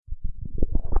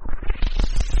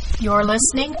You're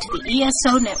listening to the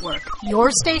ESO Network, your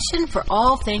station for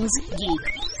all things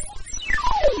geek.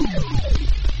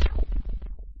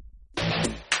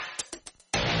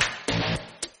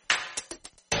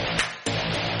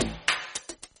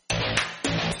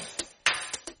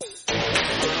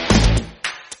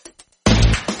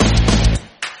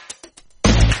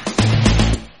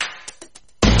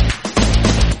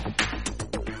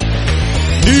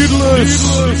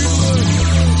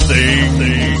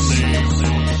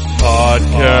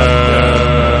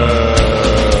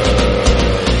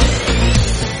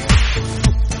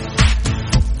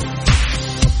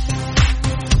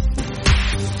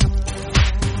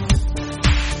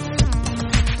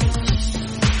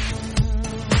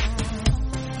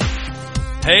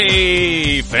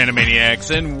 Hey,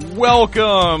 Phantomaniacs, and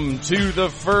welcome to the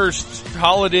first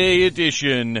holiday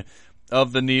edition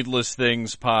of the Needless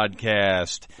Things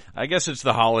podcast. I guess it's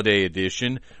the holiday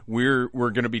edition. We're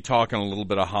going to be talking a little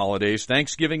bit of holidays.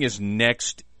 Thanksgiving is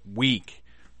next week,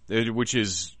 which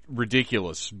is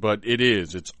ridiculous, but it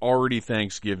is. It's already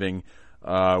Thanksgiving.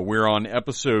 We're on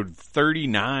episode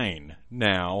 39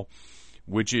 now,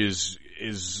 which is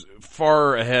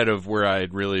far ahead of where I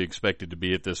had really expected to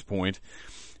be at this point.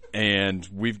 And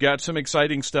we've got some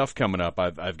exciting stuff coming up.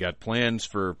 I've got plans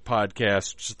for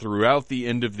podcasts throughout the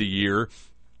end of the year.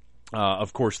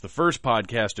 Of course, the first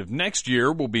podcast of next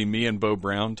year will be me and Bo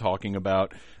Brown talking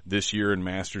about this year in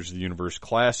Masters of the Universe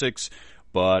Classics.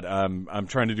 But I'm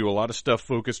trying to do a lot of stuff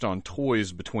focused on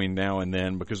toys between now and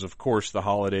then because, of course, the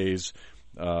holidays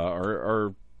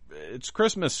are it's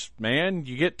Christmas, man.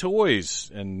 You get toys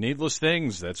and Needless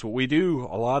Things. That's what we do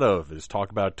a lot of, is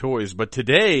talk about toys. But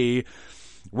today,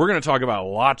 we're going to talk about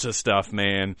lots of stuff,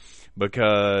 man,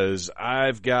 because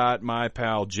I've got my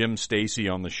pal Jim Stacy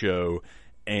on the show,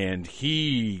 and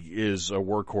he is a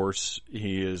workhorse.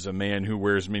 He is a man who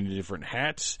wears many different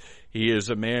hats. He is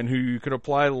a man who you could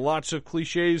apply lots of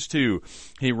cliches to.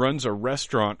 He runs a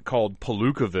restaurant called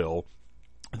Palookaville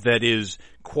that is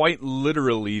quite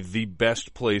literally the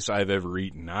best place I've ever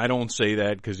eaten. I don't say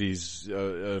that because he's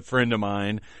a friend of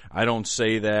mine. I don't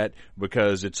say that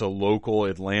because it's a local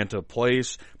Atlanta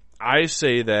place. I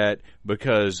say that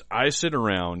because I sit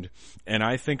around and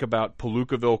I think about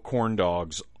Palookaville corn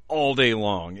dogs all day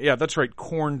long. Yeah, that's right,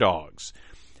 corn dogs.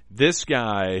 This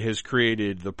guy has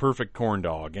created the perfect corn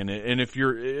dog, and if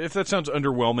that sounds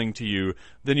underwhelming to you,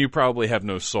 then you probably have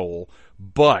no soul.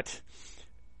 But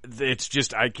it's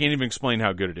just, I can't even explain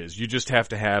how good it is. You just have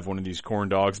to have one of these corn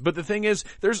dogs. But the thing is,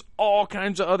 there's all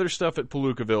kinds of other stuff at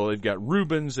Palookaville. They've got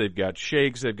Reubens, they've got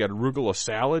shakes, they've got arugula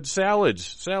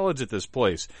salads at this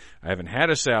place. I haven't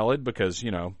had a salad because,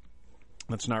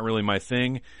 that's not really my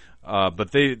thing.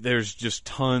 But there's just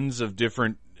tons of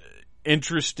different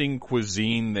interesting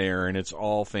cuisine there, and it's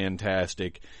all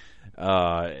fantastic.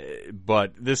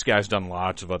 But this guy's done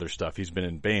lots of other stuff. He's been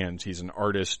in bands. He's an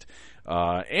artist.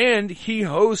 And he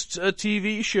hosts a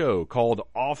TV show called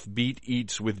Offbeat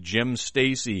Eats with Jim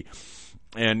Stacy.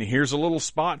 And here's a little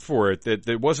spot for it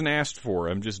that wasn't asked for.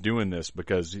 I'm just doing this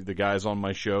because the guy's on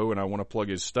my show and I want to plug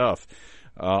his stuff.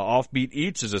 Offbeat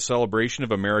Eats is a celebration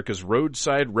of America's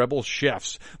roadside rebel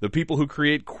chefs, the people who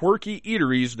create quirky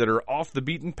eateries that are off the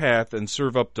beaten path and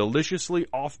serve up deliciously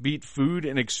offbeat food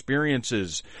and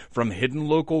experiences. From hidden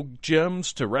local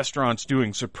gems to restaurants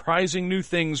doing surprising new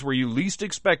things where you least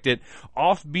expect it,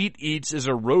 Offbeat Eats is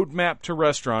a roadmap to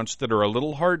restaurants that are a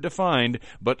little hard to find,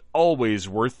 but always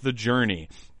worth the journey.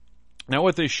 Now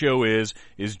what this show is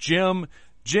Jim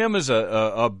is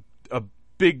a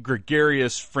big,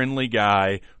 gregarious, friendly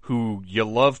guy who you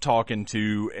love talking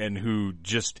to and who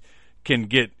just can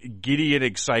get giddy and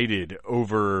excited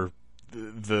over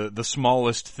the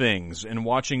smallest things. And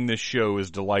watching this show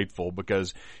is delightful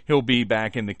because he'll be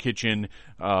back in the kitchen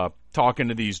talking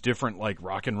to these different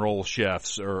rock and roll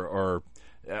chefs or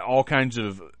all kinds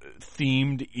of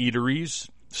themed eateries,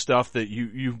 stuff that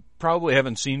you probably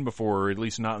haven't seen before, or at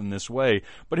least not in this way.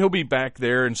 But he'll be back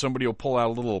there and somebody will pull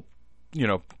out a little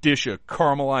dish of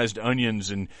caramelized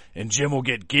onions and Jim will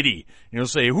get giddy. And he'll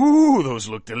say, "Ooh, those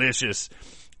look delicious."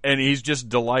 And he's just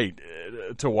delight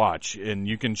to watch. And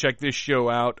you can check this show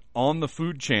out on the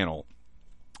Food Channel,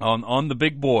 on the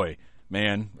Big Boy,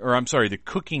 the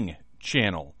Cooking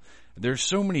Channel. There's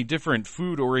so many different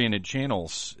food-oriented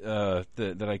channels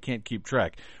that I can't keep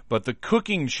track. But the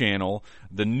Cooking Channel,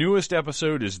 the newest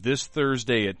episode is this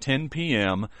Thursday at 10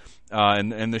 p.m.,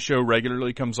 and the show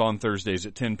regularly comes on Thursdays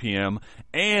at 10 p.m.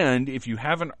 And if you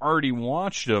haven't already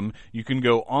watched them, you can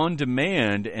go on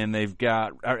demand, and they've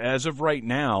got, as of right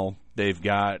now, they've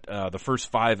got the first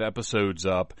 5 episodes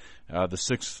up. The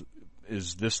 6th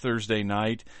is this Thursday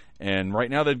night, and right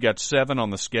now they've got 7 on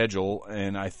the schedule,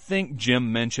 and I think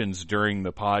Jim mentions during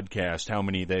the podcast how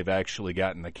many they've actually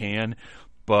got in the can,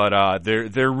 but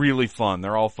they're really fun.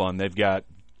 They're all fun. They've got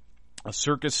a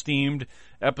circus-themed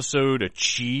episode, a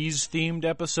cheese-themed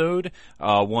episode,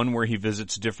 one where he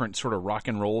visits different sort of rock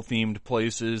and roll-themed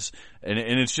places, and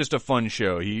it's just a fun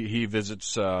show. He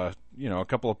visits, a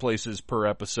couple of places per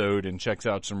episode and checks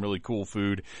out some really cool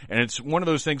food, and it's one of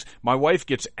those things, my wife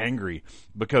gets angry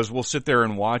because we'll sit there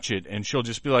and watch it, and she'll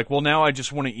just be like, well, now I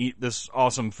just want to eat this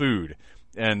awesome food,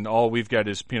 and all we've got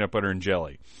is peanut butter and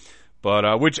jelly.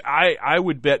 But, which I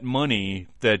would bet money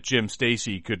that Jim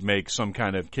Stacy could make some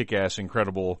kind of kick-ass,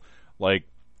 incredible, like,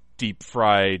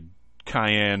 deep-fried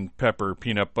cayenne pepper,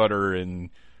 peanut butter,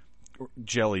 and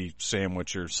jelly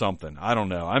sandwich or something. I don't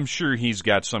know. I'm sure he's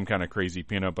got some kind of crazy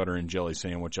peanut butter and jelly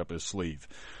sandwich up his sleeve.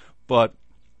 But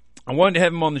I wanted to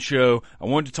have him on the show. I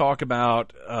wanted to talk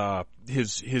about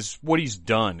his what he's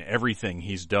done, everything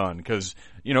he's done, because,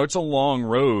 it's a long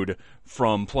road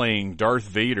from playing Darth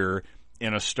Vader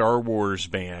in a Star Wars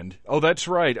band. Oh, that's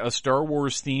right, a Star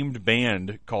Wars themed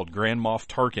band called Grand Moff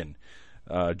Tarkin.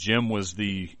 Jim was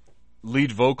the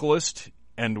lead vocalist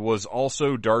and was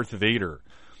also Darth Vader.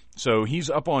 So he's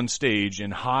up on stage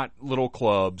in hot little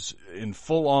clubs in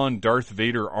full-on Darth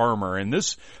Vader armor. And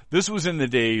this was in the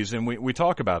days, and we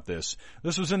talk about this,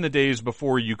 this was in the days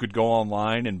before you could go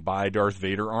online and buy Darth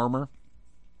Vader armor.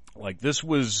 Like, this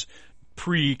was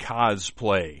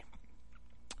pre-cosplay.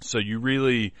 So you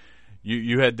really...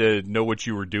 You had to know what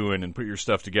you were doing and put your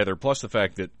stuff together, plus the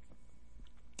fact that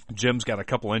Jim's got a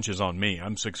couple inches on me.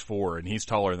 I'm 6'4", and he's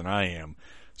taller than I am.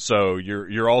 So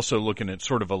you're also looking at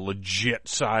sort of a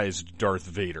legit-sized Darth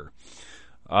Vader.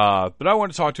 But I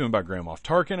want to talk to him about Grand Moff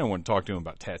Tarkin. I want to talk to him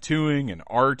about tattooing and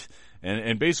art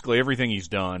and basically everything he's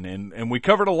done. And we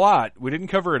covered a lot. We didn't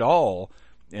cover it all.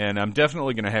 And I'm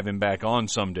definitely going to have him back on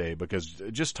someday because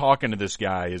just talking to this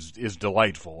guy is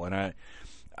delightful. And I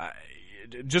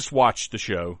just watch the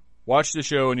show. Watch the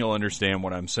show and you'll understand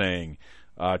what I'm saying.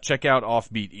 Check out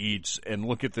Offbeat Eats and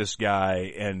look at this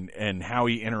guy and how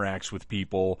he interacts with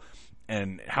people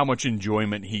and how much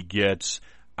enjoyment he gets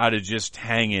out of just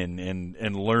hanging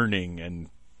and learning and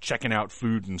checking out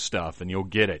food and stuff, and you'll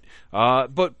get it.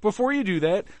 But before you do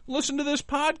that, listen to this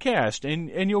podcast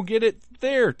and you'll get it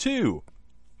there too.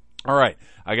 All right,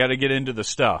 I got to get into the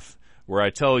stuff where I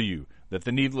tell you that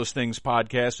the Needless Things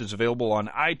podcast is available on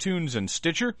iTunes and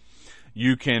Stitcher.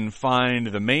 You can find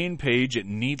the main page at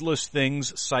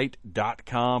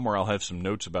needlessthingssite.com, where I'll have some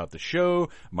notes about the show,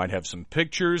 might have some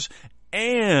pictures,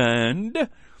 and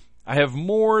I have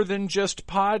more than just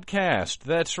podcast.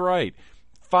 That's right.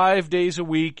 5 days a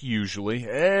week, usually.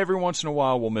 Every once in a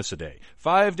while, we'll miss a day.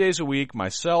 5 days a week,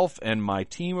 myself and my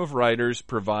team of writers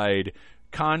provide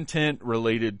content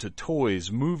related to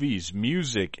toys, movies,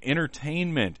 music,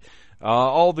 entertainment,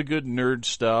 all the good nerd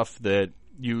stuff that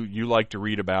you like to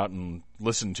read about and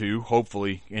listen to,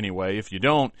 hopefully, anyway. If you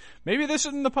don't, maybe this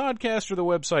isn't the podcast or the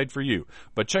website for you.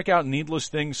 But check out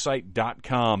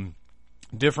needlessthingssite.com.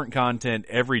 Different content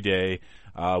every day.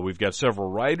 We've got several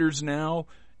writers now,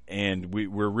 and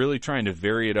we're really trying to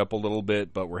vary it up a little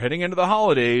bit, but we're heading into the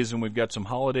holidays, and we've got some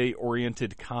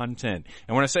holiday-oriented content.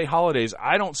 And when I say holidays,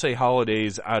 I don't say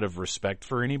holidays out of respect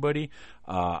for anybody.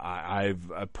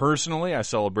 Personally, I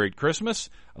celebrate Christmas.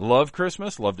 I love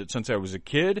Christmas, loved it since I was a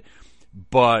kid.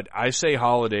 But I say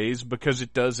holidays because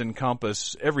it does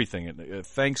encompass everything.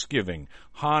 Thanksgiving,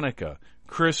 Hanukkah,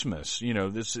 Christmas,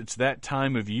 it's that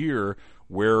time of year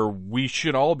where we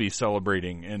should all be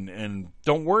celebrating, and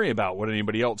don't worry about what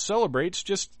anybody else celebrates.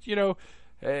 Just,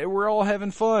 we're all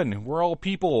having fun. We're all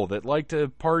people that like to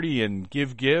party and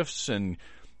give gifts and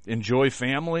enjoy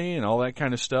family and all that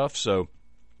kind of stuff. So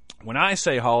when I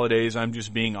say holidays, I'm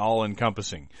just being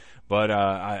all-encompassing. But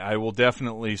I will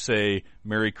definitely say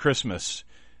Merry Christmas.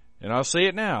 And I'll say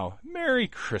it now, Merry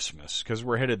Christmas, because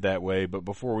we're headed that way. But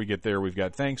before we get there, we've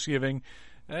got Thanksgiving,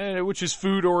 which is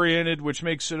food-oriented, which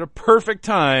makes it a perfect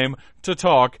time to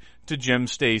talk to Jim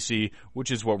Stacy, which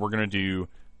is what we're going to do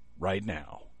right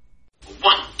now.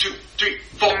 1, 2, 3,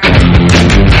 4.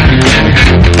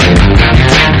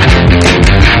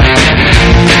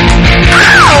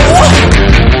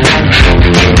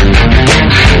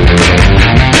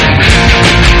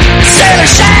 Said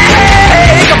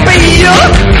shake a beer,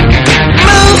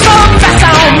 move so fast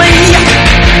on me.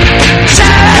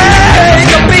 Shake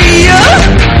a beer,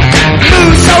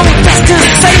 move so fast to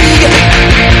see.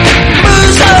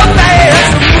 Move so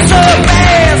fast, move so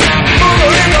fast, move a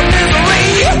little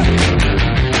misery.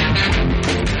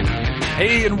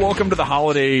 Hey, and welcome to the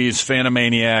holidays,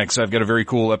 Phantomaniacs. I've got a very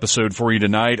cool episode for you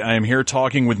tonight. I am here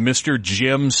talking with Mr.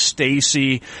 Jim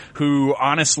Stacy, who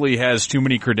honestly has too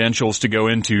many credentials to go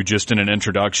into just in an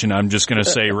introduction. I'm just going to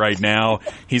say right now,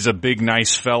 he's a big,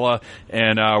 nice fella,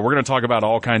 and we're going to talk about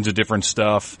all kinds of different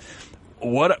stuff.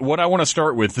 What I want to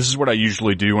start with, this is what I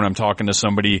usually do when I'm talking to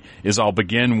somebody, is I'll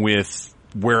begin with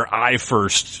where I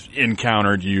first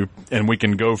encountered you, and we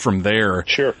can go from there.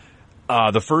 Sure.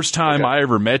 The first time I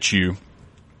ever met you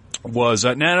was,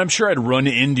 and I'm sure I'd run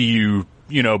into you,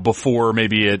 before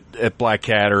maybe at Black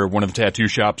Cat or one of the tattoo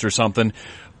shops or something.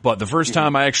 But the first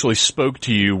time I actually spoke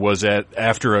to you was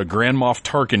after a Grand Moff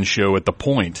Tarkin show at the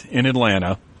Point in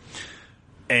Atlanta.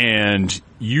 And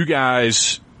you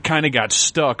guys kind of got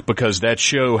stuck because that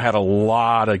show had a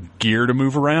lot of gear to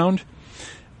move around.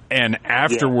 And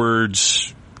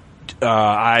afterwards,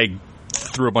 I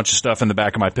threw a bunch of stuff in the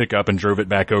back of my pickup and drove it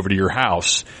back over to your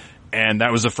house. And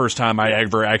that was the first time I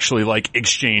ever actually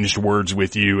exchanged words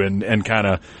with you and kind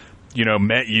of,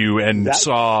 met you and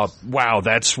saw, wow,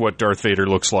 that's what Darth Vader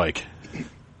looks like.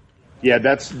 Yeah,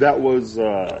 that was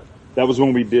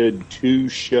when we did 2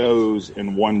 shows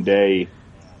in one day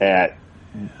at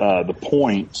the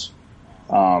Point.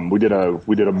 We did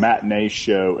a matinee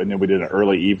show and then we did an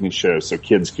early evening show so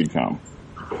kids could come.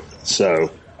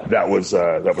 So that was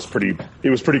pretty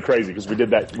crazy because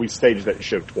we staged that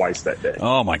show twice that day.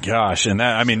 Oh my gosh. And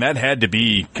that had to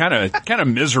be kind of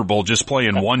miserable just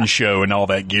playing one show and all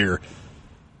that gear.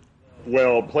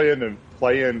 Well, playing,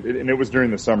 and it was during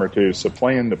the summer too. So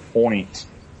playing the Point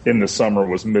in the summer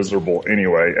was miserable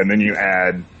anyway. And then you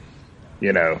add,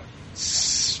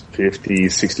 50,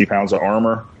 60 pounds of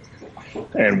armor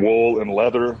and wool and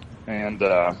leather. And,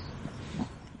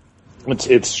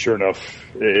 it's sure enough,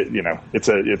 it's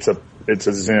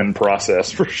a Zen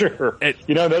process for sure.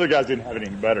 The other guys didn't have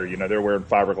anything better. They're wearing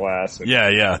fiberglass. And,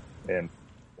 yeah. And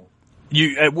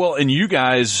you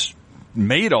guys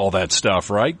made all that stuff,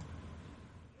 right?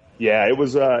 Yeah, it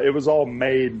was all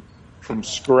made from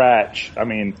scratch. I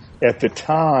mean, at the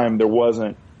time there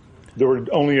were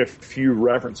only a few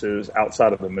references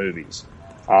outside of the movies.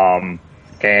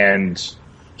 And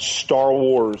Star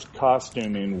Wars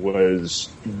costuming was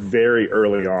very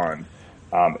early on.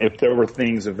 If there were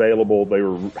things available, they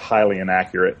were highly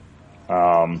inaccurate.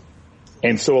 And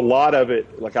so a lot of it,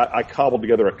 I cobbled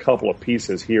together a couple of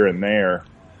pieces here and there.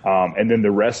 And then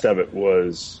the rest of it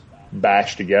was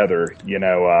bashed together.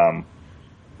 I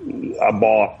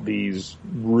bought these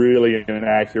really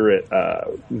inaccurate,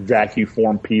 vacuum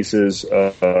form pieces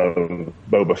of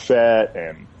Boba Fett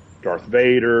and Darth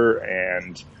Vader,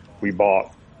 and we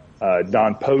bought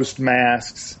Don Post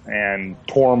masks and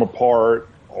tore them apart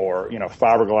or,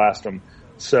 fiberglassed them.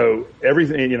 So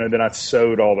everything, then I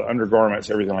sewed all the undergarments,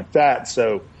 everything like that.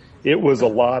 So it was a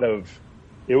lot of,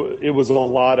 it was a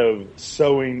lot of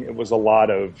sewing. It was a lot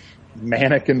of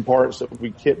mannequin parts that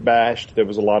we kit bashed. There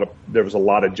was a lot of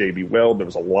JB Weld. There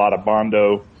was a lot of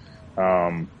Bondo.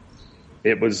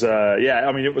 It was,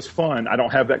 it was fun. I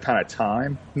don't have that kind of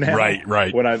time now.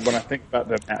 Right. When I think about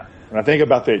that, when I think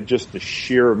about just the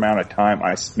sheer amount of time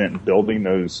I spent building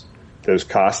those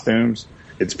costumes,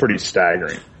 it's pretty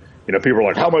staggering. People are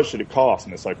like, how much did it cost?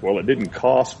 And it's like, well, it didn't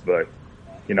cost, but,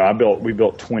 we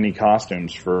built 20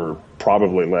 costumes for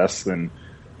probably less than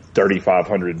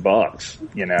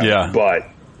 $3,500, Yeah. But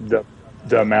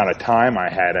the amount of time I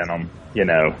had in them,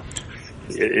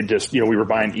 it just, we were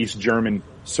buying East German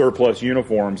surplus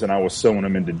uniforms and I was sewing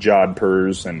them into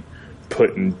jodhpurs and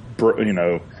putting,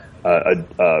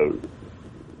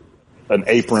 an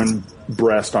apron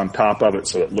breast on top of it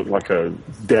so it looked like a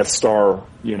Death Star,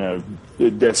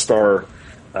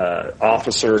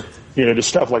 officer, just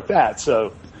stuff like that.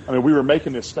 So, we were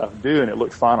making this stuff and it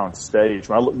looked fine on stage.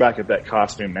 When I look back at that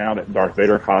costume now, that Darth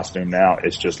Vader costume now,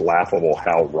 it's just laughable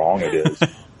how wrong it is.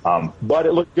 But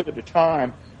it looked good at the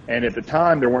time, and at the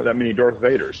time there weren't that many Darth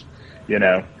Vaders,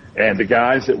 and the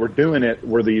guys that were doing it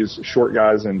were these short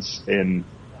guys in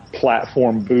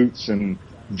platform boots and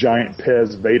giant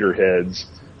Pez Vader heads.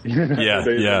 They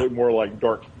look more like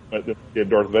Darth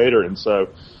Vader, and so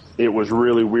it was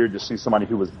really weird to see somebody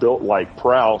who was built like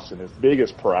Prowse and as big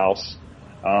as Prowse,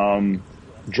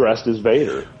 dressed as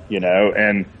Vader,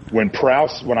 and when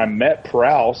I met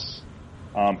Prowse,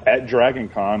 at Dragon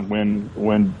Con, when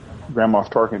Grand Moff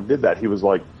Tarkin did that, he was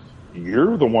like,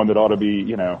 you're the one that ought to be,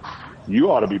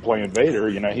 you ought to be playing Vader.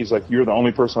 He's like, you're the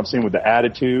only person I've seen with the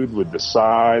attitude, with the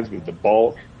size, with the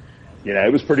bulk.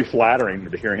 It was pretty flattering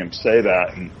to hear him say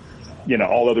that. And,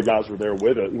 all the other guys were there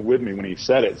with me when he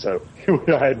said it. So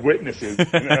I had witnesses,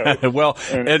 Well,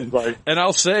 and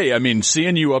I'll say,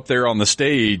 seeing you up there on the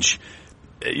stage,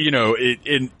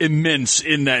 immense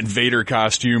in that Vader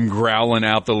costume, growling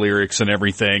out the lyrics and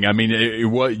everything. I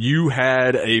mean, what you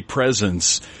had a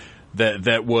presence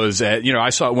that was at, I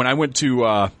saw it when I went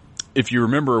to, if you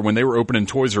remember when they were opening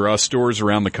Toys R Us stores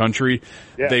around the country,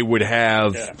 they would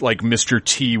have like Mr.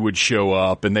 T would show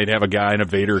up and they'd have a guy in a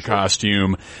Vader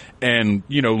costume and,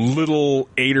 little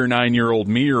 8 or 9 year old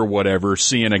me or whatever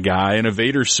seeing a guy in a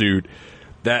Vader suit.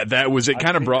 That was, it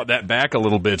kind of brought that back a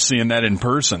little bit, seeing that in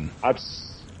person.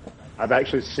 I've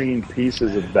actually seen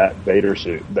pieces of that Vader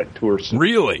suit, that tour suit.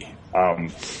 Really?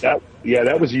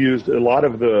 That was used. A lot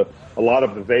of the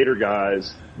Vader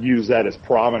guys use that as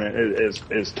prominent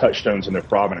as touchstones in their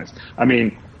prominence. I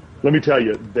mean, let me tell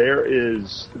you, there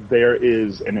is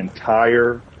an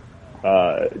entire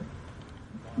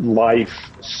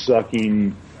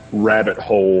life-sucking rabbit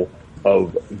hole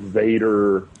of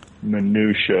Vader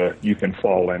minutia you can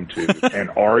fall into. An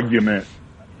argument.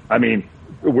 I mean,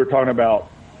 we're talking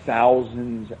about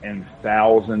thousands and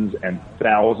thousands and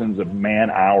thousands of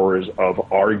man hours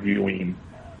of arguing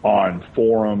on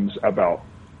forums about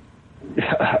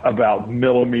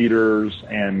millimeters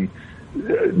and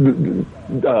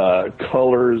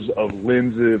colors of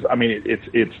lenses. I mean,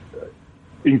 it's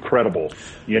incredible,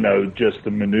 just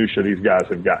the minutia these guys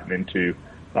have gotten into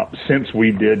since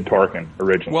we did Tarkin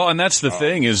originally. Well, and that's the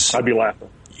thing is, I'd be laughing.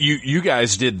 You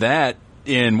guys did that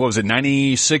in, what was it,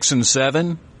 96 and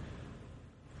 7?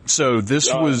 So this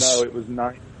was...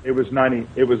 No, it was 99,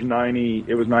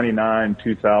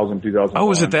 2000, 2001. Oh,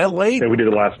 was it that late? Yeah, we did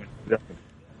it last week.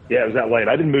 Yeah, it was that late.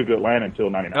 I didn't move to Atlanta until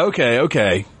 99.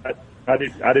 Okay. I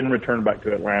didn't return back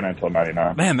to Atlanta until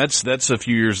 99. Man, that's a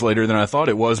few years later than I thought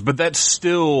it was, but that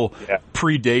still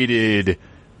predated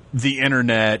the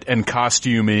internet and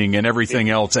costuming and everything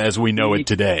else as we know it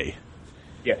today.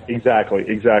 Yeah, exactly.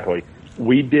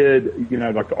 We did,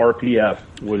 like the RPF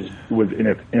was in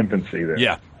its infancy then.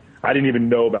 Yeah. I didn't even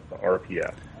know about the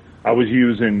RPF. I was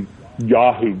using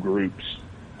Yahoo groups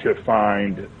to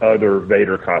find other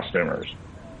Vader costumers.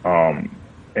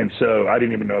 And so I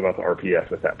didn't even know about the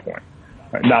RPF at that point.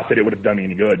 Not that it would have done me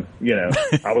any good,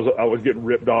 I was getting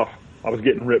ripped off. I was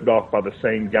getting ripped off by the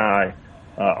same guy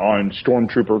on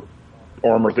Stormtrooper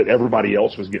armor that everybody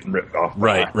else was getting ripped off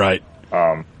by. Right.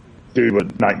 Dude was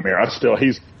a nightmare.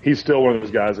 He's still one of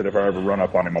those guys that if I ever run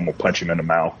up on him, I'm gonna punch him in the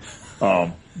mouth.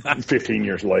 15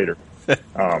 years later. But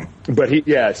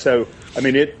so I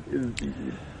mean it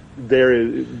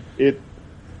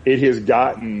has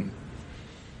gotten,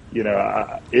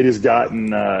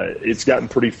 it's gotten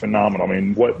pretty phenomenal. I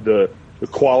mean, what the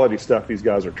quality stuff these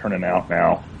guys are turning out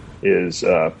now is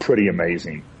pretty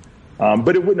amazing.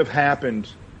 But it wouldn't have happened,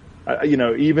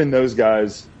 even those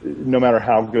guys, no matter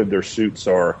how good their suits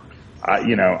are,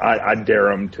 I dare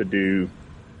them to do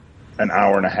an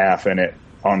hour and a half in it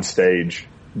on stage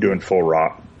doing full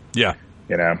rock. Yeah.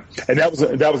 And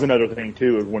that was another thing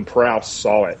too. When Prowse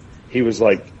saw it, he was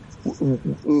like,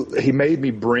 he made me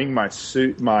bring my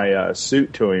suit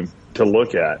to him to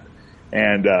look at.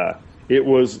 And, it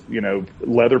was,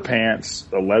 leather pants,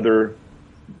 a leather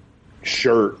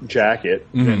shirt, jacket,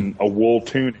 then a wool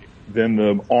tunic, then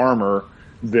the armor,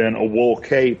 then a wool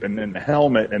cape, and then the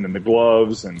helmet, and then the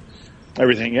gloves and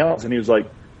everything else. And he was like,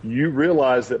 you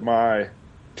realize that my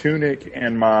tunic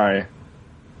and my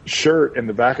shirt and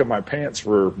the back of my pants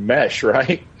were mesh,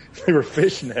 right? They were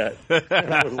fishnet.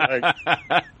 And I was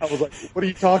like, what are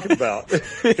you talking about?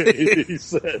 he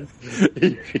said,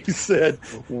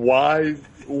 why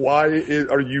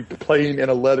are you playing in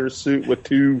a leather suit with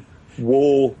two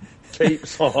wool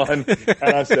capes on? And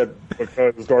I said,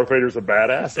 because Darth Vader's a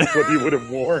badass. That's what he would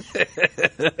have worn.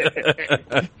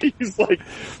 He's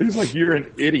like, you're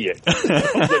an idiot.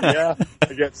 I was like, yeah,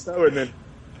 I guess so. And then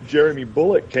Jeremy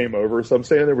Bulloch came over. So I'm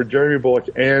saying there were Jeremy Bulloch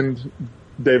and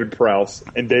David Prowse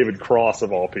and David Cross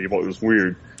of all people. It was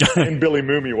weird. And Billy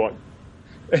Mooney walked.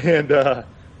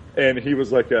 And he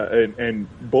was like, and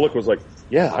Bulloch was like,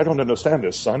 yeah, I don't understand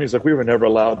this, son. He's like, we were never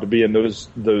allowed to be in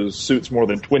those suits more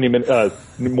than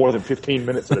 15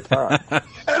 minutes at a time. And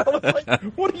I was like,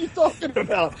 what are you talking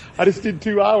about? I just did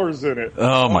 2 hours in it.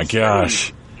 Oh my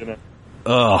gosh.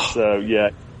 Oh. So yeah,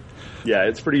 it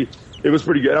was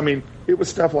pretty good. I mean, it was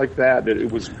stuff like that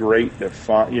it was great to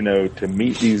find, to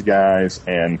meet these guys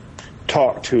and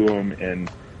talk to them and,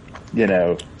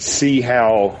 see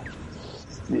how,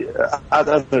 I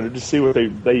don't know, just see what they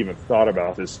even thought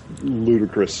about this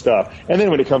ludicrous stuff. And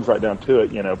then when it comes right down to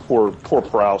it, poor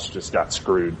Prowse just got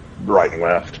screwed right and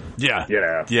left. Yeah.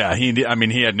 Yeah. He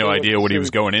had no idea what he was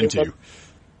going into.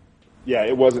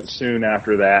 It wasn't soon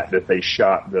after that they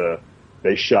shot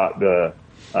the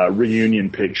reunion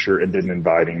picture and didn't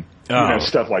invite him.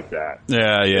 Stuff like that.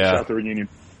 Yeah. They shot the reunion.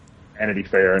 Vanity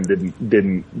Fair and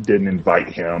didn't invite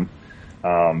him.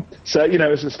 So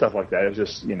it's just stuff like that. It was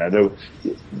just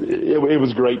it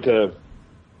was great to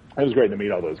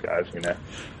meet all those guys.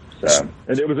 So,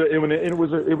 and it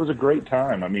was a great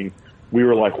time. I mean, we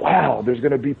were like, wow, there's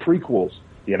going to be prequels.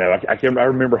 I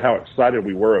remember how excited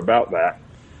we were about that.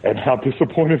 And how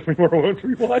disappointed we were once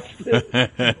we watched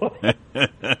it.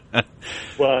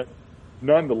 But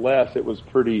nonetheless, it was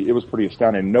pretty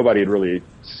astounding. Nobody had really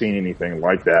seen anything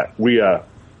like that. We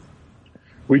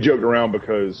joked around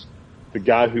because the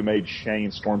guy who made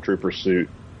Shane's Stormtrooper suit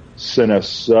sent us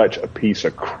such a piece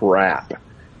of crap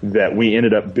that we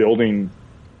ended up building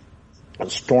a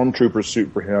Stormtrooper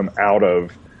suit for him out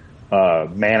of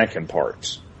mannequin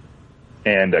parts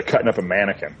and cutting up a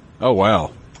mannequin. Oh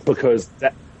wow! Because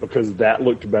that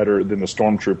looked better than the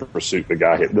Stormtrooper suit the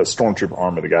Stormtrooper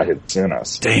armor the guy had sent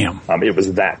us. Damn. It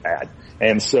was that bad.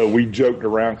 And so we joked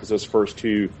around because those first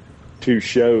two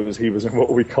shows, he was in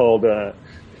what we called,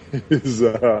 his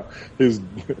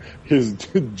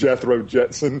Jethro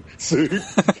Jetson suit.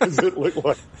 Cause it looked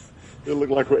like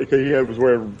he was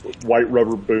wearing white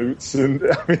rubber boots and,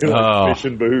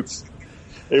 fishing boots.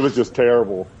 It was just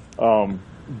terrible.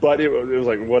 But it was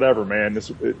like, whatever, man.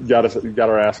 It got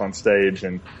our ass on stage,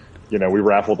 and we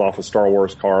raffled off a Star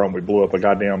Wars car, and we blew up a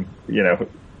goddamn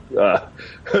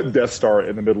Death Star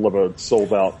in the middle of a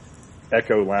sold out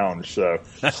Echo Lounge. So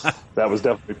that was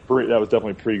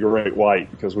definitely pretty great white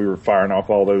because we were firing off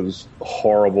all those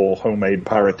horrible homemade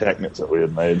pyrotechnics that we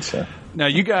had made. So now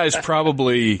you guys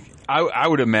probably, I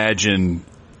would imagine,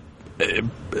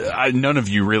 none of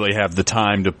you really have the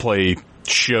time to play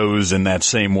shows in that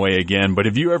same way again, but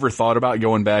have you ever thought about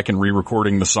going back and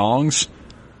re-recording the songs?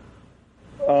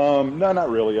 No,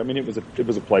 not really. I mean, it was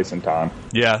a place and time.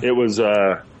 Yeah, it was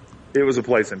a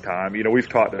place and time. We've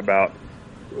talked about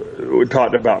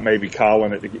maybe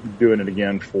calling it, doing it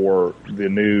again for the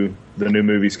new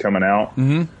movies coming out.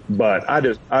 Mm-hmm. But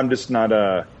I'm just not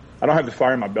I don't have the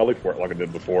fire in my belly for it like I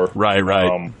did before. Right.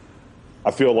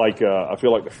 I feel like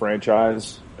the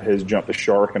franchise has jumped the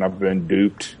shark, and I've been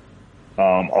duped.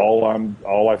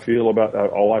 All I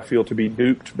feel to be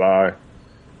duped by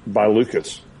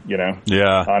Lucas,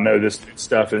 Yeah. I know this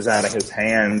stuff is out of his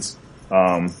hands,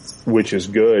 which is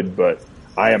good, but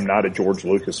I am not a George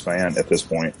Lucas fan at this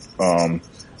point. I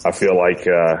feel like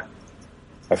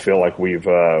we've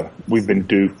been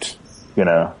duped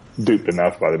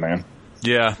enough by the man.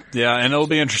 Yeah, and it'll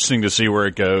be interesting to see where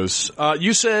it goes.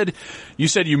 You said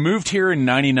you moved here in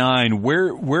 '99.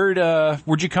 Where'd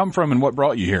you come from, and what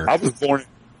brought you here? I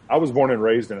was born and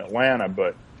raised in Atlanta,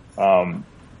 but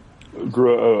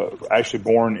actually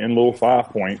born in Little Five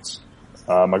Points.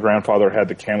 My grandfather had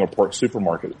the Candler Park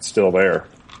supermarket. It's still there.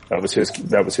 That was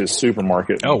his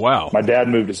supermarket. Oh wow! My dad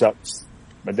moved us out to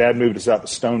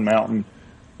Stone Mountain.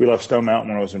 We left Stone Mountain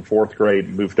when I was in 4th grade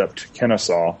and moved up to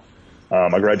Kennesaw.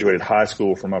 I graduated high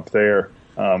school from up there,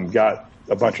 got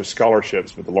a bunch of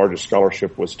scholarships, but the largest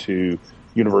scholarship was to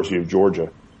University of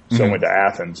Georgia. So I went to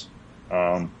Athens.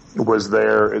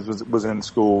 Was in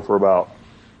school for about,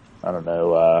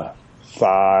 5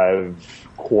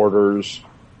 quarters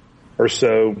or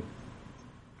so.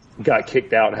 Got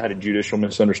kicked out, had a judicial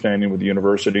misunderstanding with the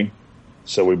university.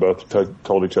 So we both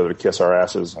told each other to kiss our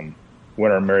asses and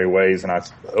went our merry ways, and I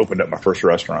opened up my first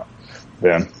restaurant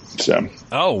then. So.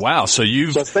 Oh wow! So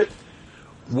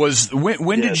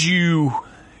when did you?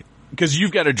 Because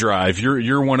you've got to drive.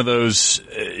 You're one of those.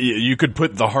 You could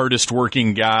put the hardest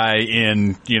working guy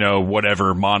in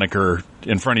whatever moniker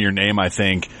in front of your name. I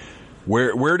think.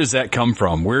 Where does that come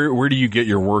from? Where do you get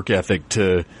your work ethic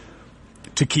to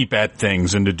keep at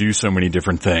things and to do so many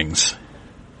different things?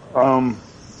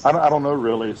 I don't know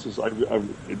really. It's just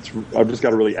I've just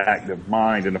got a really active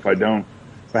mind, and if I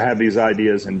have these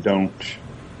ideas and don't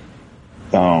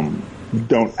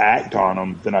act on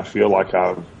them, then I feel like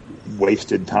I've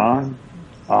wasted time.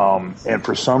 And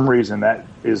for some reason, that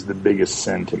is the biggest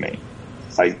sin to me.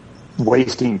 Like,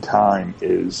 wasting time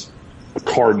is a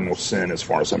cardinal sin as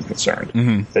far as I'm concerned.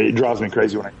 Mm-hmm. It drives me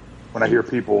crazy when I hear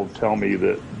people tell me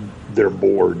that they're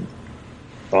bored.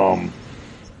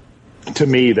 To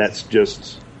me, that's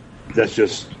just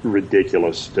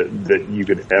ridiculous that you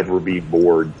could ever be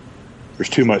bored. There's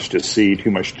too much to see,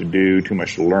 too much to do, too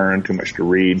much to learn, too much to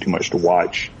read, too much to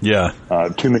watch. Yeah.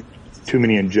 Too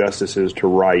many injustices to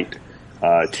right,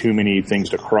 too many things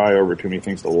to cry over, too many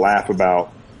things to laugh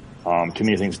about, too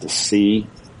many things to see.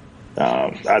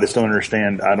 I just don't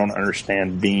understand. I don't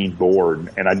understand being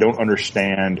bored, and I don't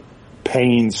understand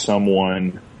paying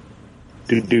someone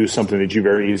to do something that you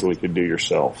very easily could do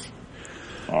yourself.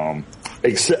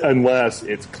 unless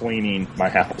it's cleaning my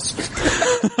house.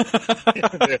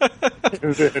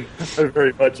 and then I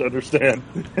very much understand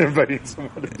inviting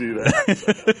someone to do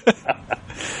that.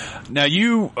 Now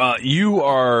you're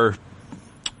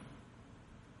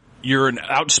an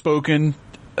outspoken,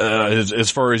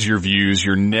 as far as your views.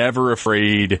 You're never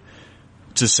afraid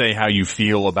to say how you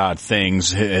feel about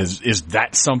things. Is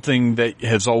that something that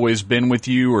has always been with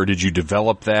you, or did you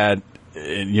develop that,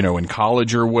 in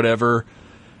college or whatever?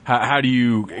 How do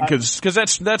you, cause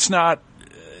that's not,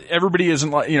 everybody isn't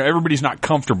like, everybody's not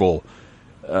comfortable,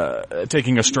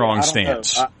 taking a strong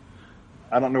stance.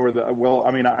 I don't know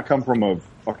I come from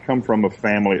a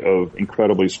family of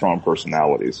incredibly strong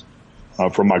personalities,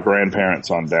 from my grandparents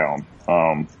on down,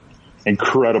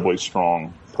 incredibly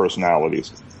strong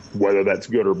personalities. Whether that's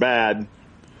good or bad,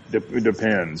 it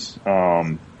depends.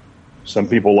 Some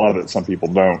people love it, some people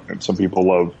don't, and some people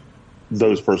love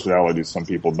those personalities, some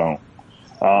people don't.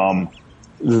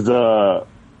 The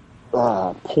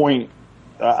point,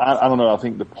 I don't know, I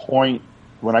think the point,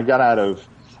 when I got out of,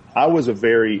 I was a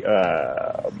very,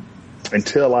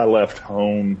 until I left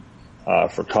home,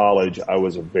 for college, I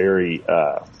was a very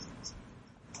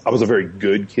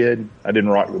good kid. I didn't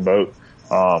rock the boat.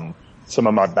 Some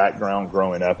of my background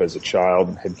growing up as a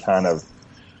child had kind of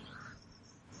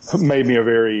made me a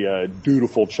very,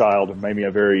 dutiful child, and made me I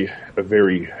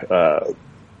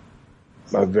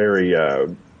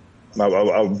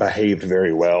behaved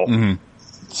very well. Mm-hmm.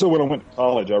 So when I went to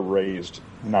college, I raised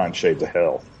 9 shades of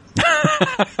hell.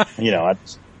 I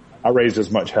raised as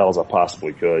much hell as I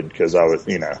possibly could, because I was,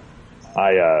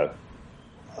 I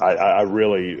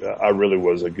really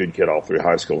was a good kid all through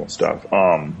high school and stuff.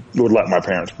 Would let my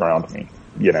parents ground me,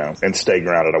 and stay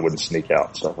grounded. I wouldn't sneak out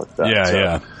and stuff like that. Yeah, so,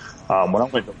 yeah.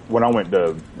 When I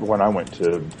went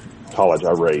to college,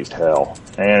 I raised hell,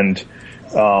 and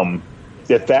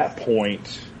at that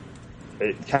point,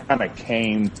 it kind of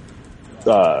came.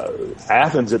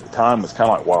 Athens at the time was kind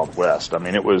of like Wild West. I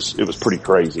mean, it was pretty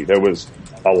crazy. There was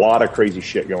a lot of crazy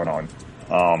shit going on.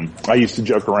 I used to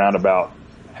joke around about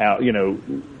how,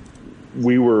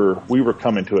 we were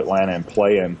coming to Atlanta and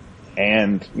playing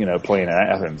in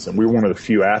Athens, and we were one of the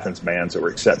few Athens bands that were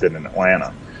accepted in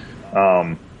Atlanta.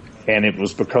 And it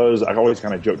was because I always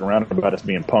kind of joked around about us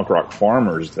being punk rock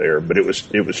farmers there, but it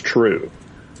was true.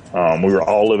 We were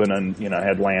all living in,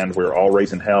 had land. We were all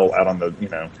raising hell out on the,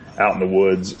 out in the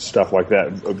woods, stuff like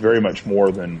that. Very much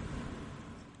more than.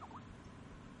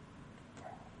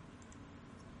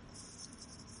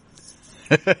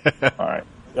 All right.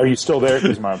 Are you still there?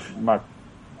 Because my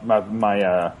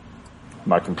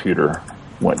computer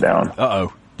went down.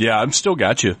 Uh-oh. Yeah, I'm still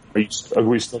got you. Are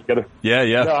we still together? Yeah,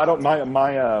 yeah. No, I don't. The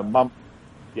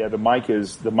mic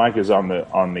is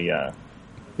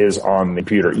on the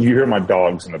computer. You hear my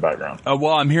dogs in the background. Oh,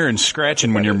 well, I'm hearing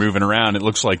scratching when you're moving around. It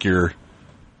looks like you're.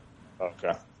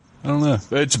 Okay. I don't know.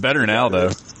 It's better now,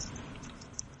 though.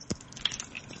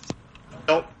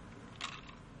 Help.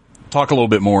 Talk a little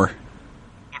bit more.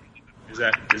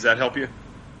 Does that help you?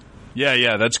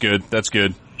 Yeah, that's good. That's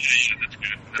good.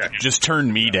 Okay. Just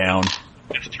turn me down.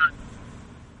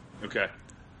 Okay.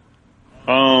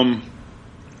 There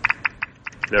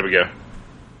we go.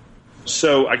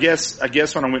 So I guess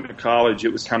when I went to college,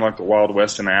 it was kind of like the Wild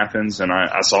West in Athens, and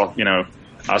I saw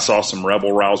some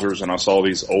rebel rousers, and I saw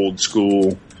these old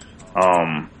school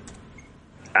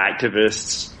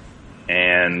activists,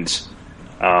 and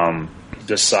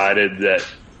decided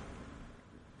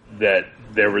that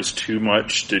there was too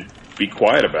much to be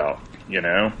quiet about.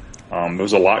 There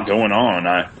was a lot going on.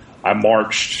 I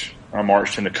marched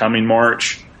in the coming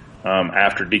march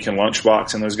after Deacon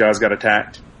Lunchbox and those guys got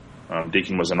attacked.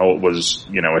 Deacon was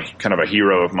kind of a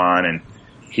hero of mine, and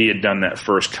he had done that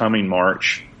first coming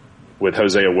march with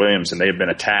Hosea Williams, and they had been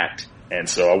attacked. And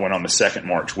so I went on the second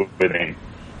march with him,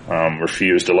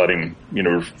 refused to let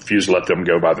them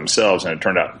go by themselves. And it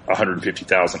turned out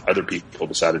 150,000 other people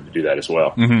decided to do that as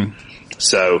well. Mm-hmm.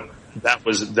 So that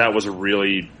was a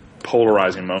really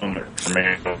polarizing moment for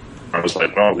me. I was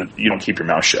like, well, you don't keep your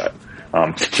mouth shut.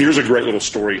 Here's a great little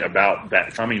story about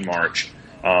that coming march.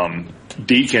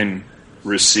 Deacon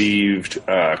received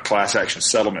a class action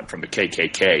settlement from the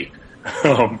KKK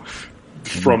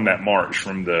from that march,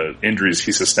 from the injuries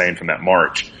he sustained from that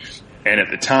march. And at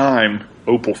the time,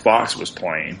 Opal Fox was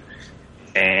playing,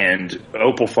 and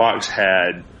Opal Fox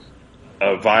had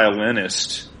a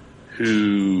violinist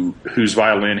whose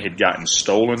violin had gotten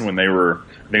stolen when I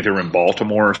think they were in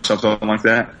Baltimore or something like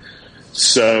that.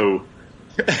 So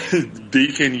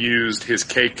Deacon used his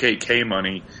KKK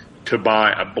money to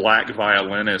buy a black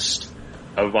violinist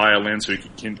a violin so he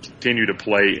could continue to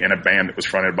play in a band that was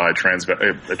fronted by a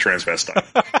transvestite.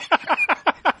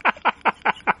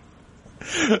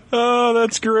 Oh,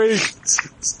 that's great.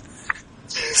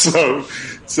 So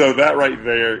that right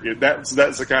there, that's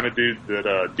the kind of dude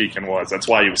that Deacon was. That's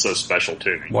why he was so special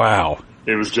to me. Wow.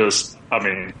 It was just, I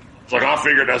mean, it's like, I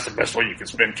figured that's the best way you can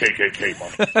spend KKK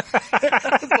money.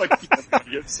 It's like,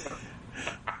 yes.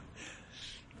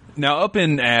 Now, up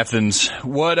in Athens,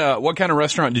 what kind of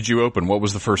restaurant did you open? What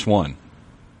was the first one?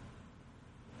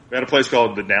 We had a place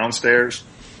called The Downstairs.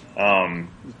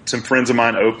 Some friends of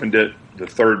mine opened it. The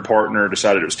third partner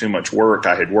decided it was too much work.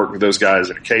 I had worked with those guys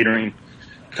at a catering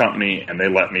company, and they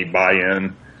let me buy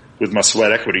in with my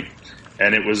sweat equity.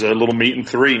 And it was a little meat and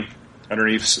three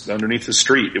underneath the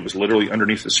street. It was literally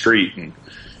underneath the street, and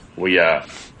we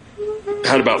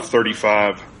had about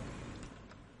 35,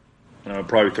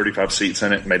 probably 35 seats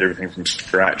in it. Made everything from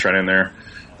scratch right in there.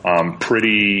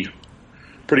 Pretty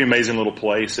amazing little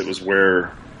place. It was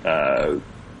where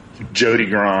Jody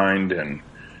Grind and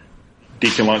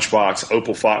Deacon Lunchbox,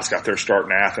 Opal Fox got their start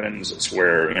in Athens. It's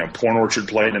where, Porn Orchard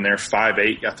played in there.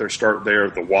 5-8 got their start there.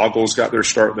 The Woggles got their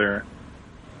start there.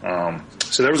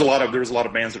 So there was a lot of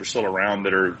bands that are still around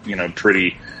that are,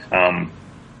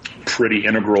 pretty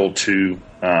integral to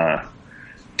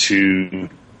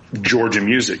Georgia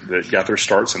music that got their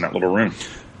starts in that little room.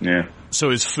 Yeah.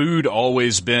 So has food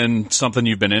always been something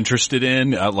you've been interested in,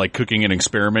 like cooking and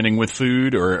experimenting with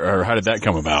food, or how did that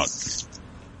come about?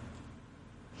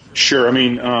 Sure. I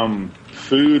mean,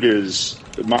 food is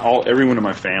everyone in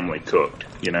my family cooked,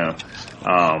 the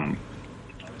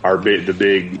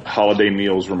big holiday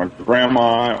meals were my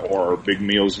grandma, or big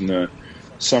meals in the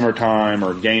summertime,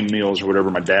 or game meals or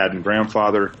whatever my dad and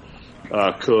grandfather,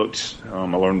 cooked. I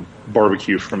learned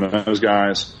barbecue from those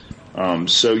guys.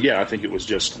 So yeah, I think it was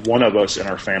just one of us in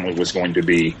our family was going to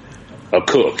be a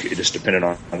cook. It just depended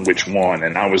on which one.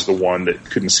 And I was the one that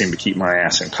couldn't seem to keep my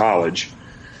ass in college.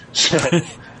 So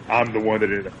I'm the one that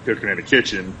ended up cooking in the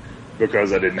kitchen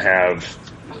because I didn't have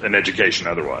an education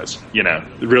otherwise. It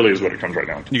really is what it comes right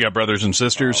down to. You got brothers and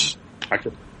sisters? I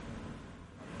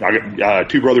got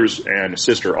 2 brothers and a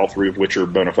sister, all 3 of which are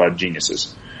bona fide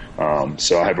geniuses.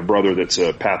 So I have a brother that's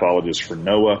a pathologist for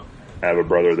NOAA. I have a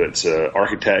brother that's an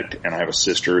architect, and I have a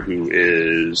sister who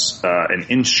is an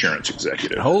insurance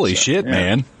executive. Holy shit, yeah.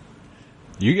 Man!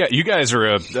 You guys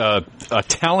are a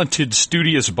talented,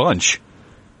 studious bunch.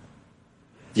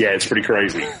 Yeah, it's pretty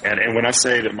crazy. And when I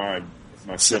say that my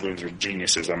siblings are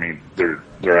geniuses, I mean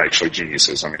they're actually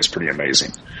geniuses. I mean, it's pretty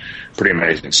amazing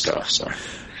stuff. So.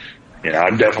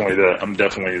 I'm definitely the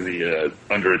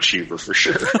underachiever for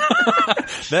sure.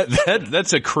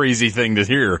 That's a crazy thing to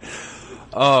hear.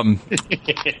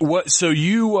 What? So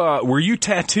you were you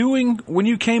tattooing when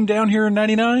you came down here in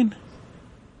 '99?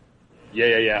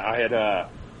 Yeah.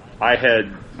 I had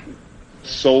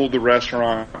sold the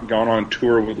restaurant, gone on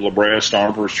tour with La Brea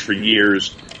Stompers for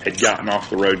years. Had gotten off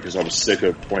the road because I was sick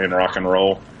of playing rock and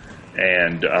roll,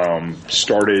 and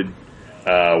started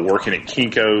working at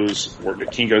Kinko's. Worked at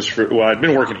Kinko's I'd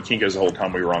been working at Kinko's the whole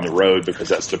time we were on the road because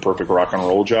that's the perfect rock and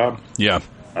roll job. Yeah.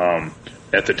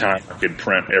 At the time, I could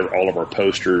print all of our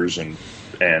posters and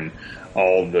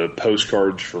all the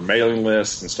postcards for mailing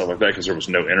lists and stuff like that because there was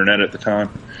no internet at the time.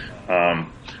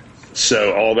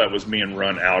 So all that was being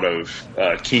run out of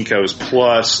Kinko's.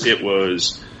 Plus, it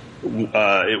was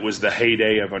the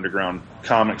heyday of underground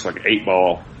comics like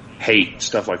 8-Ball, Hate,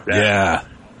 stuff like that. Yeah,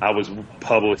 I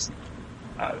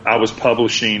was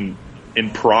publishing in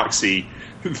proxy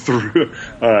through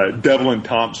Devlin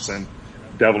Thompson.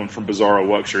 Devlin from Bizarro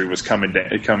Luxury was coming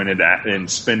in and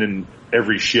spending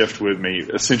every shift with me,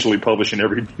 essentially publishing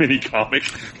every mini comic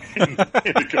in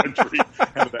the country.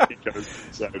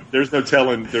 So there's no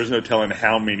telling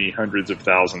how many hundreds of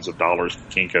thousands of dollars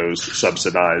Kinko's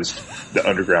subsidized the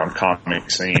underground comic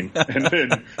scene, and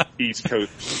then East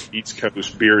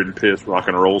Coast beer and piss rock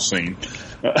and roll scene.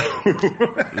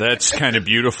 That's kind of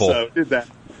beautiful. So did that.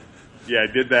 Yeah,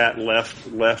 I did that.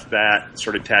 Left that.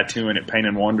 Started tattooing at Pain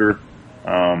and Wonder.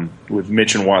 With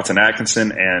Mitch and Watson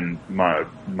Atkinson and my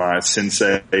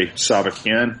sensei Sava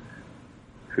Ken,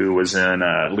 who was in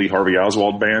Lee Harvey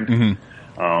Oswald band. Mm-hmm.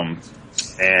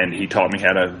 And he taught me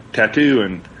how to tattoo,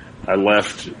 and I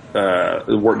left,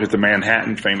 worked at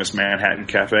the famous Manhattan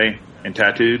Cafe and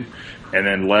tattooed, and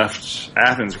then left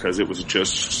Athens because it was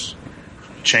just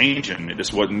changing. It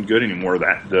just wasn't good anymore.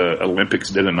 The Olympics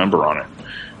did a number on it.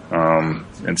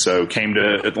 And so came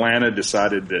to Atlanta,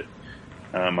 decided that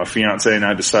my fiance and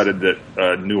I decided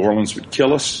that New Orleans would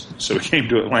kill us, so we came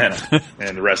to Atlanta,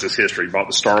 and the rest is history. Bought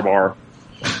the Star Bar.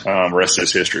 Rest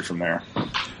is history from there.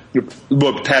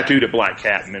 Look, tattooed at Black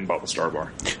Cat, and then bought the Star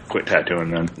Bar. Quit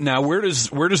tattooing then. Now, where does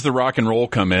the rock and roll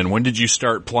come in? When did you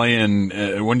start playing?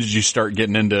 When did you start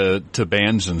getting into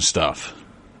bands and stuff?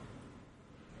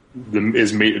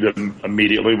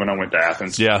 immediately when I went to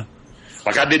Athens. Yeah.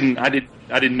 Like I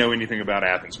didn't know anything about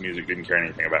Athens music, didn't care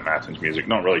anything about Athens music,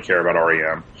 don't really care about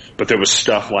REM, but there was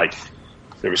stuff like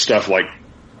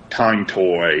Tying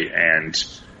Toy and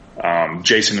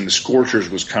Jason and the Scorchers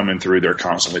was coming through there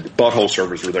constantly. The Butthole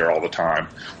Surfers were there all the time.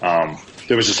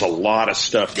 There was just a lot of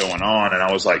stuff going on, and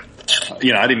I was like,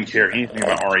 I didn't care anything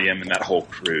about REM and that whole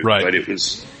crew, right. But there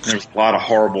was a lot of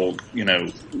horrible,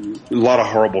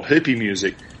 hippie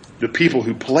music. The people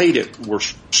who played it were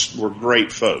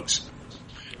great folks.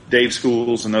 Dave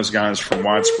Schools and those guys from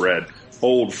Widespread,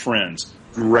 old friends,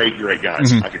 great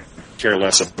guys. Mm-hmm. I could care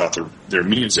less about their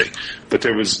music, but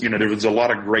there was a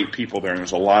lot of great people there, and there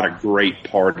was a lot of great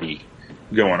party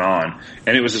going on,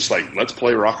 and it was just like, let's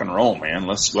play rock and roll, man.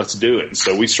 Let's do it. And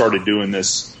so we started doing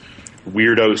this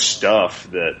weirdo stuff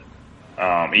that,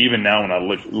 even now when I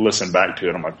listen back to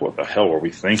it, I'm like, what the hell were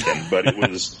we thinking? But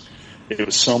it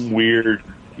was some weird,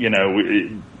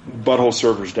 Butthole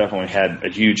Surfers definitely had a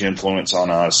huge influence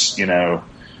on us,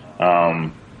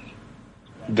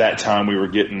 that time we were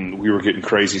getting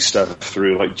crazy stuff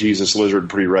through, like Jesus Lizard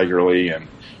pretty regularly, and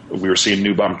we were seeing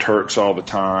New Bomb Turks all the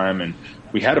time, and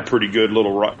we had a pretty good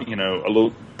little rock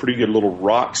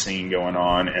scene going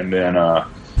on. And then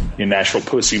Nashville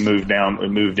Pussy moved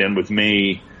in with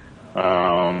me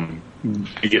to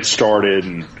get started,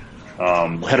 and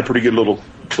had a pretty good little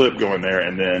clip going there.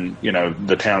 And then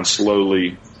the town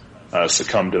slowly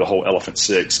succumbed to the whole Elephant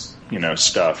Six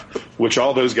stuff, which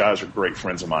all those guys are great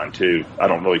friends of mine too. I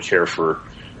don't really care for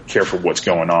what's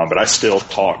going on, but I still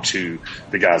talk to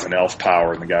the guys in Elf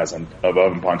Power and the guys of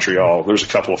Montreal. There's a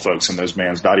couple of folks in those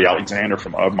bands. Dottie Alexander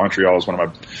from Montreal is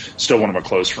still one of my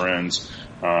close friends.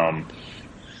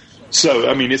 So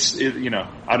I mean,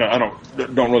 I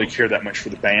don't really care that much for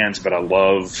the bands, but I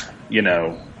love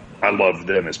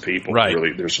them as people. Right.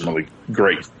 Really, there's some really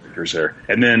great figures there.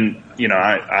 And then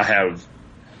I have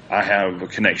a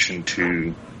connection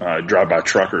to Drive By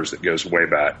Truckers that goes way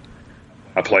back.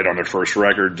 I played on their first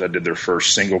records. I did their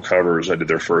first single covers. I did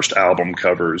their first album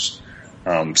covers,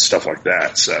 stuff like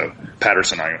that. So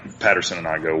Patterson and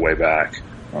I go way back.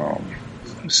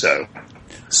 So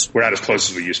we're not as close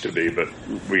as we used to be, but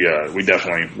we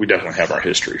definitely have our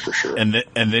history for sure. And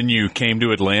then you came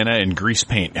to Atlanta, and Grease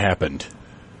Paint happened.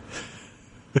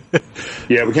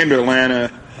 Yeah, we came to Atlanta.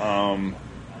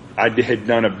 I had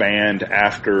done a band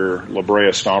after La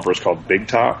Brea Stompers called Big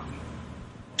Top,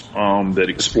 that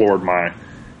explored my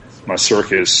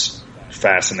circus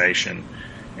fascination,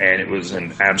 and it was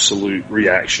an absolute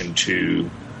reaction to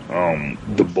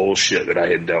the bullshit that I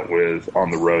had dealt with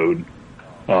on the road,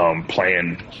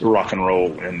 playing rock and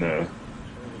roll in the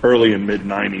early and mid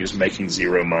 90s, making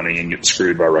zero money and getting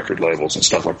screwed by record labels and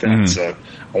stuff like that. Mm. So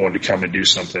I wanted to come and do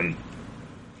something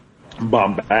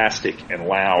bombastic and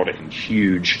loud and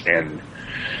huge and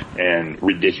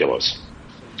ridiculous.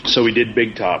 So we did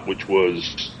Big Top, which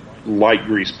was like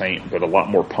Grease Paint, but a lot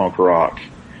more punk rock,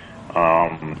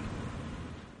 and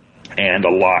a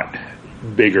lot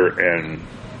bigger and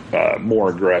more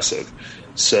aggressive.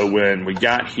 So when I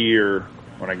got here,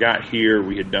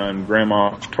 we had done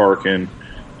Grandma Tarkin,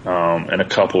 and a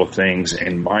couple of things,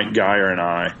 and Mike Geyer and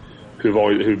I,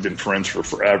 who've been friends for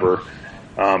forever,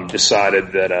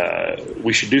 decided that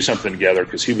we should do something together,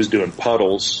 because he was doing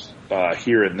Puddles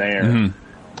here and there.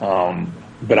 Mm-hmm.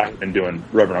 But I've been doing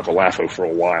Reverend Uncle Laffo for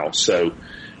a while, so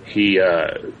he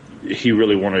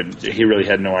really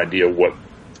had no idea what,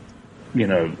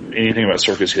 anything about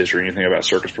circus history, anything about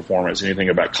circus performance, anything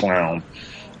about clown,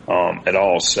 at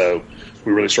all. So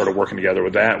we really started working together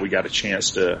with that. We got a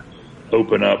chance to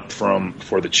open up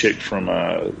for the chick from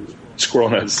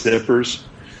Squirrel Nut Zippers.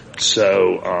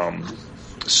 So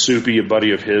Soupy, a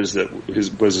buddy of his that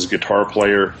was his guitar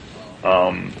player,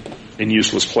 in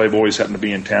Useless Playboys, happened to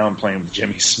be in town playing with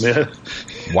Jimmy Smith.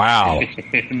 Wow.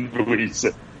 And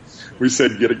we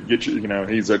said get you,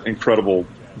 he's an incredible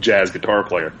jazz guitar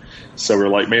player. So we're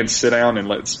like, man, sit down and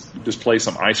let's just play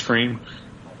some Ice Cream.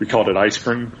 We called it Ice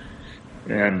Cream.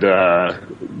 And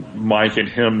Mike and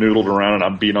him noodled around, and I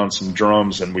beat on some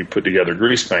drums, and we put together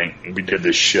Grease Paint, and we did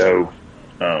this show.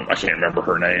 I can't remember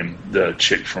her name, the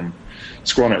chick from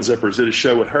Squirrel Nut Zippers. Did a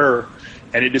show with her,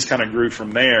 and it just kind of grew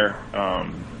from there.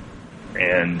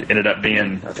 And ended up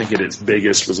being, I think at its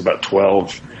biggest was about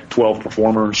 12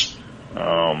 performers.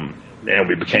 And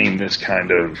we became this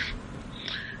kind of,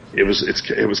 it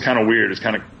was kind of weird. It's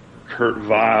kind of Kurt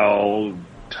Weill,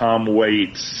 Tom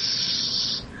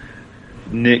Waits,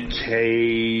 Nick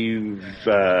Cave,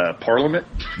 Parliament.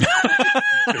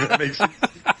 If that makes sense.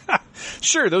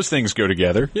 Sure, those things go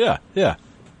together. Yeah.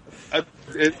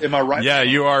 Am I right? Yeah,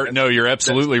 you are. No, you're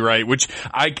absolutely right. Which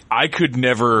I could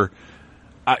never.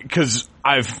 because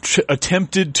I've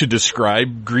attempted to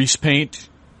describe grease paint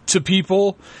to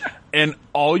people, and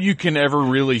all you can ever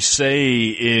really say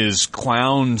is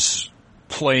clowns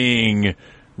playing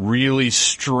really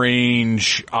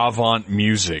strange avant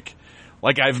music.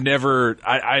 Like I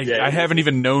haven't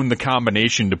even known the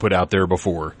combination to put out there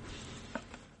before.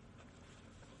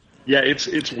 Yeah,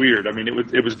 it's weird. I mean,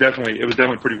 it was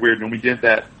definitely pretty weird. When we did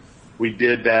that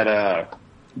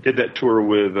tour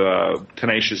with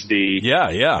Tenacious D.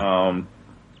 Yeah.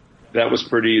 That was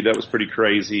pretty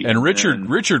crazy. And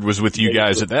Richard was with you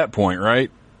guys at that point,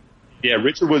 right? Yeah,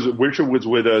 Richard was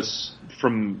with us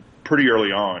from pretty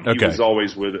early on. Okay. He was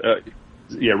always with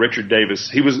Richard Davis.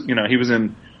 He was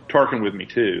in Tarkin with me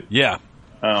too. Yeah.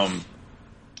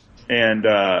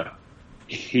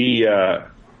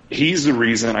 He's the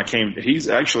reason I came. He's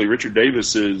actually Richard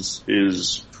Davis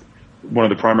is one of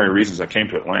the primary reasons I came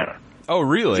to Atlanta. Oh,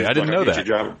 really? I didn't know that.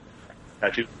 Job,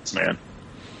 man.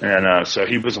 And so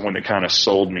he was the one that kind of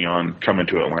sold me on coming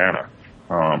to Atlanta.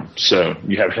 So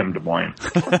you have him to blame.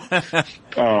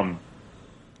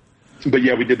 But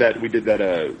yeah, we did that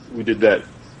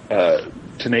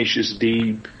Tenacious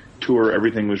D tour.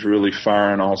 Everything was really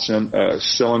firing all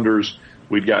cylinders.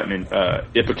 We'd gotten in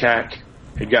Ipecac,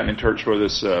 had gotten in touch with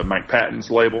this Mike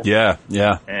Patton's label. Yeah.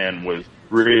 And was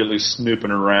really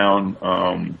snooping around.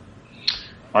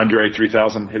 Andre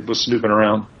 3000 was snooping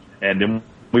around, and then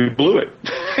we blew it.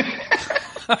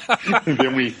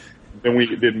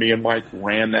 Then me and Mike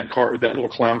ran that little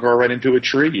clown car right into a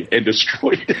tree and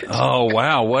destroyed it. Oh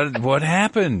wow! What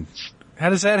happened? How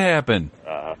does that happen?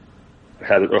 How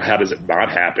does it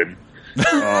not happen?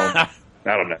 I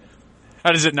don't know.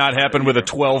 How does it not happen with a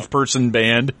 12-person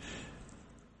band?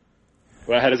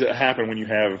 Well, how does it happen when you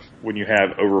have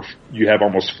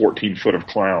almost 14 foot of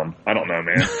clown? I don't know,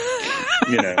 man.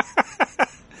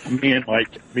 Me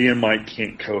and Mike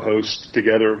can't co-host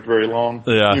together very long.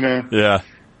 Yeah. Yeah.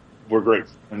 We're great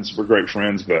friends,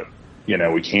 but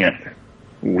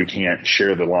we can't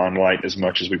share the limelight as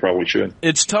much as we probably should.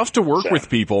 It's tough to work with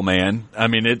people, man. I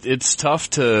mean, it's tough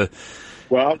to.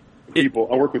 Well, I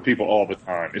work with people all the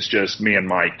time. It's just me and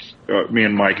Mike,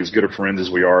 as good of friends as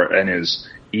we are, and as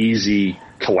easy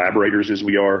collaborators as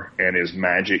we are, and as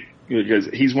magic, because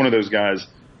he's one of those guys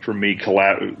for me,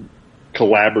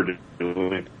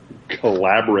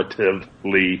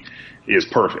 collaboratively is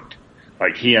perfect.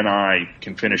 Like he and I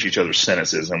can finish each other's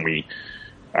sentences, and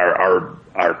our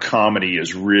comedy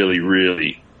is really,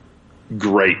 really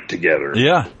great together.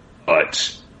 Yeah.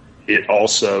 But it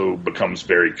also becomes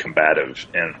very combative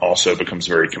and also becomes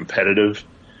very competitive.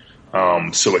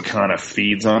 So it kind of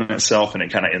feeds on itself, and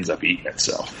it kind of ends up eating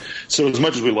itself. So as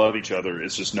much as we love each other,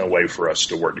 it's just no way for us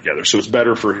to work together. So it's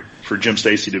better for Jim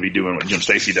Stacy to be doing what Jim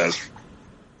Stacy does,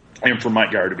 and for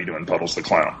Mike Geyer to be doing Puddles the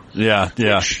Clown. Yeah.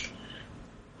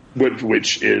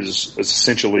 Which is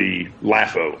essentially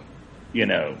LAFO,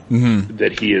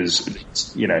 that he is,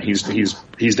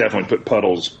 he's definitely put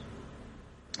Puddles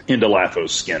into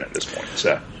LAFO's skin at this point.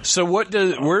 So where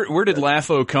did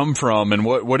LAFO come from, and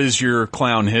what is your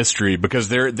clown history? Because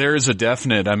there is a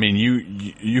definite, I mean,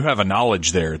 you have a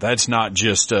knowledge there. That's not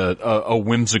just a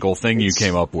whimsical thing you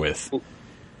came up with.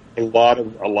 A lot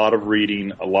of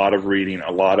reading, a lot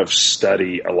of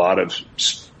study, a lot of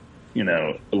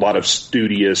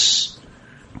studious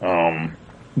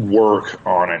work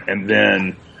on it, and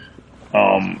then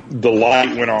the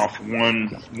light went off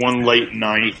one late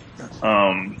night.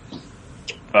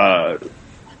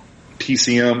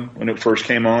 TCM, when it first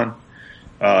came on,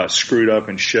 screwed up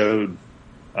and showed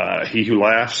He Who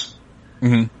Laughs,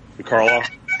 the Karloff,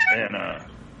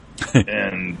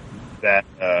 and that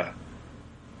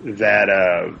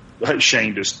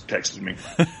Shane just texted me.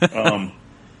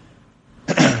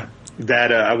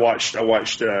 I watched the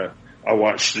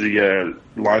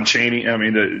Lon Chaney. I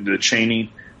mean the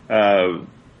Chaney,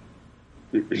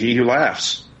 He Who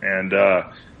Laughs, and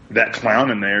that clown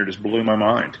in there just blew my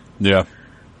mind. Yeah,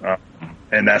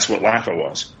 and that's what LAFO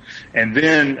was. And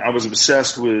then I was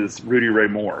obsessed with Rudy Ray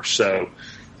Moore, so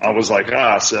I was like,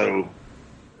 so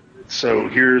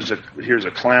here's a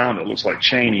clown that looks like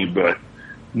Chaney, but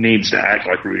needs to act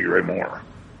like Rudy Ray Moore.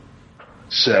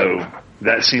 So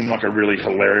that seemed like a really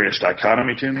hilarious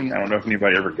dichotomy to me. I don't know if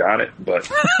anybody ever got it, but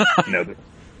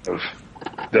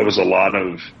there was a lot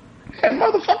of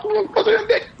motherfucker,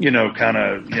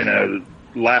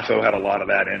 LAFO had a lot of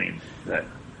that in him. That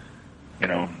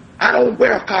I don't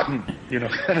wear cotton,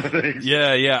 kind of things.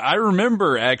 Yeah. I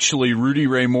remember actually Rudy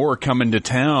Ray Moore coming to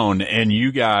town, and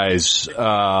you guys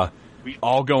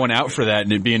all going out for that,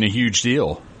 and it being a huge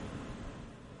deal.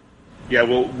 Yeah,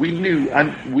 well,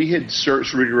 we had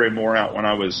searched Rudy Ray Moore out when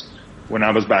I was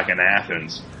back in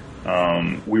Athens,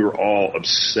 we were all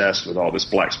obsessed with all this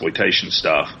blaxploitation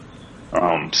stuff.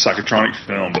 Psychotronic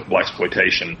film, but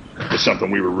blaxploitation was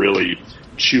something we were really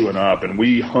chewing up. And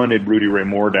we hunted Rudy Ray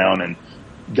Moore down and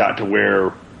got to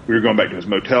where we were going back to his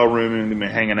motel room and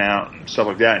hanging out and stuff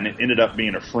like that. And it ended up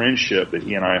being a friendship that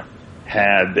he and I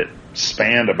had that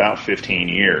spanned about 15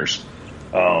 years.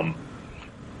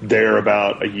 There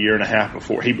about a year and a half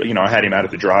before I had him out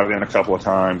at the drive-in a couple of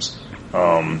times.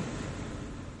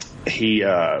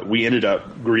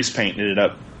 Greasepaint ended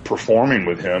up performing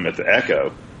with him at the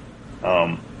Echo.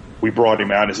 We brought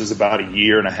him out. This is about a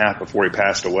year and a half before he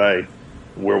passed away,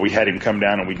 where we had him come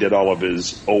down and we did all of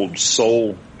his old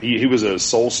soul. He was a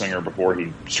soul singer before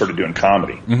he started doing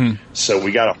comedy. Mm-hmm. So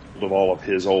we got a hold of all of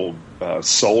his old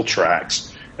soul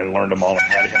tracks and learned them all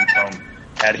and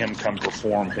had him come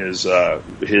perform his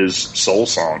soul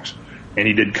songs. And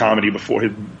he did comedy before.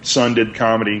 His son did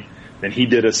comedy. Then he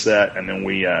did a set, and then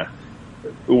we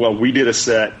did a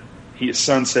set. His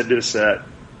son did a set.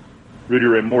 Rudy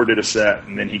Ray Moore did a set,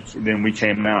 and then we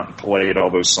came out and played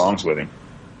all those songs with him.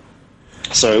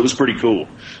 So it was pretty cool.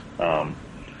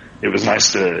 It was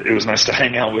nice to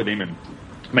hang out with him, and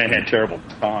man, had a terrible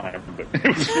time,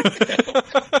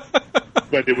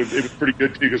 but it was pretty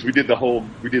good too, because we did the whole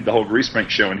Greasepaint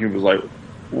show, and he was like,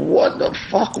 "What the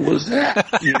fuck was that?"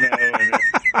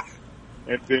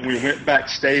 And then we went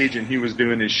backstage, and he was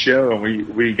doing his show, and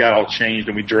we got all changed,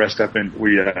 and we dressed up, and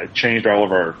we changed all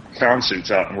of our clown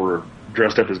suits out, and we were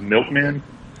dressed up as milkmen.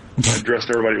 Dressed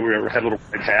everybody. We had little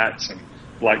white hats and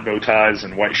black bow ties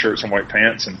and white shirts and white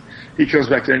pants. And he comes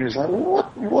back there and he's like,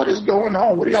 "What is going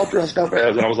on? What are y'all dressed up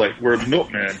as?" And I was like, "We're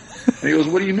milkmen." And he goes,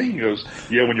 "What do you mean?" He goes,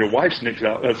 "Yeah, when your wife sneaks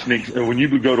out, when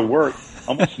you go to work,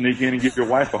 I'm gonna sneak in and give your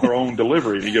wife her own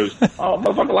delivery." And he goes, "Oh,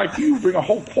 motherfucker like you, bring a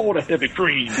whole pot of heavy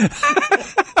cream."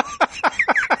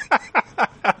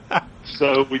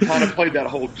 So we kind of played that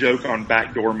whole joke on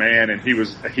Backdoor Man, and he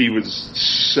was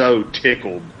so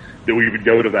tickled that we would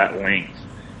go to that length.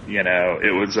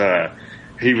 It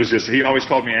was he always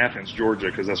called me Athens, Georgia,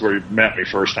 because that's where he met me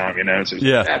first time. So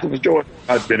yeah. Athens, Georgia.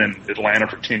 I'd been in Atlanta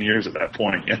for 10 years at that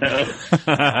point.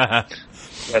 But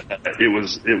it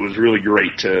was really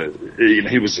great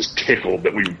he was just tickled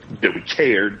that we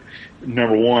cared,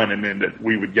 number one, and then that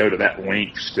we would go to that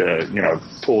length to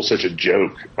pull such a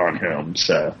joke on him.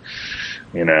 So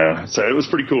so it was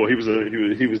pretty cool. He was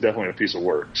definitely a piece of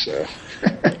work. So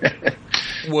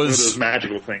one of those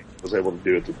magical things I was able to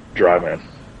do at the drive-in.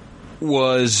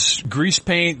 Was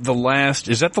Greasepaint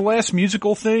is that the last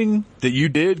musical thing that you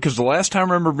did? Because the last time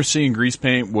I remember seeing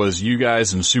Greasepaint was you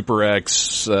guys and Super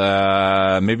X,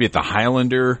 maybe at the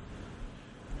Highlander.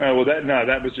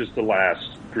 That was just the last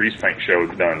Greasepaint show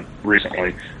we've done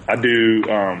recently. I do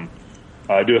a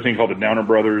thing called the Downer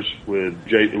Brothers with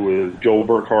Joel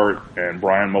Burkhart and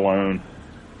Brian Malone,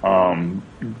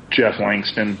 Jeff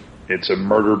Langston. It's a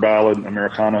murder ballad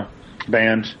Americana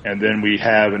band, and then we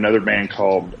have another band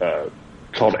called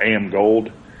AM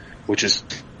Gold, which is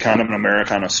kind of an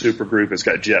Americana supergroup. It's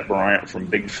got Jet Bryant from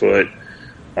Bigfoot,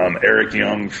 Eric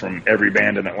Young from Every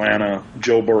Band in Atlanta,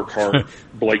 Joe Burkhart,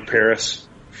 Blake Paris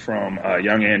from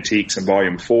Young Antiques in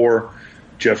Volume 4,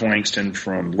 Jeff Langston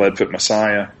from Leadfoot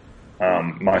Messiah,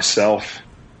 myself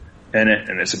in it,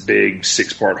 and it's a big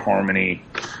 6-part harmony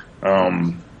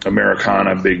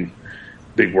Americana, big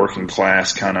working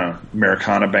class kind of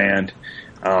Americana band.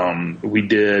 We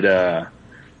did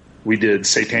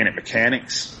Satanic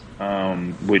Mechanics,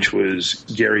 which was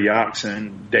Gary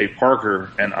Yoxon, Dave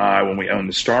Parker, and I, when we owned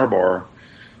the Star Bar.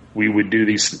 We would do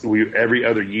these, every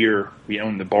other year we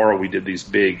owned the bar, we did these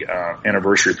big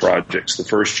anniversary projects. The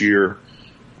first year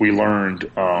we learned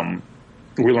the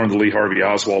Lee Harvey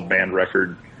Oswald band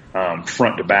record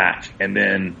front to back, and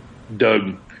then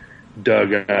Doug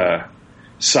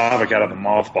Savick out of the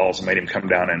Mothballs and made him come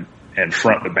down and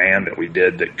front the band that we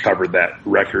did that covered that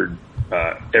record,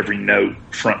 every note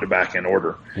front to back in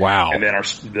order. Wow. And then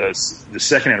the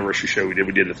second anniversary show we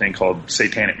did a thing called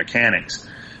Satanic Mechanics,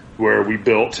 where we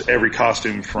built every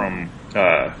costume from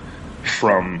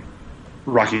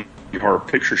Rocky Horror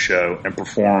Picture Show and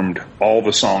performed all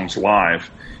the songs live.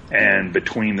 And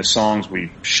between the songs,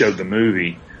 we showed the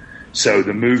movie. So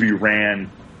the movie ran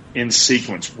in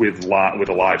sequence with a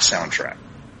live soundtrack.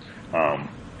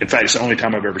 In fact, it's the only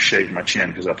time I've ever shaved my chin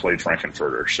because I played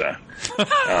Frankenfurter. So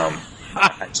I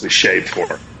actually shaved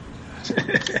for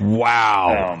it.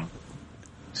 Wow.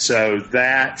 So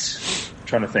that, I'm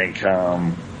trying to think,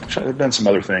 I've done some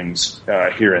other things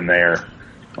here and there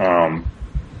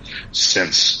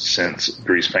since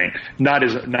Greasepaint. Not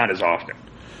as often.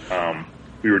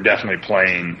 We were definitely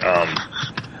playing. I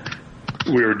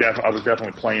was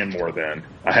definitely playing more then.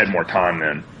 I had more time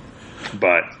then,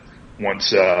 but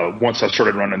once I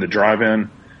started running the drive-in,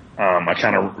 I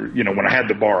kind of, when I had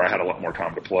the bar, I had a lot more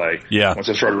time to play. Yeah. Once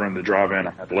I started running the drive-in,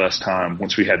 I had less time.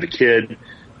 Once we had the kid,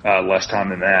 less time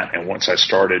than that. And once I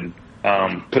started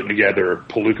putting together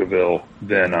Palookaville,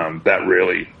 then that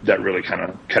really kind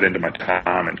of cut into my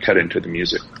time and cut into the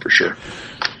music for sure.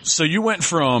 So you went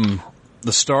from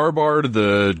the Star Bar to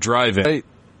the drive-in. Right?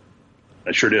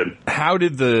 I sure did. How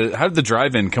did the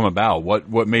drive-in come about?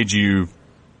 What made you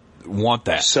want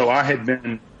that? So I had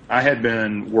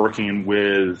been working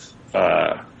with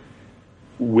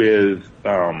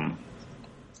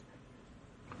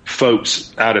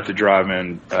folks out at the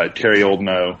drive-in, Terry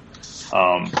Oldknow,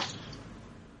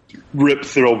 Rip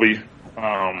Thirlby,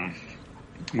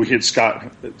 we had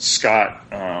Scott,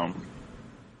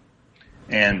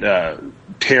 and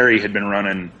Terry had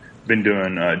been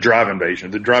doing Drive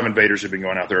Invasion. The Drive Invaders had been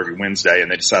going out there every Wednesday,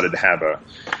 and they decided to have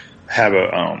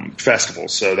a festival.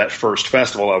 So that first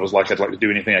festival, I was like, I'd like to do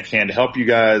anything I can to help you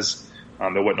guys.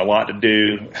 There wasn't a lot to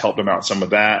do. Helped them out some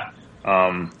of that.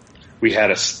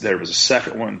 There was a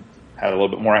second one, had a little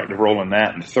bit more active role in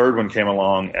that, and the third one came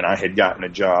along, and I had gotten a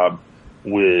job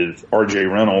with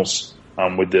RJ Reynolds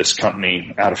with this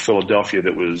company out of Philadelphia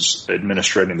that was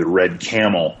administrating the Red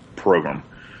Camel program.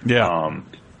 Yeah.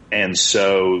 And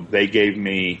so they made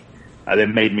me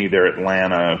their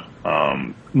Atlanta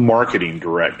marketing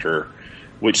director,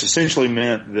 which essentially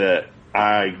meant that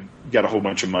I got a whole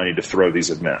bunch of money to throw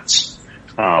these events.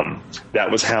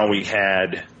 That was how we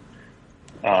had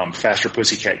Faster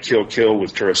Pussycat Kill Kill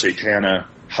with Turo Satana,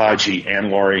 Haji,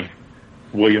 and Laurie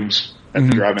Williams at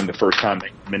the drive-in the first time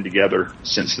they'd been together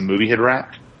since the movie had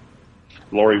wrapped.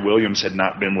 Laurie Williams had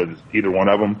not been with either one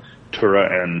of them.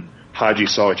 Tura and Haji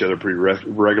saw each other pretty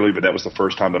regularly, but that was the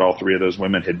first time that all three of those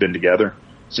women had been together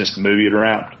since the movie had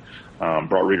wrapped.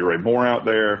 Brought Rita Ray Moore out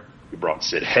there. We brought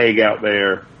Sid Haig out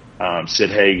there.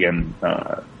 Sid Haig and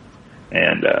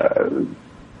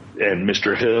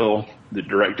Mr. Hill that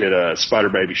directed Spider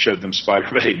Baby showed them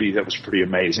Spider Baby. That was pretty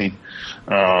amazing.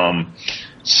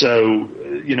 So,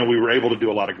 we were able to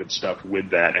do a lot of good stuff with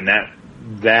that, and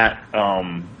that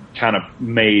kind of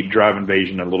made Drive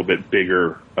Invasion a little bit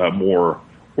bigger, more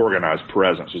organized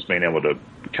presence, was being able to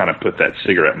kind of put that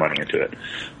cigarette money into it.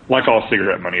 Like all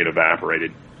cigarette money, it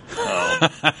evaporated.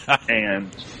 And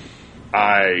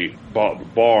I bought the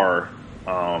bar,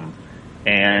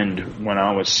 and when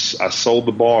I sold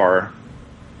the bar,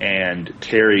 and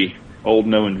Terry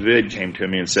Oldknow and Vid came to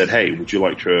me and said, "Hey, would you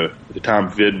like to?" At the time,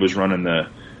 Vid was running the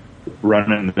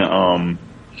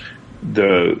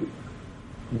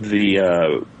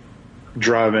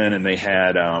drive-in, and they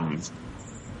had as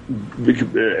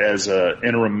a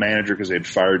interim manager because they had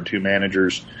fired two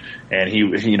managers, and he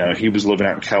was living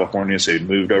out in California, so he'd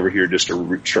moved over here just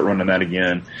to start running that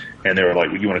again. And they were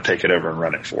like, "You want to take it over and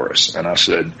run it for us?" And I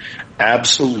said,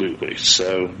 "Absolutely."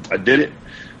 So I did it.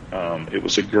 It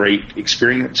was a great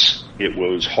experience. It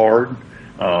was hard.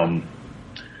 I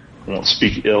won't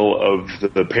speak ill of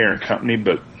the parent company,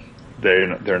 but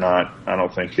they're not. I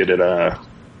don't think they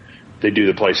do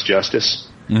the place justice.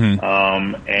 Mm-hmm.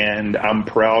 And I'm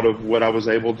proud of what I was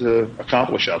able to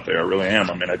accomplish out there. I really am.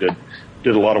 I mean, I did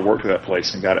a lot of work to that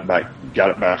place and got it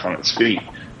back on its feet.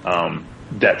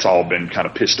 That's all been kind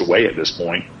of pissed away at this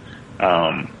point.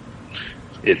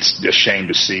 It's a shame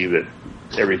to see that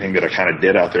everything that I kind of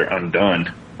did out there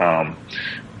undone.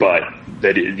 But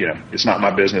that, it's not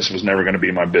my business. It was never going to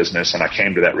be my business. And I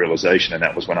came to that realization, and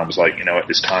that was when I was like,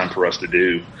 it's time for us to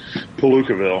do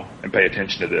Palookaville and pay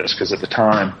attention to this. Because at the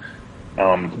time,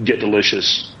 Get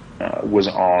Delicious was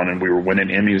on, and we were winning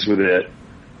Emmys with it,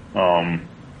 and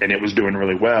it was doing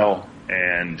really well.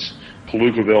 And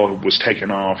Palookaville was taking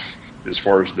off as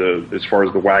far as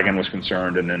the wagon was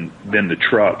concerned, and then the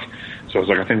truck. So I was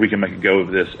like, I think we can make a go of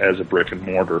this as a brick and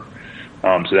mortar.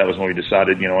 So that was when we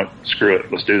decided, screw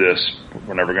it, let's do this.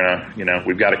 We're never gonna,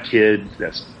 we've got a kid.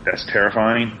 That's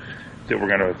terrifying that we're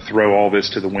gonna throw all this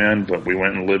to the wind. But we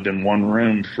went and lived in one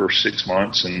room for 6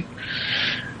 months, and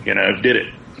did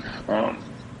it.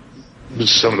 It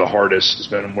was it's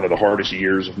been one of the hardest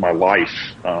years of my life.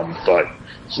 But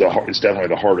it's definitely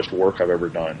the hardest work I've ever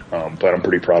done. But I'm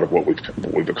pretty proud of what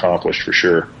we've accomplished for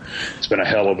sure. It's been a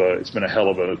hell of a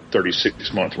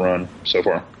 36-month run so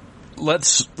far.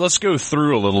 Let's go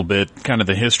through a little bit kind of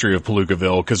the history of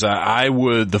Palookaville, because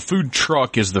the food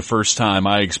truck is the first time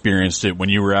I experienced it when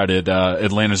you were out at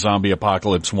Atlanta Zombie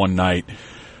Apocalypse one night.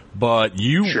 But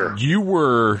you had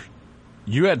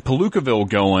Palookaville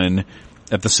going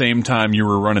at the same time you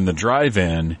were running the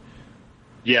drive-in.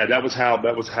 Yeah, that was part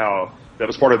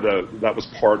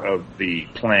of the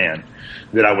plan,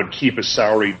 that I would keep a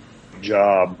salary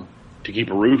job to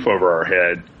keep a roof over our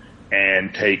head,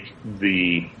 and take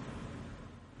the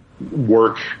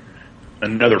work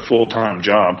another full-time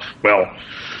job. Well,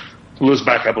 let's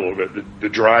back up a little bit.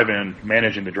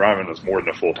 Managing the drive-in was more than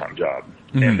a full-time job.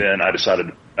 Mm-hmm. And then I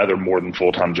decided another more than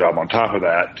full-time job on top of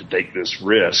that to take this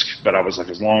risk. But I was like,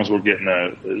 as long as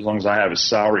I have a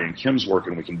salary and Kim's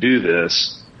working, we can do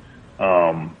this.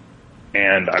 And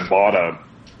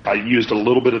I used a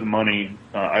little bit of the money.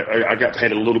 I got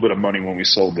paid a little bit of money when we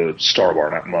sold the Star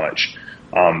Bar, not much.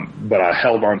 But I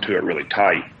held on to it really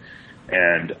tight.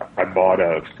 And I bought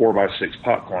a 4x6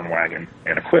 popcorn wagon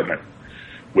and equipment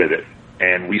with it.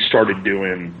 And we started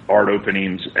doing art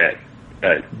openings at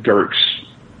Dirk's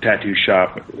tattoo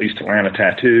shop, East Atlanta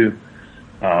Tattoo.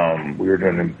 We were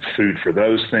doing food for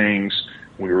those things.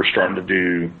 We were starting to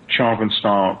do Chomp and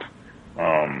Stomp.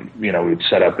 We'd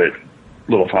set up at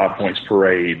Little 5 Points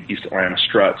Parade, East Atlanta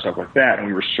Strut, stuff like that. And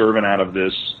we were serving out of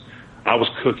this. I was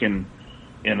cooking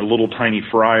in a little tiny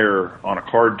fryer on a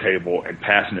card table and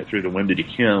passing it through the window to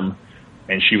Kim,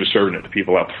 and she was serving it to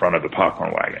people out the front of the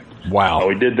popcorn wagon. Wow.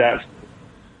 We did that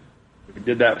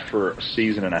for a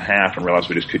season and a half and realized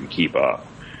we just couldn't keep up.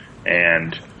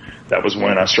 And that was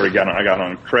when I got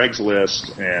on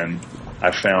Craigslist, and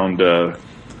I found a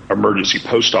emergency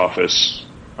post office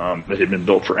that had been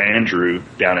built for Andrew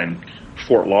down in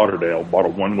Fort Lauderdale. Bought a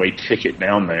one-way ticket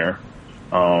down there,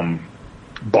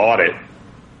 bought it,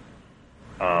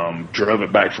 drove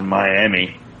it back from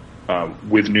Miami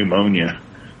with pneumonia.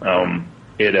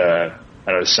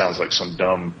 It sounds like some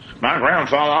dumb, my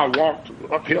grandfather walked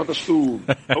uphill to school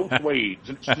both ways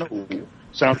in snow.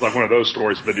 Sounds like one of those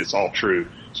stories, but it's all true.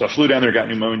 So I flew down there, got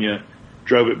pneumonia,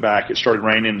 drove it back. It started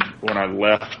raining when I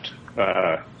left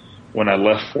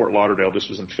Fort Lauderdale. This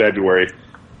was in February.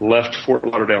 Left Fort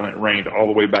Lauderdale and it rained all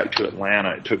the way back to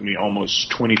Atlanta. It took me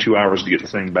almost 22 hours to get the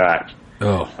thing back.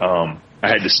 Oh. I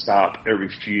had to stop I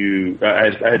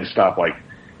had to stop like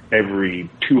every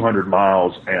 200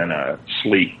 miles and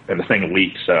sleep, and the thing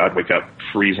leaked, so I'd wake up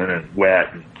freezing and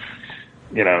wet, and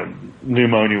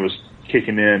pneumonia was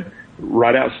kicking in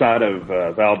right outside of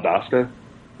Valdosta.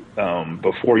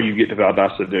 Before you get to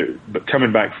Valdosta, but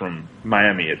coming back from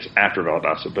Miami, it's after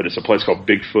Valdosta, but it's a place called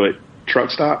Bigfoot Truck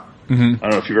Stop. Mm-hmm. I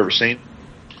don't know if you've ever seen it.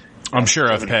 I'm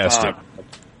sure I've passed it.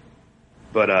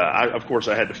 But of course,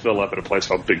 I had to fill up at a place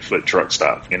called Bigfoot Truck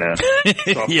Stop. So I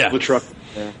yeah. fill the truck,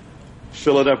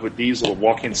 fill it up with diesel,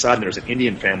 walk inside, and there's an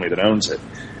Indian family that owns it,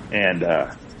 and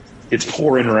it's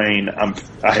pouring rain.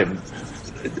 I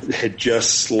had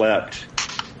just slept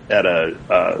at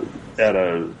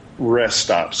a rest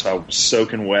stop, so I was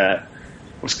soaking wet,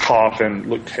 was coughing,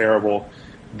 looked terrible.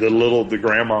 The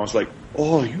grandma was like,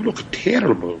 "Oh, you look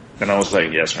terrible." And I was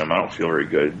like, "Yes, ma'am, I don't feel very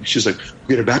good." She's like,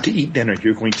 "We're about to eat dinner.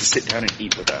 You're going to sit down and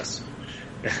eat with us."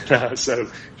 And, so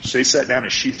she sat down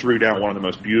and she threw down one of the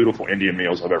most beautiful Indian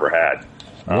meals I've ever had.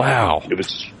 Wow. It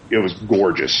was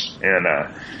gorgeous. And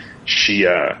she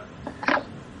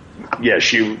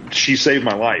saved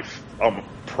my life.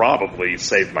 Probably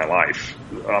saved my life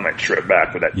on that trip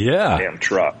back with that damn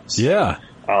truck. Yeah.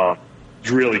 It's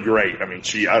really great. I mean,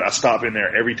 I stop in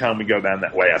there every time we go down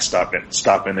that way. I stop in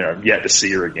there. I'm yet to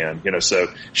see her again. So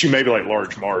she may be like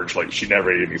Large Marge, like she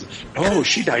never ate anything. Oh,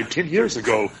 she died 10 years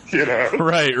ago.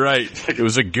 Right. It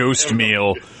was a ghost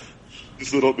meal.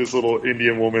 This little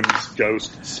Indian woman's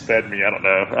ghost fed me. I don't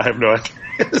know. I have no idea.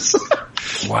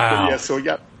 Wow. So we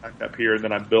got back up here, and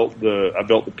then I built the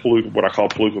what I call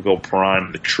Palookaville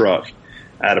Prime, the truck,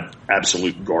 out of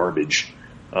absolute garbage.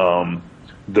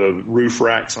 The roof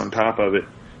racks on top of it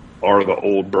are the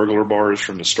old burglar bars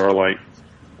from the Starlight.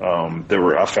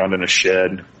 I found in a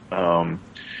shed.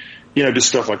 Just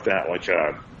stuff like that, like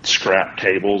scrap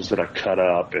tables that I cut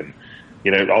up, and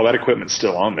all that equipment's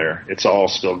still on there. It's all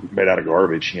still made out of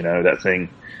garbage. That thing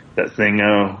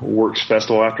works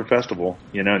festival after festival.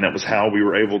 And that was how we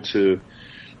were able to.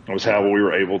 To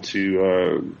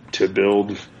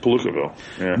build Palookaville.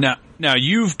 Yeah. Now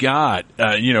you've got,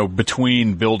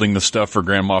 between building the stuff for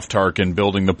Grand Moff Tarkin,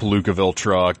 building the Palookaville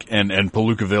truck, and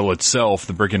Palookaville itself,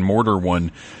 the brick and mortar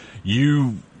one,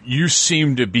 you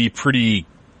seem to be pretty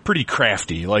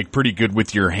crafty, like pretty good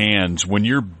with your hands. When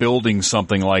you're building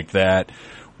something like that,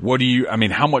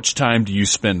 how much time do you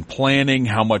spend planning?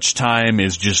 How much time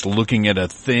is just looking at a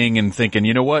thing and thinking,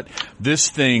 you know what, this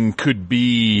thing could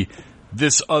be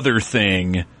this other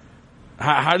thing?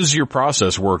 How does your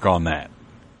process work on that?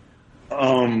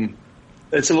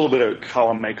 It's a little bit of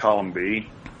column A, column B.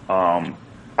 I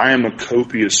am a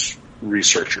copious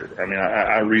researcher. I mean,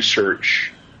 I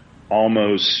research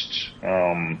almost.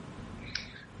 I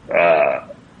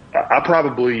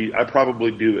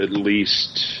probably do at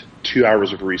least 2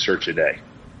 hours of research a day,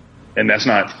 and that's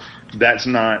not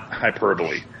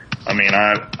hyperbole. I mean,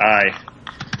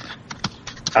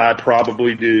 I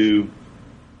probably do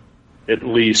at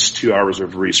least 2 hours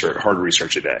of hard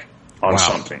research a day on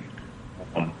something.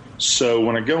 So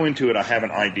when I go into it, I have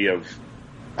an idea of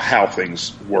how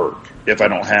things work. If I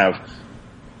don't have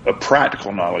a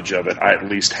practical knowledge of it, I at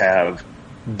least have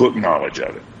book knowledge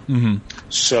of it. Mm-hmm.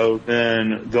 So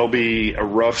then there'll be a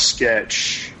rough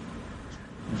sketch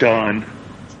done.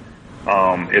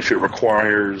 If it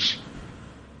requires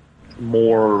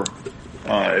more,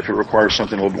 if it requires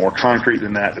something a little more concrete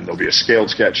than that, then there'll be a scaled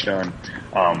sketch done.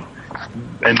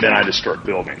 And then I just start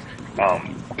building.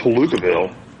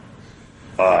 Palookaville,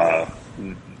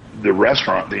 the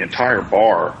restaurant, the entire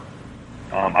bar,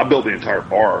 I built the entire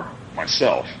bar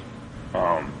myself.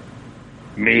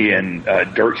 Me and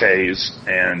Dirk Hayes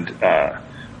and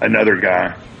another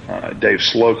guy, Dave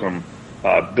Slocum,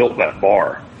 built that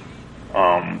bar.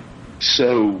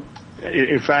 So,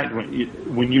 in fact,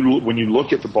 when you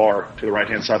look at the bar to the right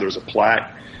hand side, there's a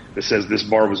plaque that says this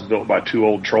bar was built by 2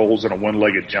 old trolls and a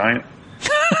one-legged giant.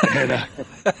 And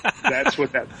that's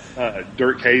what that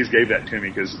Dirk Hayes gave that to me,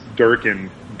 because Dirk and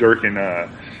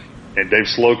Dave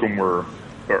Slocum are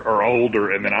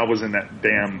older, and then I was in that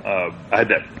damn I had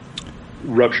that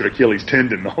ruptured Achilles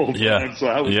tendon the whole time. So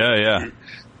I was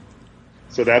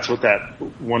So that's what that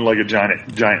one-legged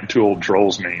giant 2 old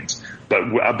trolls means.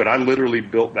 But I literally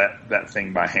built that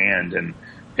thing by hand, and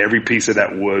every piece of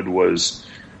that wood was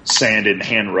sanded and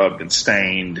hand rubbed and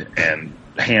stained and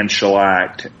hand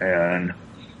shellacked, and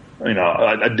we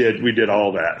did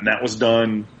all that, and that was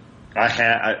done.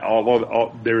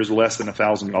 There is less than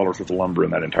 $1,000 worth of lumber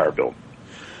in that entire building,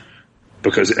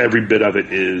 because every bit of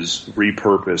it is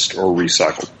repurposed or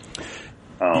recycled.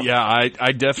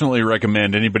 I definitely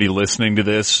recommend anybody listening to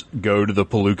this go to the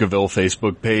Palookaville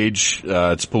Facebook page.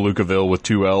 It's Palookaville with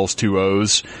 2 L's, 2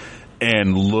 O's,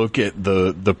 and look at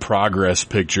the progress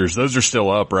pictures. Those are still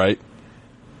up, right?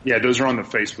 Yeah, those are on the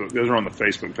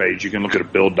Facebook page. You can look at a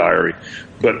build diary.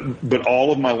 But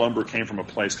all of my lumber came from a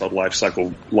place called Life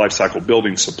Cycle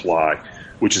Building Supply,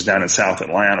 which is down in South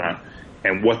Atlanta.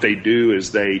 And what they do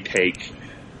is they take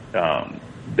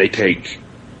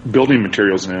building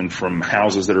materials in from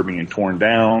houses that are being torn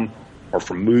down, or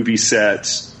from movie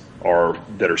sets, or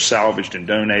that are salvaged and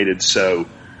donated. So,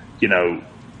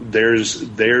 there's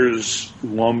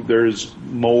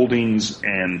moldings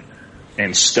and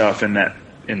stuff in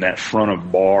that front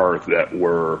of bar that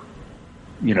were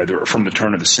from the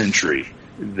turn of the century,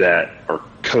 that are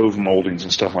cove moldings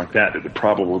and stuff like that would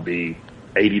probably be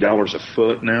 $80 a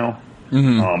foot now.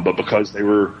 Mm-hmm. But because they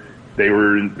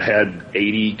had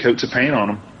 80 coats of paint on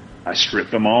them, I stripped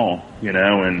them all,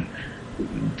 and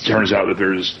it turns out that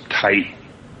there's tight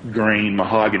grain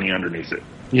mahogany underneath it,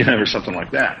 or something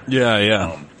like that.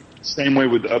 Yeah. Same way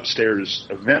with the upstairs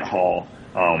event hall.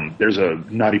 There's a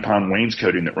knotty pine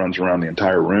wainscoting that runs around the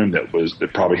entire room that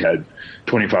probably had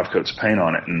 25 coats of paint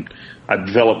on it. And I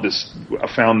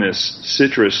found this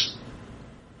citrus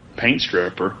paint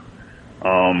stripper,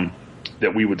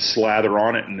 that we would slather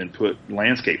on it and then put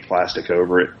landscape plastic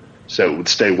over it, so it would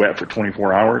stay wet for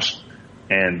 24 hours,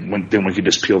 and then we could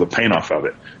just peel the paint off of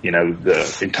it.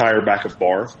 The entire back of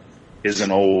bar is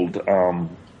an old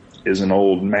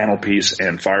mantelpiece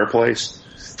and fireplace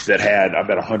that had, I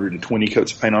bet, 120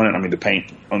 coats of paint on it. I mean, the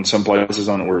paint on some places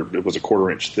on it it was a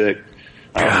 1/4 inch thick.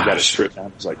 We got it stripped down.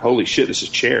 It was like, holy shit, this is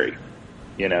cherry.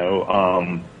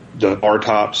 The bar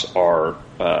tops are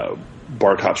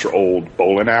old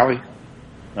bowling alley,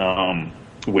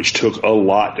 which took a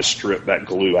lot to strip that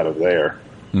glue out of there.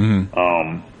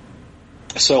 Mm-hmm.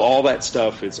 So all that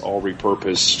stuff is all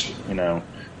repurposed,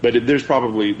 but there's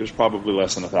probably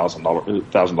less than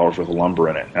 $1,000 worth of lumber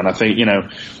in it. And I think,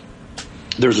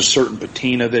 there's a certain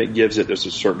patina that it gives it. There's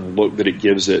a certain look that it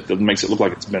gives it that makes it look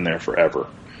like it's been there forever.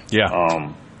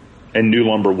 Yeah. And new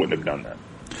lumber wouldn't have done that.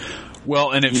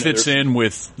 Well, and it fits in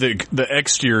with the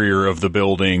exterior of the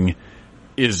building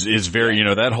is very,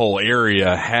 that whole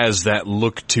area has that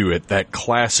look to it, that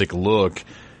classic look.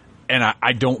 And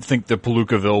I don't think the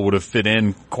Palookaville would have fit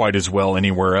in quite as well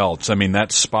anywhere else. I mean,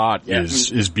 that spot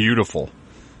is beautiful.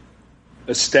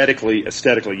 Aesthetically,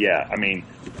 yeah. I mean,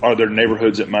 are there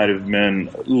neighborhoods that might have been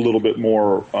a little bit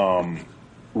more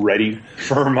ready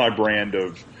for my brand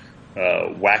of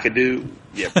wackadoo?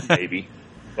 Yeah, maybe.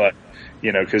 But,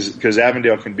 because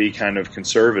Avondale can be kind of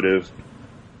conservative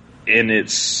in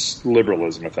its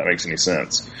liberalism, if that makes any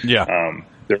sense. Yeah.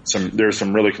 There's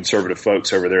some really conservative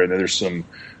folks over there, and then there's some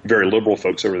very liberal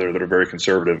folks over there that are very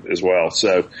conservative as well.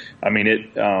 So, I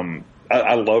mean,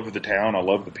 I love the town. I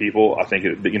love the people. I think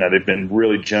they've been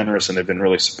really generous and they've been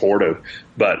really supportive.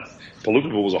 But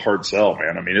Palookaville was a hard sell,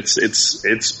 man. I mean,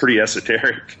 it's pretty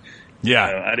esoteric, Yeah.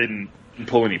 You know, I didn't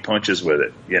pull any punches with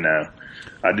it. You know,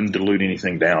 I didn't dilute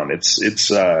anything down. It's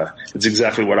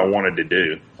exactly what I wanted to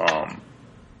do.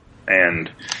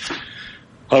 And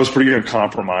I was pretty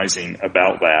uncompromising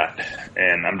about that,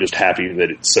 and I'm just happy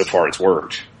that so far it's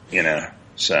worked. You know,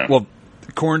 so well.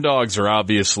 Corn dogs are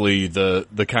obviously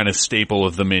the kind of staple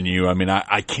of the menu. I mean,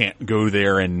 I can't go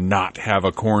there and not have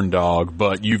a corn dog,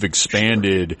 but you've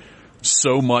expanded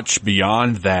so much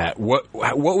beyond that. What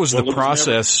was the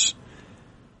process?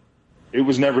 It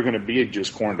was never going to be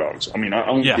just corn dogs. I mean, I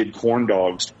only did corn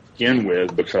dogs to begin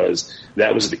with because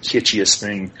that was the kitschiest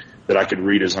thing that I could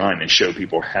redesign and show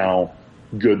people how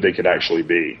good they could actually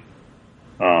be.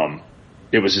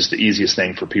 It was just the easiest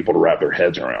thing for people to wrap their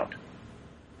heads around.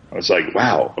 I was like,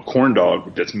 wow, a corn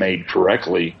dog that's made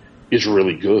correctly is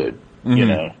really good, you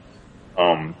know,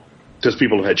 because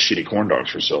people have had shitty corn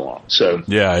dogs for so long. So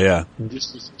yeah,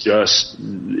 this was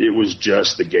it was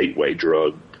just the gateway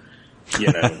drug,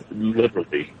 you know,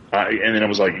 literally. And then I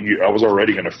was like, I was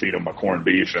already going to feed them my corned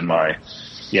beef and my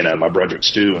Brunswick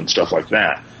stew and stuff like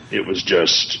that. It was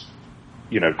just,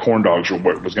 you know, corn dogs were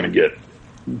what was going to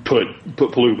put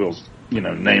Palookaville's, you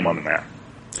know, name on the map.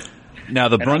 Now,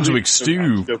 the Brunswick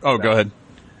stew... Oh, go ahead.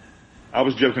 I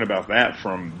was joking about that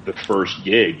from the first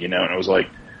gig, you know, and it was like,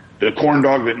 the corn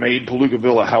dog that made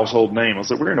Palookaville a household name. I was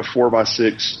like, we're in a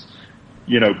 4x6,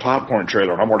 you know, popcorn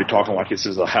trailer, and I'm already talking like this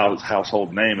is a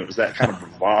household name. It was that kind of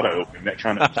bravado and that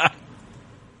kind of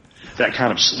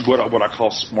what I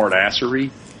call smart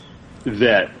assery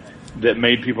that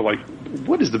made people like,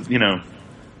 what is the, you know,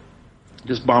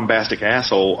 this bombastic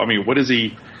asshole? I mean, what's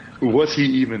he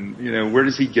even, you know, where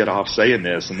does he get off saying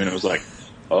this? And then it was like,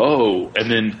 oh, and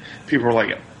then people were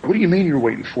like, what do you mean you're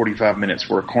waiting 45 minutes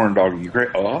for a corn dog? You great?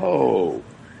 Oh,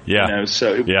 yeah. You know,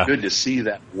 so it was good to see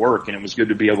that work, and it was good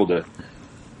to be able to,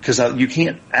 because you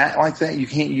can't act like that. You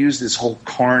can't use this whole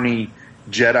carny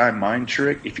Jedi mind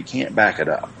trick if you can't back it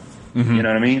up. Mm-hmm. You know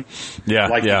what I mean? Yeah,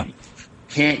 like you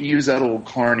can't use that old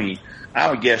carny,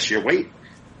 I'll guess your weight,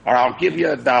 or I'll give you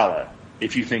 $1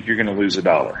 if you think you're going to lose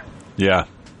 $1. Yeah.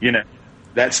 You know,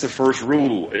 that's the first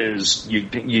rule is you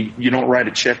don't write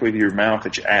a check with your mouth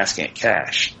that you ask can't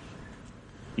cash.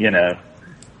 You know,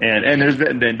 and there's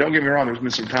been, then don't get me wrong, there's been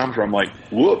some times where I'm like,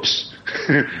 whoops,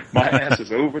 my ass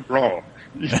is overdrawn.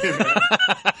 You know?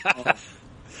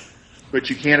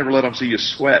 But you can't ever let them see you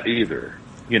sweat either.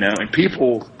 You know, and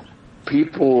people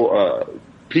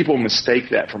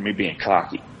mistake that for me being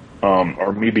cocky,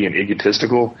 or me being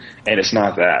egotistical, and it's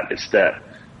not that. It's that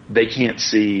you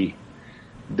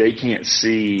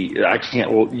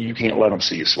can't let them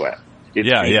see you sweat.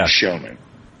 It's showman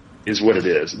is what it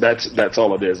is. That's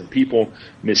all it is. And people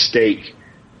mistake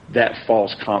that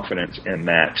false confidence and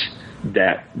that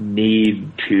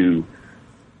need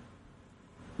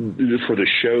for the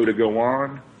show to go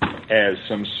on as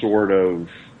some sort of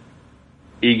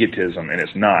egotism, and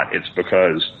it's not. It's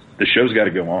because the show's got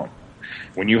to go on.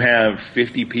 When you have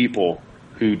 50 people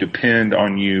who depend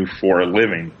on you for a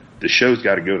living, the show's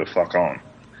got to go the fuck on.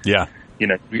 Yeah. You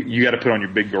know, you got to put on your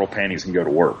big girl panties and go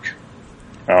to work.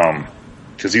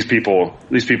 Cause these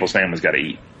people's families got to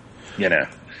eat, you know?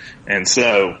 And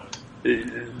so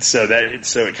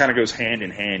it kind of goes hand in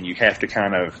hand. You have to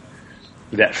kind of,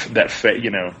 you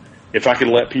know, if I could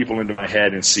let people into my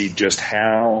head and see just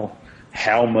how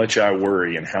much I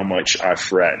worry and how much I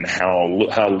fret and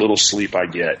how little sleep I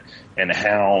get and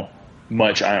how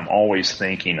much I am always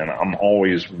thinking and I'm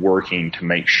always working to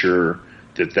make sure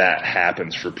that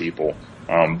happens for people,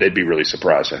 they'd be really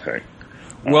surprised, I think.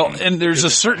 Well, and there's a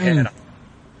certain...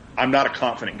 I'm not a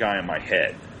confident guy in my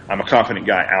head. I'm a confident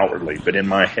guy outwardly, but in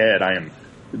my head,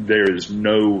 there is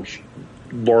no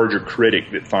larger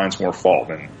critic that finds more fault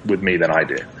with me than I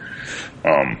do.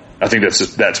 I think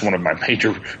that's one of my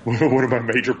major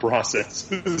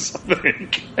processes, I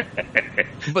think.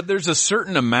 But there's a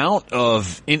certain amount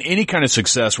of, in any kind of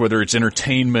success, whether it's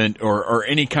entertainment or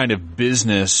any kind of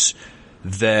business,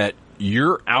 that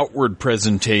your outward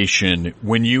presentation,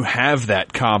 when you have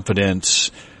that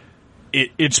confidence,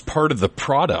 it's part of the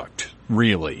product,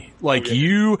 really. Like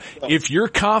if you're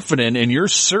confident and you're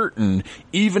certain,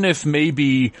 even if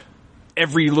maybe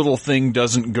every little thing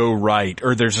doesn't go right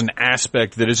or there's an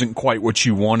aspect that isn't quite what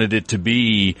you wanted it to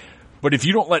be, but if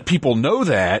you don't let people know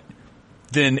that,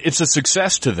 then it's a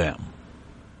success to them.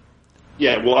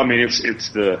 Yeah, well, I mean, it's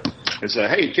a,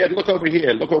 hey kid, look over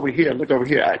here,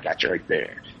 I got you right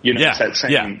there. You know, it's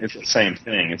the same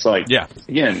thing. It's like,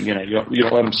 again, you know, you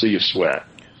don't let them see you sweat.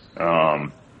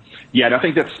 And I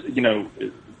think that's, you know,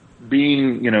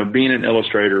 being an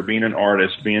illustrator, being an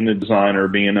artist, being a designer,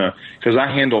 because I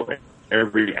handle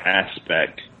every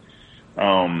aspect,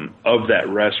 of that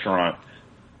restaurant.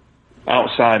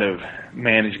 outside of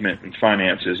management and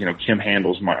finances, Kim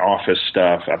handles my office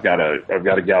stuff. I've got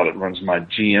a gal that runs my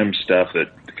GM stuff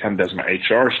that kind of does my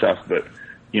HR stuff, but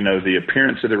the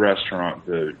appearance of the restaurant,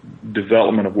 the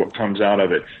development of what comes out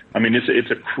of it. I mean,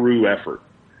 it's a crew effort.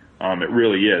 It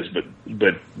really is, but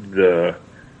the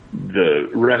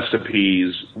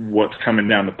recipes, what's coming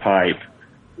down the pipe,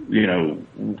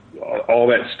 all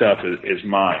that stuff is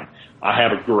mine. I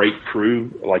have a great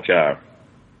crew, like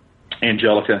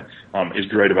Angelica is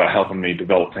great about helping me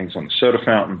develop things on the soda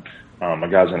fountain. My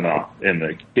guys in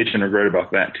the kitchen are great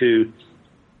about that too.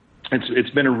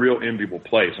 It's been a real enviable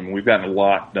place. I mean, we've gotten a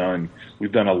lot done.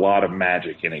 We've done a lot of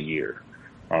magic in a year.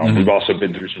 We've also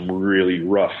been through some really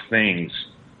rough things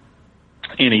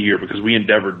in a year because we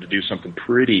endeavored to do something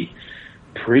pretty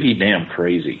damn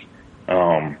crazy.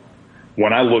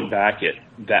 When I look back at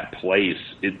that place,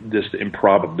 the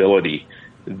improbability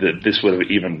that this would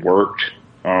have even worked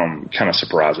kind of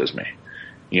surprises me.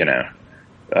 It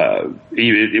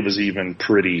was even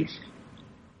pretty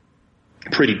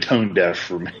tone deaf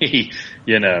for me,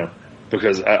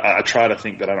 because I try to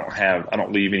think that I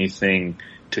don't leave anything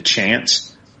to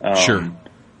chance. Sure.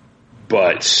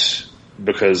 But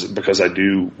because I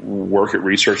do work at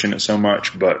researching it so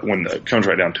much, but when it comes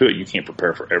right down to it, you can't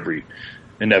prepare for every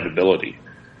inevitability,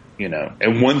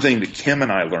 And one thing that Kim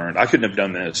and I learned, I couldn't have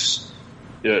done this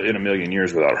in a million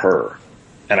years without her.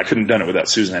 And I couldn't have done it without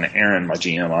Susanna Aaron, my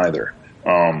GM, either.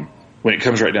 When it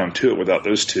comes right down to it, without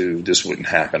those two, this wouldn't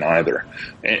happen either.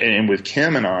 And with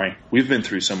Kim and I, we've been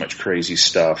through so much crazy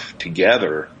stuff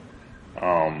together,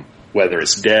 whether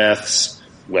it's deaths,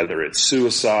 whether it's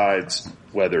suicides,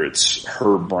 whether it's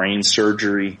her brain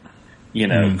surgery,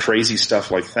 crazy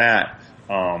stuff like that.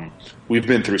 We've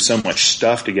been through so much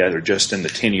stuff together just in the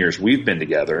 10 years we've been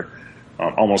together,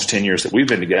 almost 10 years that we've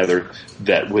been together,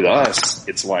 that with us,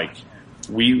 it's like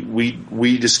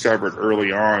we discovered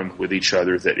early on with each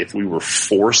other that if we were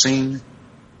forcing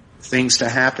things to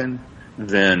happen,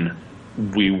 then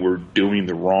we were doing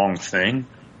the wrong thing.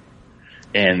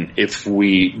 And if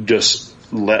we just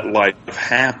let life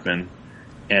happen,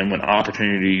 and when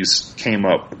opportunities came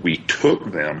up, we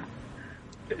took them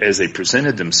as they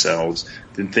presented themselves,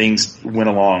 then things went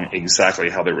along exactly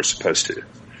how they were supposed to.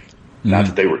 Not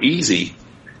that they were easy,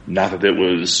 not that it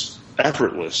was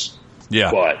effortless,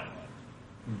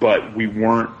 but we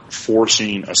weren't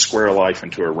forcing a square life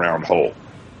into a round hole.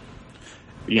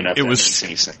 It was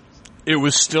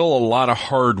still a lot of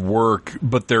hard work,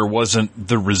 but there wasn't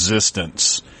the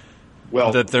resistance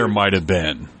that there might have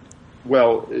been.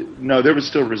 Well, no, there was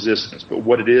still resistance, but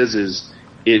what it is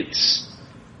it's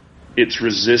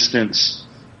resistance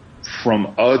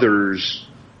from others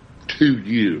to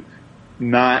you,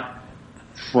 not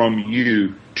from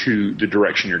you to the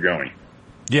direction you're going.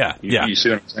 Yeah, You see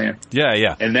what I'm saying?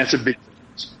 Yeah. And that's a big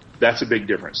difference. That's a big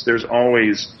difference. There's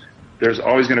always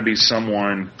going to be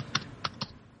someone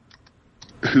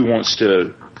who wants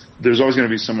to. There's always going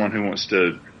to be someone who wants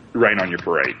to rain on your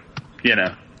parade.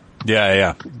 Yeah.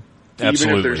 Even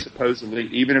Absolutely. if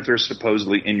they're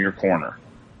supposedly in your corner.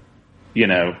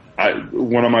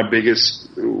 One of my biggest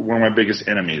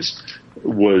enemies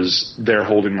was there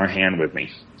holding my hand with me,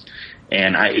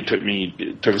 and it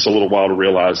took us a little while to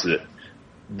realize that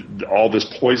all this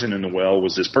poison in the well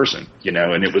was this person,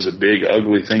 and it was a big,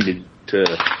 ugly thing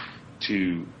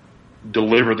to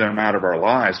deliver them out of our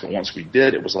lives. But once we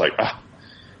did, it was like,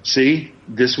 see,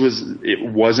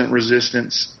 it wasn't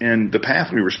resistance in the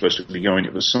path we were supposed to be going.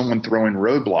 It was someone throwing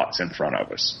roadblocks in front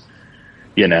of us,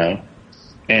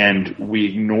 and we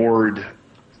ignored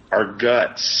our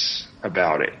guts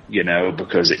about it,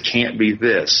 because it can't be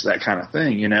this, that kind of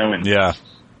thing, and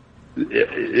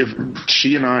if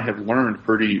she and I have learned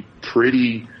pretty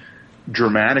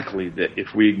dramatically that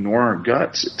if we ignore our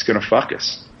guts, it's going to fuck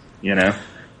us, and I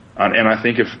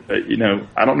think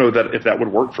I don't know if that would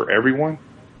work for everyone,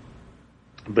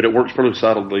 but it works pretty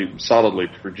solidly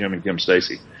for Jim and Kim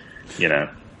Stacy,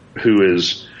 who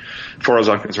is, as far as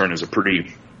I'm concerned, is a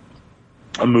pretty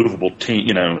immovable team.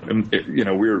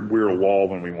 We're a wall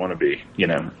when we want to be,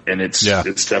 and it's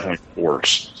definitely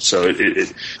worse. So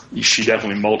she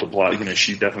definitely multiplies.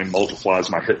 She definitely multiplies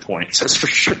my hit points. That's for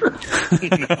sure.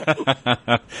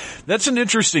 That's an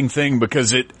interesting thing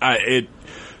because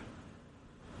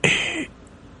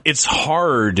it's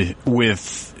hard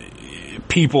with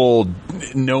people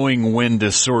knowing when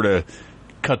to sort of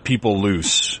cut people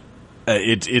loose.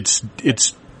 It's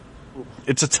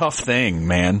a tough thing,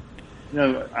 man.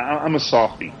 I'm a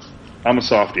softie. I'm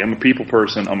a people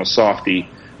person. I'm a softie.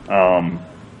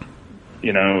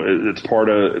 It's part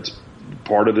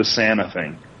of the Santa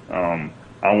thing.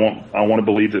 I want to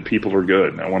believe that people are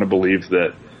good. I want to believe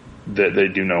that that they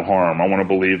do no harm. I want to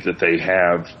believe that they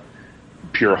have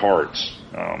pure hearts.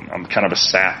 I'm kind of a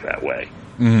sap that way.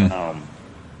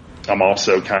 I'm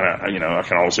also kind of, I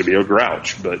can also be a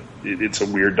grouch, but it's a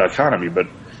weird dichotomy, but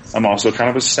I'm also kind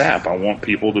of a sap. I want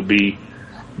people to be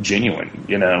genuine,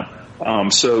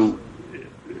 So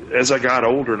as I got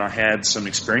older and I had some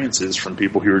experiences from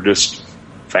people who are just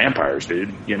vampires,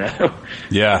 dude,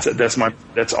 Yeah.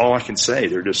 That's all I can say.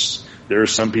 There are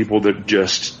some people that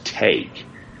just take,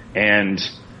 and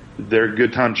they're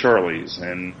good time Charlies,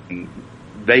 and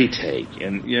they take.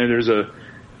 And,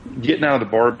 getting out of the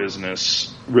bar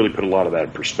business really put a lot of that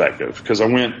in perspective, because I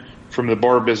went from the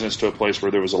bar business to a place where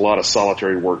there was a lot of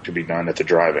solitary work to be done at the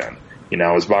drive-in.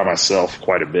 I was by myself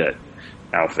quite a bit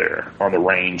out there on the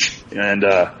range, and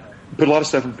put a lot of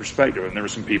stuff in perspective. And there were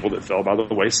some people that fell by the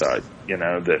wayside,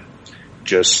 that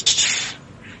just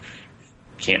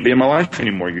can't be in my life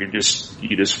anymore. You just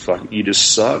suck. You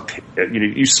suck.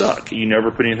 You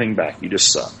never put anything back. You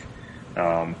just suck.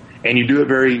 And you do it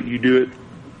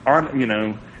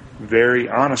very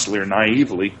honestly or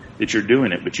naively that you're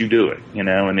doing it, but you do it,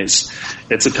 and it's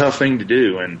a tough thing to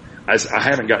do. And I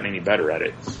haven't gotten any better at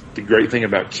it. The great thing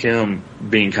about Kim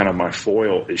being kind of my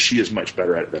foil is she is much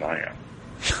better at it than I am.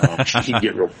 She can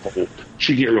get real cold.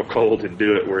 She can get real cold and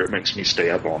do it where it makes me stay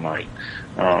up all night.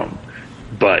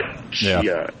 But she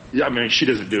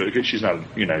doesn't do it because she's not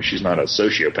a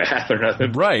sociopath or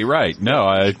nothing. Right.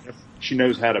 No, she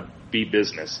knows how to be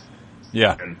business.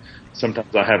 Yeah. And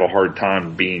sometimes I have a hard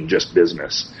time being just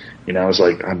business. It's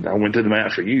like, I went to the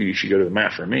mat for you. You should go to the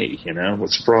mat for me.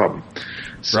 What's the problem?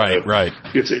 So right.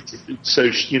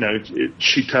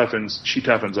 She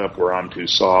toughens up where I'm too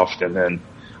soft, and then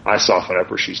I soften up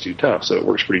where she's too tough. So it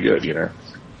works pretty good,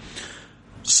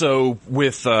 So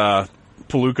with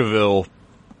Palookaville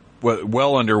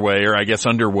well underway, or I guess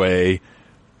underway,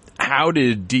 how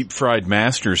did Deep Fried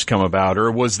Masters come about,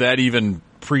 or was that even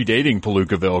predating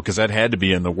Palookaville? Because that had to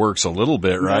be in the works a little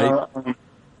bit, right?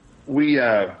 We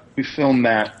filmed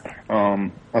that.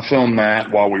 I filmed that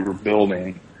while we were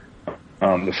building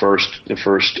the first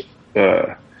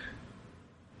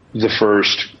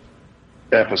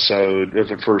episode,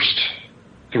 the first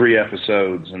 3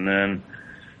 episodes, and then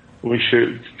we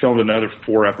filmed another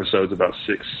 4 episodes about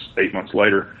 6-8 months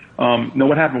later. No,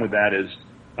 what happened with that is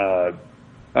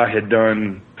I had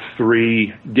done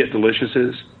 3 Get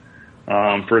Deliciouses.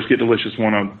 First Get Delicious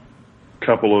won a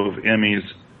couple of Emmys.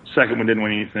 Second one didn't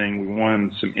win anything. We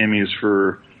won some Emmys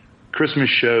for Christmas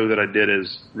show that I did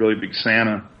as Really Big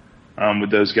Santa with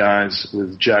those guys,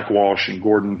 with Jack Walsh and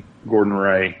Gordon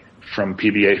Ray from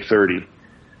PBA 30.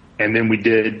 And then we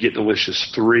did Get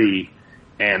Delicious 3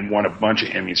 and won a bunch of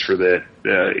Emmys for that,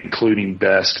 including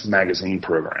Best Magazine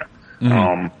Program.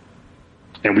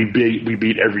 And we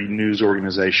beat every news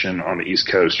organization on the East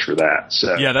Coast for that.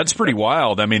 So yeah, that's pretty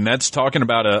wild. I mean, that's talking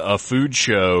about a food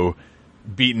show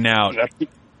beating out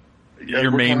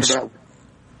your main.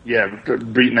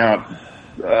 Beating out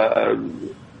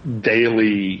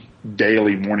daily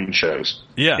morning shows.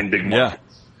 Yeah, in big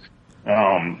markets.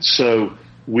 Yeah. So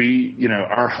we,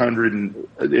 our 100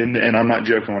 and I'm not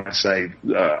joking when I say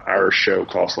our show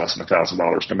costs less than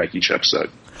 $1,000 to make each episode.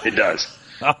 It does.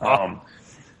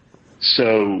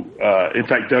 So, in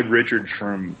fact, Doug Richards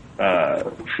from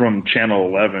Channel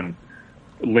 11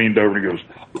 leaned over and he goes,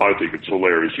 "I think it's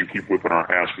hilarious. You keep whipping our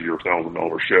ass for your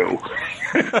 $1,000 show."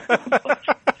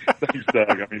 Thanks,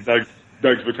 Doug. I mean,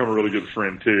 Doug's become a really good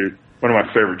friend too. One of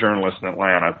my favorite journalists in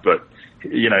Atlanta. But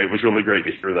it was really great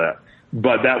to hear that.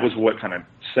 But that was what kind of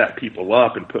set people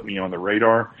up and put me on the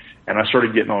radar. And I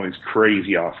started getting all these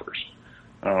crazy offers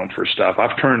for stuff.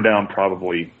 I've turned down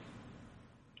probably.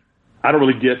 I don't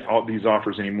really get all these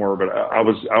offers anymore, but I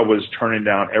was turning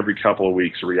down every couple of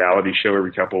weeks, a reality show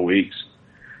every couple of weeks.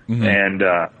 Mm-hmm. And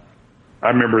I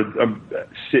remember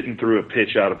sitting through a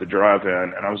pitch out at the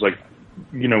drive-in, and I was like,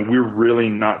 we're really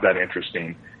not that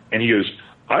interesting. And he goes,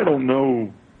 "I don't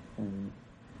know.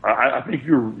 I think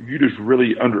you just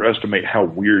really underestimate how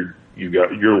weird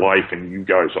your life and you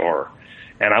guys are."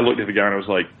 And I looked at the guy and I was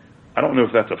like, "I don't know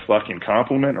if that's a fucking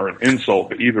compliment or an insult,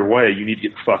 but either way, you need to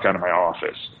get the fuck out of my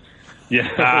office."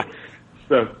 Yeah.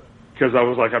 So, because I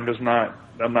was like, I'm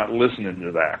not listening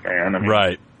to that, man. I mean,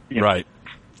 right.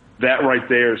 That right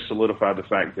there solidified the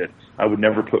fact that I would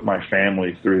never put my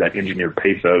family through that engineered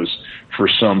pathos for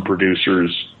some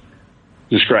producers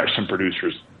to scratch some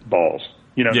producers' balls.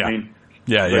 You know what I mean?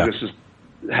 Yeah, like, yeah. This is,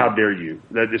 how dare you?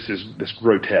 This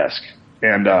grotesque.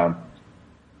 And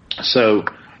so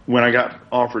when I got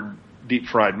offered Deep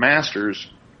Fried Masters,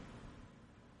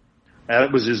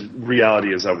 that was as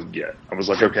reality as I would get. I was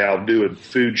like, okay, I'll do a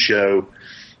food show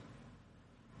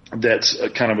that's a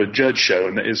kind of a judge show.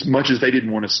 And as much as they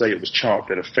didn't want to say it was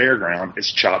chopped at a fairground,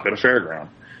 it's chopped at a fairground.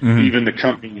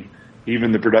 Mm-hmm.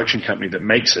 Even the production company that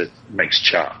makes it makes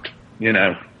Chopped, you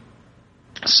know.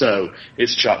 So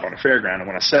it's Chopped on a fairground. And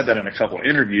when I said that in a couple of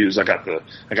interviews, I got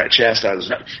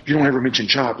chastised. You don't ever mention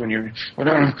Chopped when you're,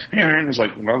 and it's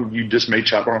like, well, you just made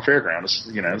Chopped on a fairground.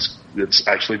 It's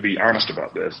actually be honest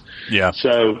about this. Yeah.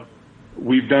 So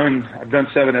I've done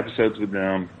 7 episodes with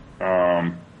them.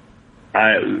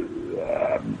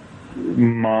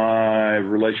 My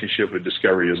relationship with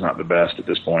Discovery is not the best at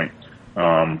this point.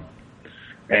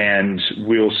 And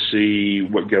we'll see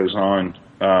what goes on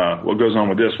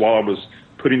with this. While I was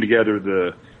putting together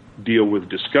the deal with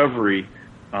Discovery,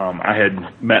 I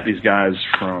had met these guys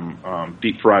from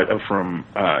Deep Fried from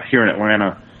here in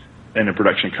Atlanta in a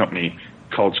production company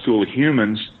called School of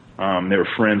Humans. They were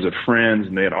friends of friends,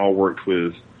 and they had all worked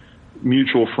with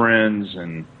mutual friends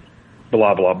and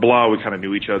blah, blah, blah. We kind of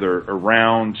knew each other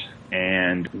around,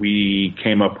 and we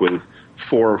came up with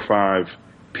 4 or 5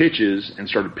 pitches and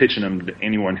started pitching them to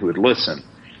anyone who would listen.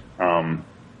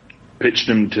 Pitched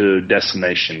them to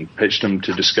Destination, pitched them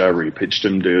to Discovery, pitched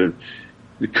them to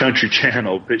the Country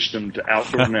Channel, pitched them to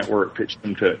Outdoor Network, pitched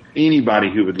them to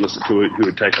anybody who would listen to it, who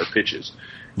would take our pitches.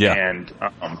 Yeah. And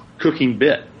Cooking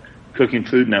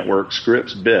Food Network,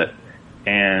 Scripts bit.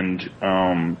 And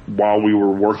while we were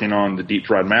working on the Deep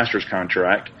Fried Masters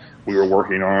contract, we were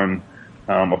working on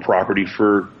a property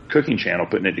for Cooking Channel,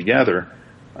 putting it together.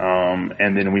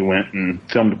 And then we went and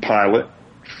filmed a pilot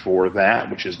for that,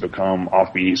 which has become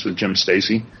Offbeat Eats with Jim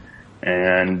Stacy.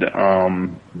 And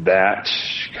that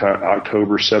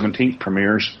October 17th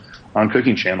premieres on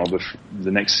Cooking Channel,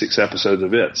 the next 6 episodes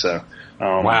of it. So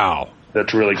wow,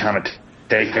 that's really kind of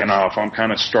taken off. I'm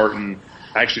kind of starting.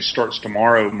 Actually starts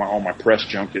tomorrow. All my press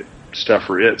junket stuff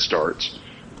for it starts.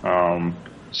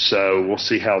 So we'll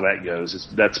see how that goes.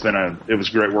 It was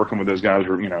great working with those guys.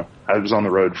 I was on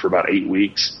the road for about 8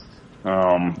 weeks,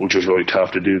 which was really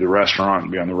tough to do the restaurant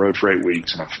and be on the road for 8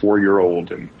 weeks, and a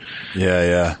 4-year-old, and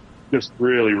just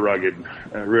really rugged,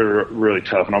 really, really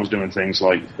tough. And I was doing things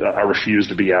like I refused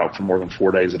to be out for more than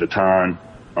 4 days at a time,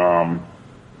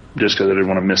 just because I didn't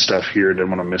want to miss stuff here,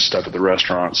 didn't want to miss stuff at the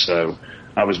restaurant. So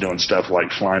I was doing stuff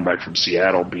like flying back from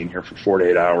Seattle, being here for 4 to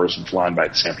 8 hours, and flying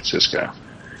back to San Francisco.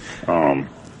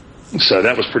 So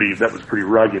that was pretty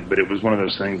rugged, but it was one of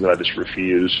those things that I just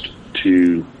refused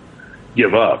to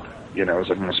give up. I was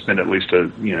like, I'm going to spend at least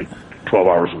 12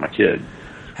 hours with my kid.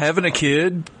 Having a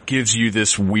kid gives you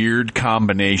this weird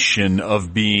combination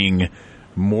of being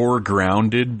more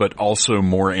grounded, but also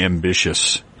more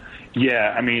ambitious.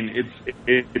 Yeah, I mean,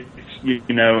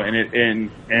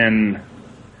 and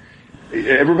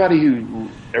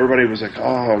everybody was like,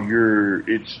 oh,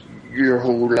 your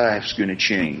whole life's going to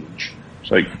change. It's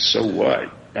like, so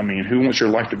what? I mean, who wants your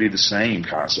life to be the same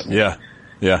constantly? Yeah.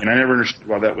 Yeah. And I never understood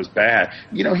why that was bad.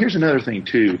 Here's another thing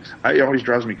too. It always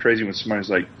drives me crazy when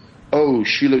somebody's like, oh,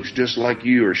 she looks just like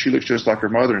you, or she looks just like her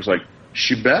mother. And it's like,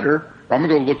 she better. I'm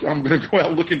going to go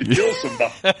out looking to kill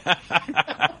somebody.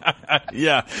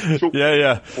 Yeah.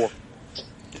 Yeah.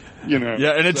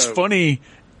 And it's funny.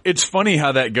 It's funny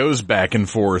how that goes back and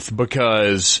forth,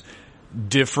 because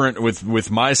different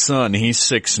with my son, he's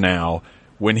 6 now.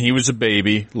 When he was a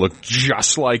baby, looked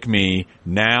just like me.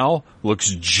 Now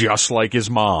looks just like his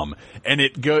mom. And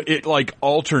it like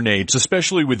alternates,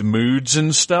 especially with moods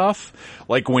and stuff.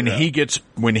 Like when he gets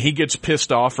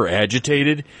pissed off or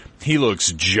agitated, he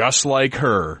looks just like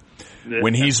her. Yeah.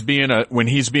 When he's being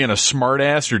a smart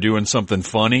ass or doing something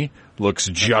funny, looks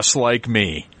just like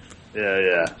me.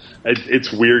 Yeah.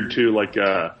 It's weird too. Like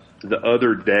the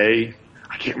other day,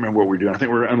 I can't remember what we were doing. I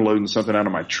think we were unloading something out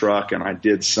of my truck, and I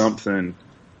did something.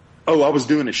 Oh, I was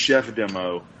doing a chef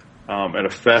demo at a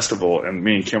festival, and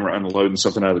me and Kim were unloading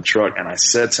something out of the truck, and I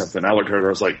said something. I looked at her, I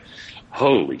was like,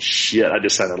 holy shit, I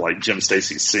just sounded like Jim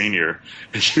Stacy Sr.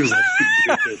 And she was like,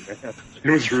 you did it, man. It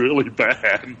was really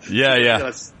bad.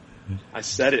 Yeah. I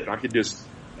said it, and I could just,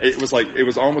 it was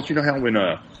almost, how when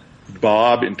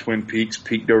Bob in Twin Peaks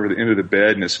peeked over the end of the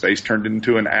bed and his face turned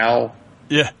into an owl?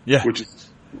 Yeah.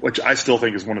 Which I still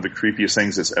think is one of the creepiest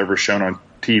things that's ever shown on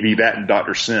TV, that and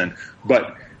Dr. Sin.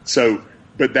 But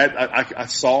that I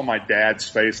saw my dad's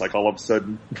face like all of a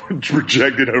sudden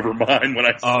projected over mine when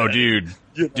I said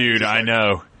dude, I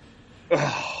know.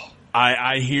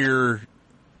 I hear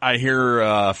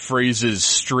phrases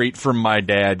straight from my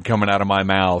dad coming out of my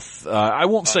mouth. I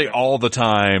won't say all the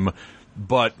time,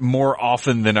 but more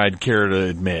often than I'd care to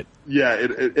admit. Yeah,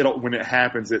 it when it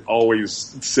happens, it always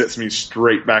sets me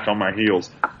straight back on my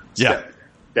heels. Yeah.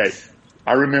 Okay.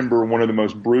 I remember one of the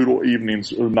most brutal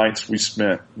evenings or nights we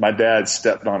spent. My dad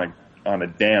stepped on a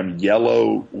damn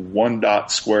yellow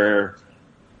 1-dot square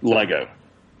Lego.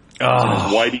 He's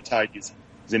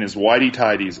in his whitey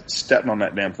tighties, stepping on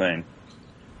that damn thing.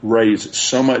 Raised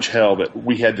so much hell that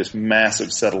we had this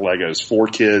massive set of Legos. 4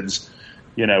 kids,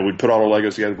 we'd put all our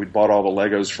Legos together. We'd bought all the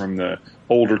Legos from the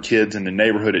older kids in the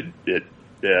neighborhood at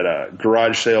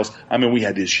garage sales. I mean, we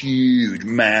had this huge,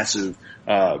 massive.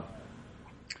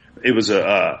 It was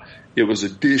a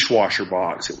dishwasher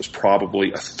box. It was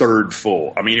probably a third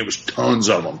full. I mean, it was tons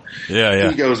of them. Yeah.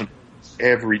 He goes and puts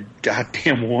every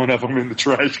goddamn one of them in the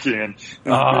trash can.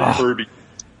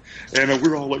 And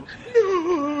we're all like,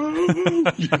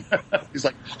 no. He's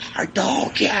like, I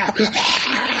told you.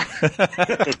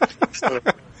 So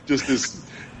just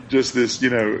this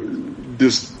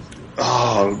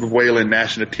wailing,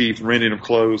 gnashing of teeth, rending of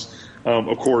clothes.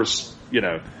 Of course,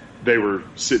 they were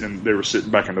sitting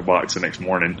back in the box the next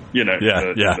morning.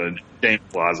 The game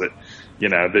closet. They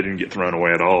didn't get thrown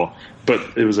away at all.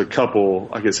 But it was a couple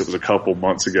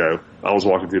months ago. I was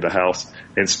walking through the house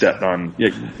and stepped on.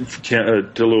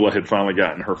 Tallulah had finally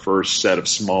gotten her first set of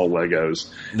small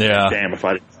Legos. Yeah. Damn, if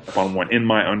I didn't step on one in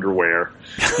my underwear.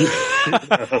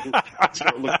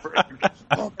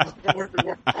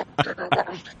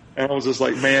 And I was just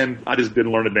like, man, I just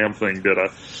didn't learn a damn thing, did I?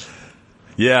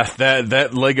 Yeah,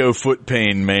 that Lego foot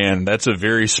pain, man, that's a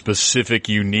very specific,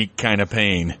 unique kind of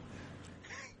pain.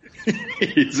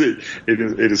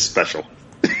 It is special.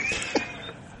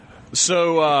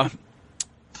 So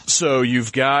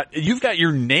you've got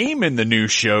your name in the new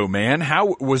show, man.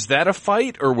 How was that a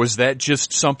fight, or was that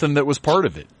just something that was part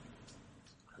of it?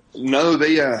 No,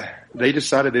 they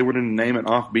decided they were going to name it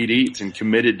Offbeat Eats and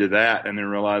committed to that, and then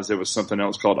realized there was something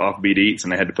else called Offbeat Eats,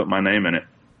 and they had to put my name in it.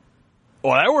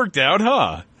 Well, that worked out,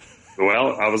 huh?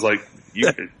 Well, I was like,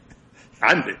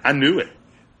 I knew it.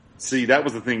 See, that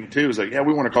was the thing too. It was like, yeah,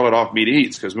 we want to call it Offbeat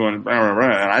Eats because we want to,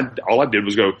 and all I did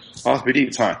was go, Offbeat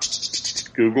Eats, huh?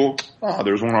 Google,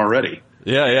 there's one already.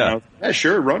 Yeah. Yeah,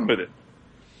 sure, run with it.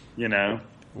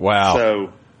 Wow.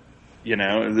 So,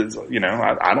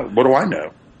 I don't, what do I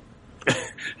know?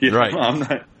 Right.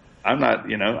 I'm not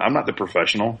the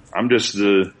professional. I'm just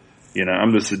the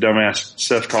dumbass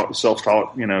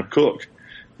self-taught, cook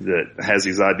that has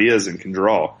these ideas and can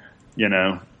draw,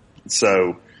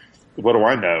 So, what do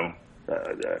I know?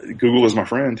 Google is my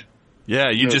friend. Yeah,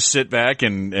 you just sit back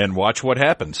and watch what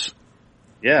happens.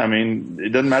 Yeah, I mean, it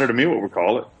doesn't matter to me what we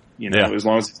call it. As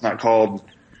long as it's not called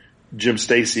Jim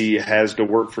Stacy has to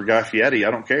work for Guy Fieri, I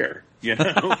don't care.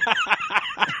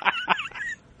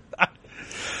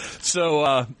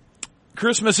 So,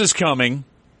 Christmas is coming.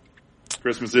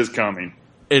 Christmas is coming.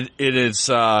 It is,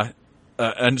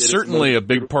 and certainly a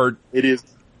big part. It is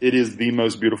the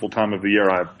most beautiful time of the year,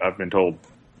 I've been told.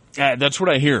 That's what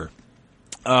I hear.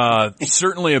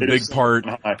 Certainly a big part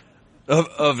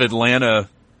of Atlanta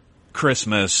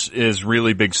Christmas is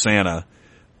Really Big Santa,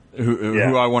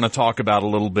 who I want to talk about a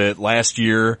little bit. Last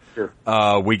year,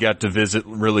 we got to visit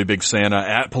Really Big Santa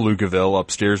at Palookaville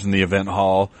upstairs in the event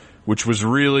hall, which was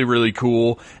really, really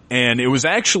cool. And it was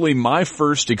actually my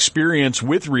first experience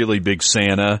with Really Big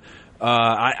Santa.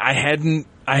 I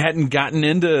hadn't gotten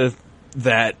into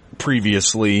that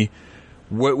previously.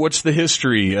 What's the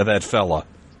history of that fella?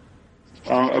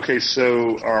 Okay,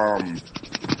 so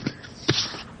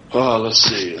let's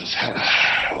see.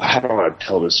 How do I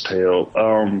tell this tale?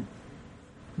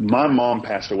 My mom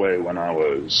passed away when I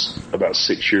was about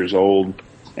 6 years old,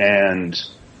 and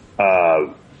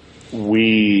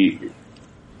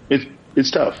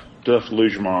it's tough to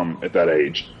lose your mom at that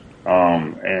age.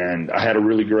 And I had a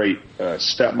really great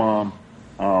stepmom,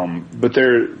 but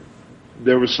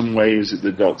there were some ways that the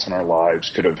adults in our lives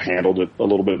could have handled it a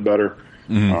little bit better.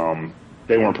 Mm-hmm.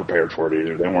 They weren't prepared for it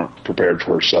either. They weren't prepared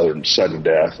for her sudden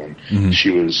death, and mm-hmm. she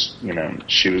was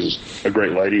a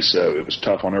great lady, so it was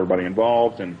tough on everybody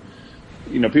involved, and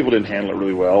people didn't handle it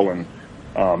really well, and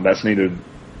that's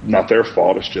not their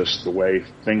fault. It's just the way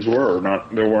things were.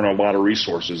 There weren't a lot of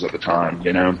resources at the time.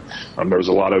 There was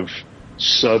a lot of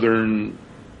Southern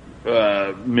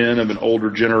men of an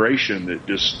older generation that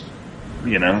just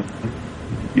you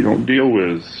don't deal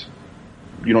with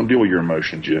your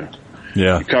emotions. You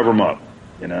cover them up,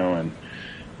 and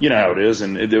you know how it is.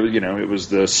 And it was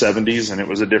the 70s, and it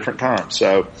was a different time.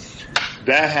 So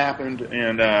that happened,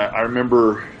 and I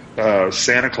remember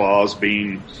Santa Claus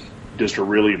being just a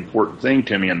really important thing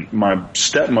to me. And my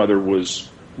stepmother was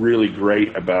really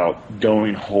great about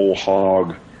going whole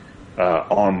hog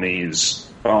on these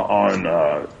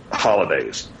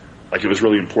holidays. Like, it was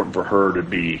really important for her to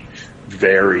be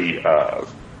very,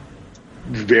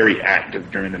 very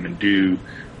active during them and do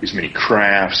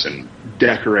crafts and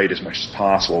decorate as much as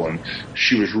possible. And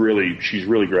she's really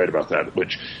great about that,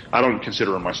 which I don't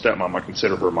consider her my stepmom. I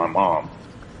consider her my mom.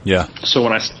 Yeah. So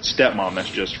when I say stepmom, that's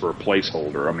just for a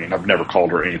placeholder. I mean, I've never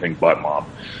called her anything but mom.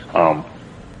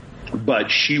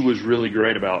 But she was really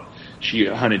great about, she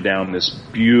hunted down this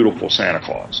beautiful Santa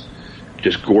Claus,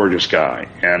 just gorgeous guy,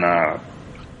 and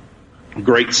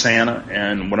great Santa.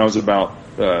 And when I was about,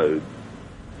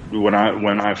 when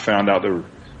I found out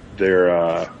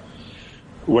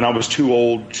when I was too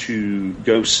old to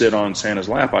go sit on Santa's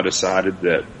lap, I decided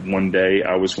that one day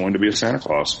I was going to be a Santa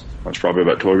Claus. I was probably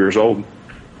about 12 years old.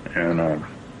 And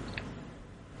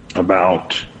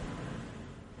about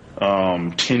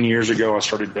 10 years ago, I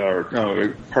started,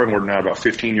 probably more than that, about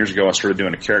 15 years ago, I started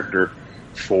doing a character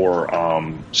for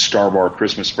Star Bar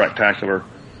Christmas Spectacular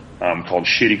called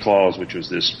Shitty Claus, which was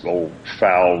this old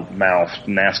foul-mouthed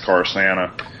NASCAR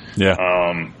Santa. Yeah.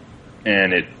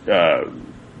 And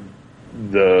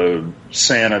the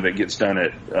Santa that gets done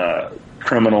at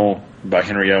Criminal by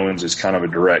Henry Owens is kind of a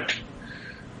direct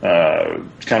copy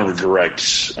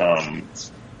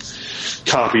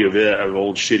of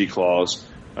old Shitty Claus.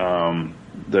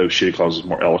 Though Shitty Claus is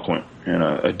more eloquent and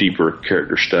a deeper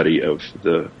character study of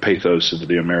the pathos of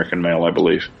the American male, I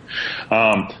believe.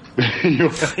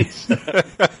 Anyways, so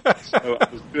I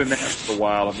was doing that for a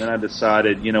while, and then I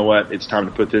decided, you know what, it's time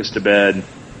to put this to bed.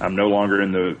 I'm no longer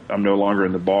in the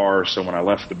bar. So when I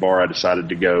left the bar, I decided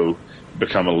to go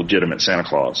become a legitimate Santa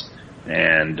Claus,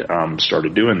 and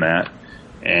started doing that.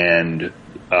 And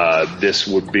this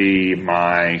would be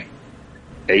my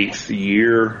eighth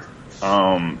year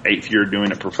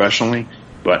doing it professionally.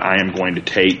 But I am going to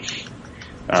take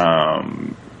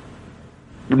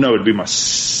it'd be my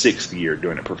 6th year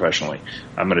doing it professionally.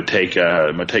 I'm going to take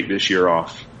this year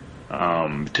off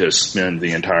to spend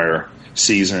the entire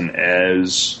season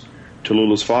as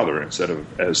Tallulah's father instead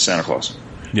of as Santa Claus.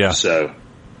 Yeah. So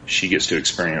she gets to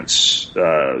experience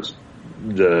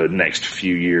the next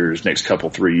 3 years in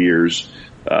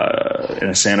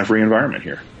a Santa-free environment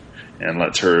here, and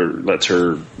lets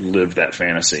her live that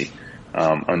fantasy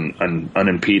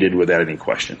unimpeded without any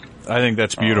question. I think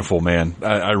that's beautiful, man.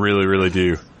 I really, really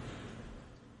do.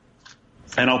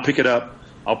 And I'll pick it up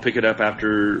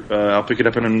after I'll pick it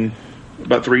up in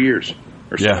about 3 years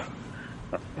or so. Yeah.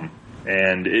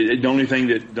 And the only thing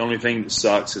that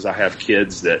sucks is I have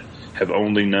kids that have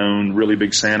only known Really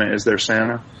Big Santa as their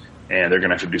Santa, and they're going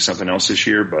to have to do something else this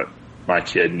year. But my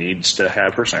kid needs to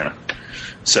have her Santa,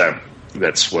 so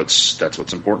that's what's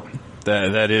important.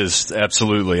 That is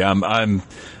absolutely. I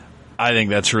think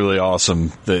that's really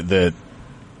awesome that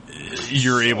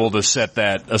you're able to set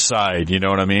that aside. You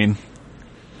know what I mean?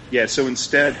 Yeah. So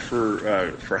instead,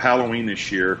 for Halloween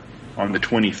this year, on the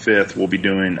 25th, we'll be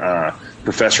doing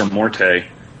Professor Morte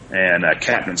and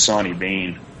Captain Sonny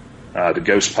Bean, the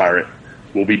Ghost Pirate.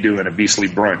 We'll be doing a Beastly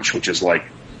Brunch, which is like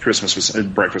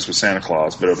breakfast with Santa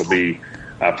Claus, but it'll be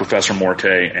Professor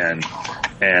Morte and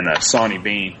Sonny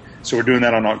Bean. So we're doing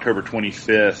that on October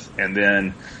 25th, and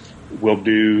then we'll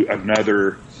do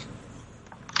another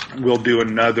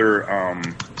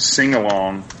sing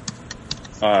along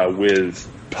with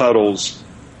Puddles.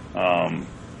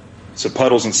 So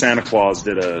Puddles and Santa Claus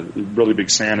Really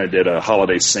Big Santa did a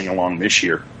holiday sing along this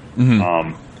year.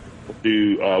 Mm-hmm.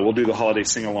 We'll do the holiday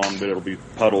sing along, but it'll be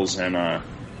Puddles, and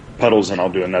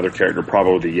I'll do another character,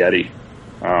 probably the Yeti.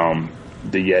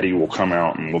 The Yeti will come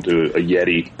out, and we'll do a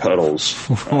Yeti Puddles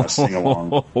sing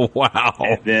along. Wow!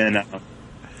 And then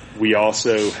we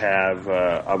also have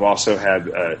I've also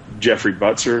had Jeffrey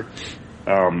Butzer.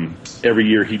 Every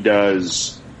year he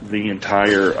does the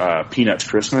entire Peanuts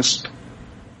Christmas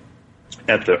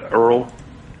at the Earl,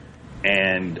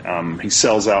 and he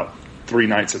sells out 3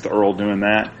 nights at the Earl doing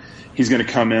that. He's going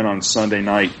to come in on Sunday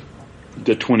night,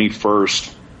 the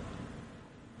 21st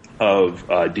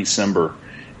of December,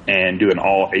 and do an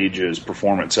all-ages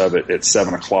performance of it at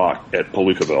 7 o'clock at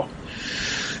Palookaville.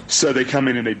 So they come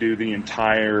in and they do the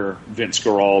entire Vince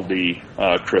Guaraldi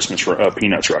Christmas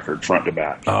Peanuts record, front to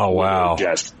back. Oh, wow.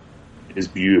 Just is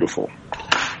beautiful.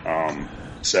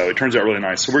 So it turns out really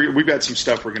nice. So we've got some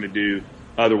stuff we're going to do.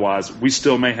 Otherwise, we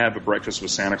still may have a breakfast with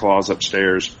Santa Claus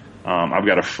upstairs. I've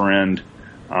got a friend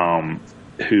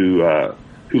who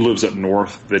lives up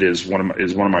north that is one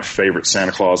of my favorite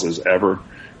Santa Clauses ever.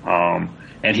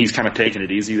 And he's kind of taking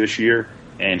it easy this year,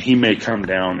 and he may come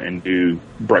down and do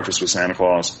breakfast with Santa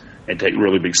Claus and take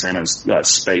Really Big Santa's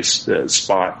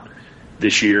spot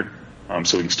this year,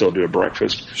 so we can still do a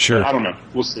breakfast. Sure. But I don't know.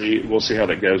 We'll see how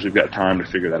that goes. We've got time to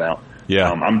figure that out. Yeah.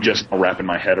 I'm just wrapping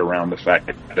my head around the fact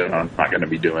that I'm not going to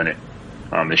be doing it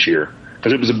this year,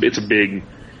 because it's a big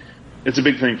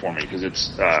thing for me, because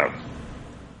it's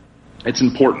it's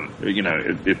important.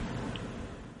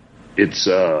 It's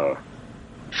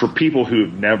for people who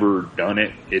have never done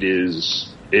it. It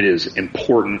is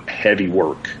important, heavy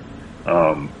work.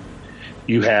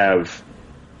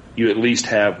 You at least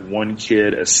have one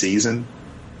kid a season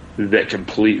that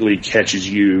completely catches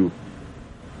you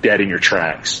dead in your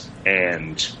tracks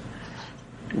and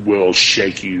will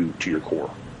shake you to your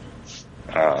core.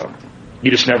 You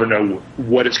just never know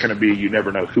what it's going to be. You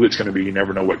never know who it's going to be. You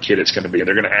never know what kid it's going to be. And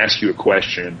they're going to ask you a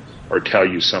question or tell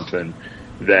you something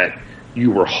that you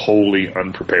were wholly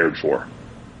unprepared for.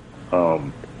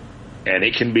 And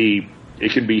it can be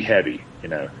heavy,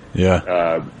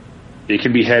 Yeah. It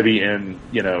can be heavy in,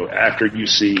 after you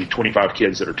see 25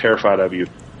 kids that are terrified of you,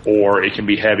 or it can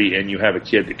be heavy and you have a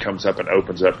kid that comes up and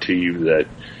opens up to you that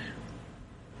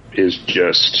is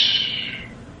just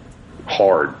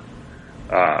hard.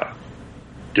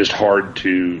 Just hard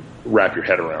to wrap your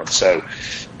head around. So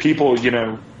people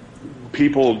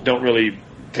don't really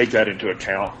take that into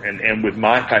account. And with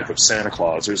my type of Santa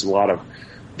Claus, there's a lot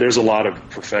of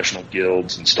professional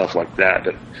guilds and stuff like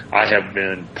that I have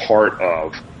been part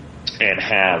of and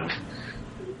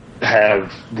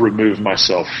have removed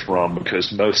myself from,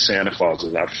 because most Santa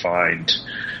Clauses I find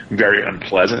very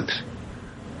unpleasant.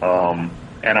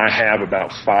 And I have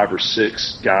about 5 or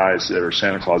 6 guys that are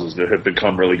Santa Clauses that have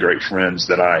become really great friends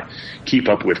that I keep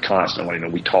up with constantly,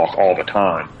 and we talk all the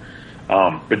time.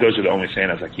 But those are the only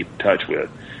Santas I keep in touch with.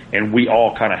 And we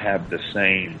all kind of have the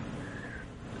same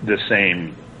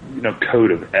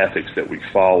code of ethics that we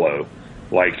follow.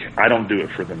 Like, I don't do it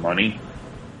for the money.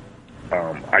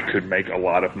 I could make a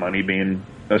lot of money being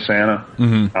a Santa.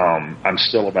 Mm-hmm. I'm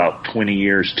still about 20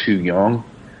 years too young.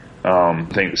 The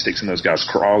thing that sticks in those guys'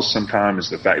 craws sometimes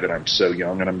is the fact that I'm so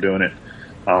young and I'm doing it.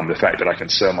 The fact that I can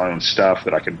sell my own stuff,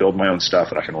 that I can build my own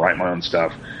stuff, that I can write my own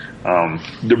stuff.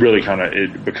 That really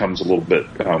it becomes a little bit,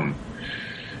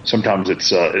 sometimes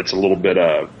it's a little bit,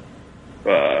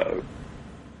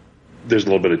 there's a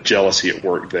little bit of jealousy at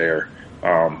work there.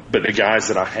 But the guys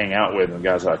that I hang out with and the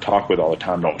guys that I talk with all the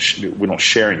time we don't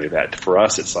share any of that. For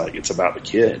us, it's about the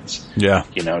kids. Yeah.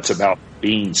 It's about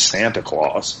being Santa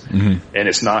Claus. Mm-hmm. And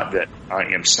it's not that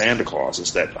I am Santa Claus,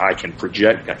 it's that I can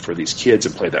project that for these kids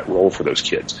and play that role for those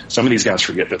kids. Some of these guys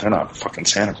forget that they're not fucking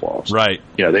Santa Claus. Right.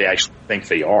 They actually think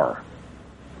they are.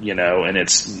 And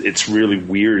it's really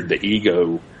weird, the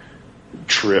ego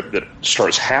trip that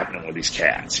starts happening with these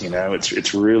cats.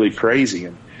 It's really crazy.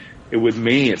 And with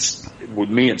me, it's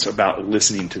about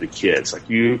listening to the kids. Like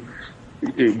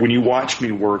when you watch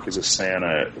me work as a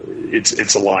Santa,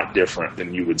 it's a lot different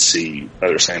than you would see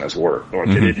other Santas work. Or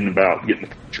mm-hmm. It isn't about getting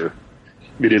the picture.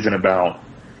 It isn't about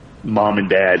mom and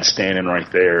dad standing right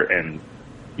there and,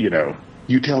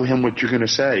 you tell him what you're going to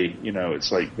say.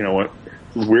 It's like, what,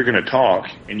 we're going to talk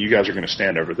and you guys are going to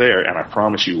stand over there and I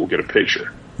promise you we'll get a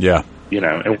picture. Yeah.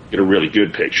 And we'll get a really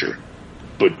good picture.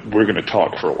 But we're going to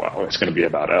talk for a while. It's going to be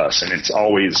about us. And it's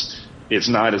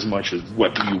not as much as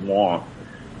what do you want,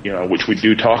 which we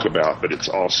do talk about, but it's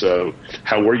also,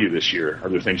 how were you this year? Are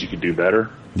there things you could do better?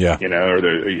 Yeah.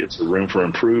 It's a room for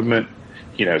improvement,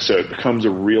 so it becomes a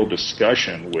real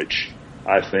discussion, which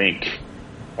I think,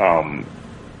 I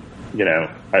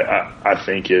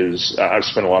think is, I've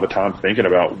spent a lot of time thinking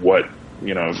about what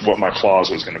my clause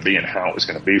was going to be and how it was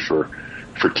going to be for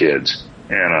kids.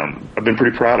 And, I've been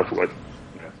pretty proud of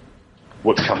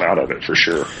what's come out of it, for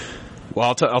sure.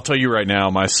 Well, I'll tell you right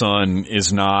now, my son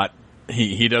is not,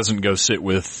 he doesn't go sit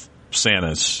with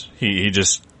Santas. He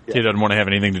doesn't want to have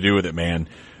anything to do with it, man.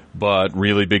 But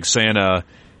Really Big Santa,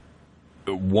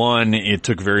 one, it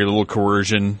took very little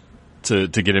coercion to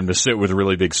get him to sit with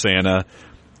Really Big Santa.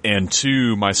 And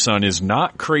two, my son is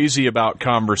not crazy about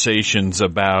conversations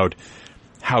about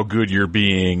how good you're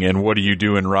being and what are you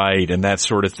doing right and that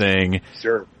sort of thing.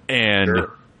 Sure. And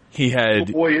sure. He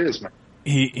had, oh boy is, man.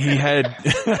 He had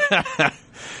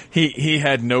he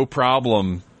had no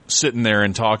problem sitting there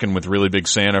and talking with Really Big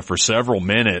Santa for several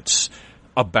minutes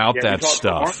about that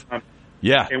stuff.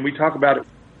 Yeah. And we talk about it.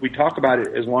 We talk about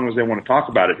it as long as they want to talk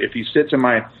about it. If he sits in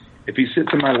my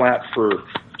lap for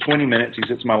 20 minutes, he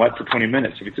sits in my lap for 20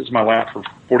 minutes. If he sits in my lap for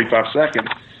 45 seconds,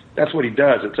 that's what he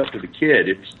does. It's up to the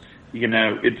kid. You're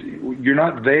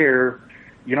not there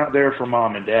for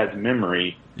mom and dad's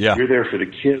memory. Yeah. You're there for the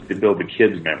kid to build the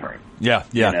kid's memory. Yeah,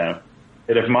 yeah.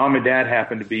 And if mom and dad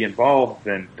happen to be involved,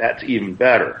 then that's even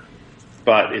better.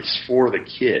 But it's for the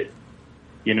kid.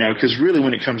 Because really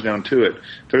when it comes down to it,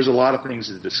 there's a lot of things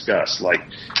to discuss. Like,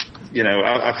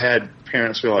 I've had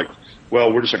parents feel like,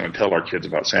 well, we're just not going to tell our kids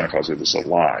about Santa Claus if it's a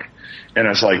lie. And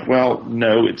it's like, well,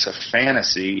 no, it's a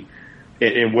fantasy.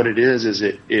 And what it is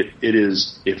it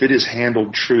is, if it is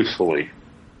handled truthfully,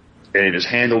 and it is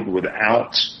handled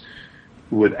without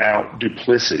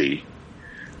duplicity,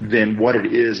 then what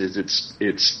it is it's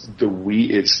the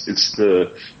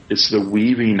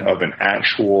weaving of an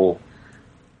actual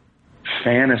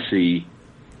fantasy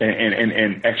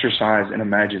and exercise in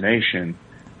imagination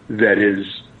that is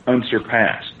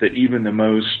unsurpassed, that even the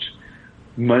most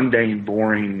mundane,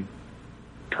 boring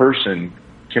person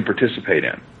can participate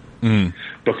in.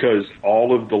 Because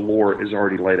all of the lore is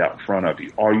already laid out in front of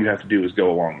you. All you have to do is go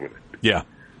along with it. Yeah.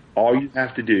 All you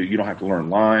have to do, you don't have to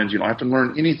learn lines, you don't have to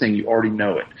learn anything, you already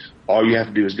know it. All you have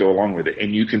to do is go along with it,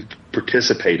 and you can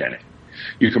participate in it.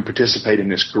 You can participate in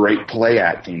this great play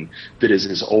acting that is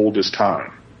as old as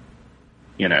time,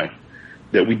 you know,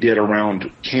 that we did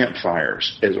around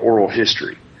campfires as oral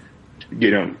history.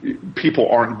 You know, people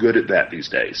aren't good at that these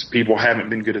days. People haven't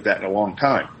been good at that in a long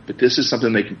time. But this is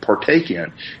something they can partake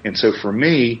in. And so for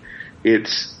me,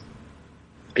 it's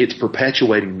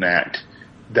perpetuating that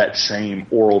same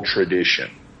oral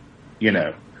tradition, you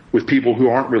know, with people who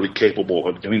aren't really capable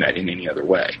of doing that in any other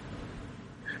way.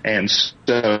 And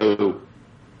so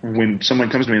when someone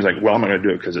comes to me and is like, well, I'm not going to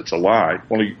do it because it's a lie.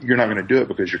 Well, you're not going to do it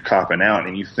because you're copping out,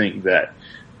 and you think that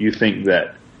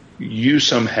you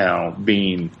somehow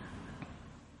being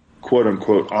quote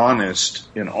unquote honest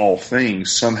in all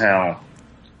things somehow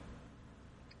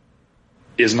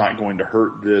is not going to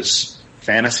hurt this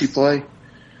fantasy play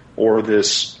or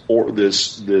this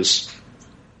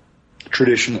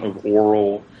tradition of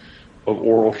oral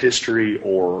history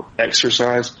or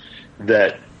exercise,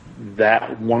 that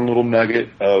one little nugget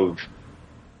of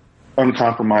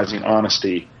uncompromising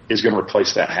honesty is going to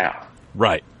replace that half.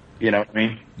 Right. You know what I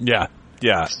mean? Yeah.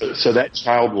 Yeah. So that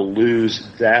child will lose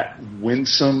that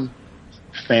winsome,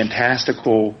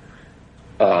 fantastical,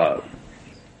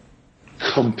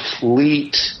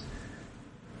 complete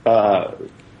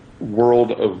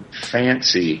world of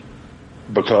fancy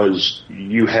because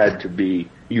you had a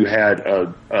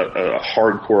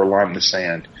hardcore line in the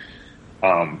sand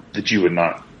that you would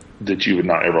not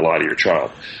ever lie to your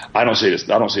child. I don't see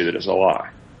that as a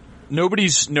lie.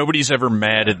 Nobody's ever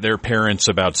mad at their parents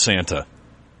about Santa.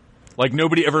 Like,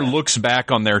 nobody ever looks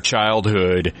back on their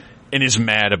childhood and is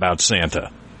mad about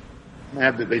Santa.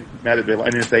 And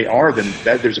if they are, then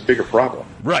there's a bigger problem.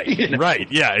 Right, you know? Right,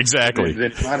 yeah, exactly.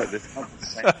 It's not the same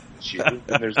issue. And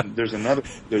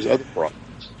there's other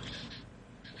problems.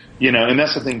 You know, and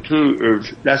that's the thing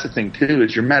too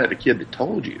is you're mad at the kid that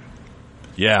told you.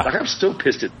 Yeah. Like, I'm still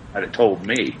pissed at that it told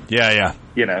me. Yeah, yeah.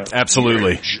 You know,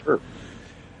 absolutely. Sure.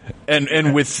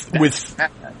 And with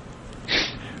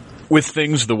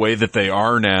things the way that they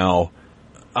are now,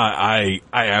 I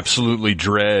absolutely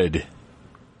dread,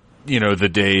 you know, the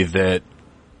day that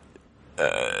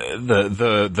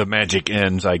the magic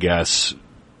ends, I guess,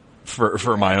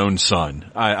 for my own son.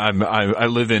 I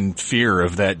live in fear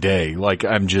of that day. Like,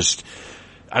 I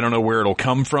don't know where it'll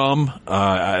come from,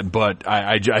 but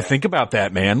I think about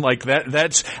that, man. Like,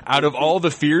 that's out of all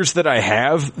the fears that I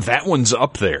have, that one's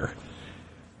up there.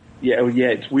 Yeah, well, yeah,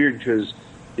 it's weird because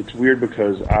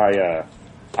I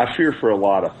fear for a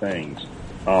lot of things.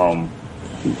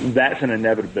 That's an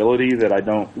inevitability that I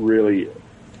don't really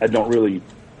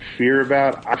fear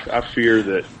about. I fear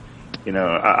that, you know,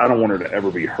 I don't want her to ever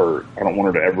be hurt. I don't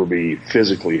want her to ever be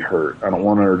physically hurt. I don't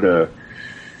want her to,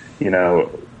 you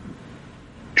know,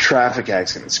 traffic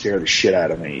accident scare the shit out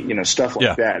of me. You know, stuff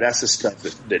like that. That's the stuff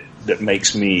that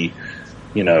makes me,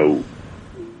 you know,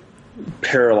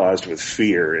 paralyzed with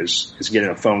fear is getting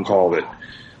a phone call that,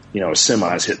 you know, a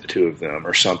semi's hit the two of them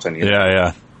or something. You know?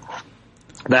 Yeah.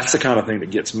 That's the kind of thing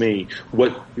that gets me.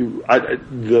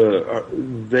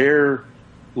 They're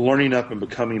learning up and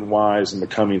becoming wise and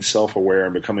becoming self-aware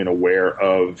and becoming aware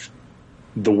of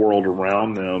the world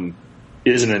around them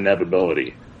is an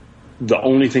inevitability. The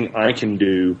only thing I can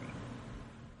do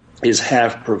is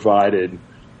have provided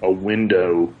a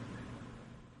window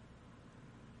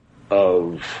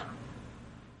of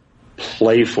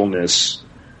playfulness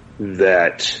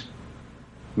that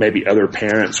maybe other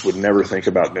parents would never think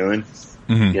about doing.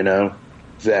 Mm-hmm. You know,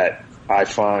 that I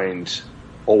find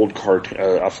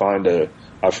I find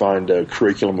a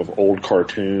curriculum of old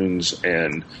cartoons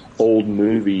and old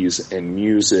movies and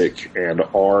music and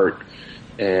art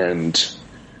and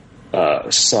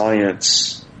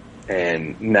science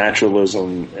and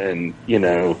naturalism and, you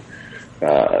know,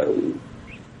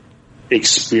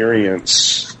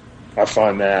 experience. I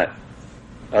find that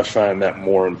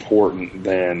more important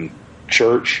than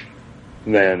church,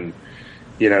 than,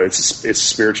 you know, it's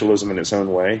spiritualism in its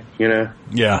own way, you know?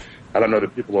 Yeah. I don't know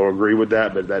that people will agree with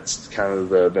that, but that's kind of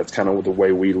the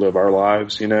way we live our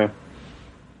lives, you know?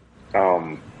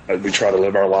 We try to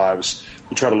live our lives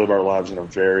in a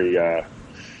very,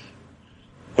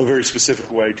 a very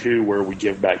specific way too, where we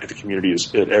give back to the community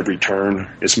at every turn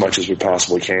as much as we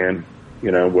possibly can.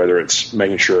 You know, whether it's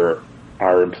making sure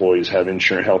our employees have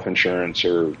health insurance,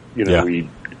 or we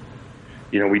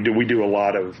do a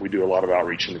lot of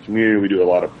outreach in the community.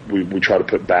 We try to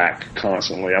put back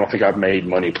constantly. I don't think I've made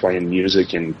money playing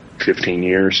music in 15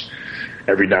 years.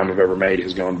 Every dime I've ever made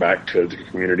has gone back to the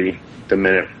community the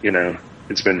minute,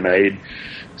 it's been made.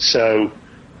 So,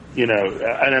 and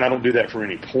I don't do that for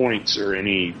any points or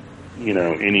any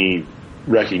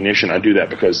recognition. I do that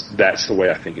because that's the way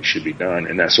I think it should be done,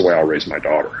 and that's the way I'll raise my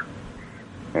daughter.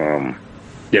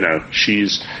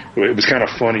 It was kind of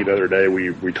funny the other day.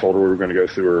 We told her we were going to go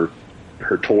through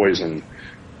her toys and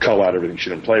cull out everything she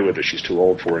didn't play with that she's too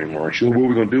old for anymore. She said, "What are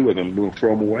we going to do with them? We'll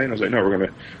throw them away?" And I was like, "No, we're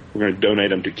going to donate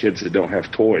them to kids that don't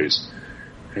have toys."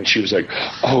 And she was like,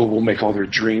 "Oh, we'll make all their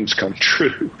dreams come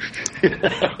true."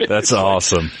 That's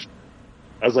awesome.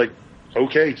 I was like,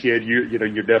 "Okay, kid, you're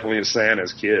definitely a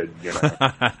Santa's kid."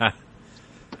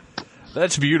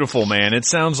 That's beautiful, man. It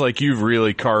sounds like you've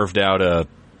really carved out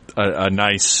a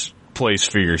nice place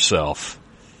for yourself.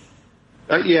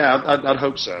 Yeah, I'd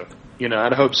hope so.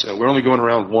 I'd hope so. We're only going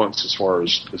around once, as far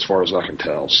as I can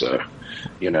tell. So,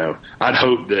 I'd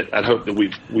hope that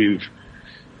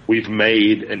we've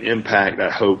made an impact. I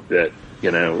hope that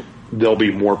there'll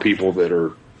be more people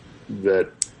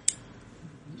that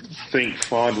think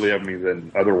fondly of me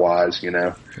than otherwise.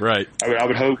 Right.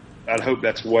 I'd hope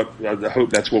that's what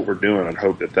we're doing. I'd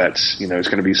hope that's it's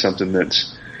going to be something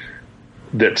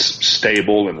that's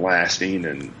stable and lasting,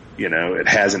 and it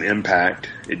has an impact.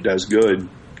 It does good.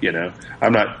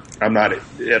 I'm not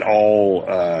at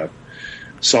all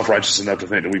self-righteous enough to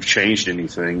think that we've changed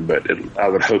anything, but I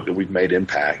would hope that we've made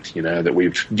impact. That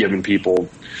we've given people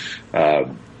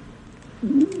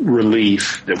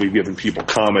relief, that we've given people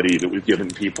comedy, that we've given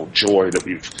people joy, that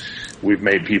we've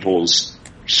made people's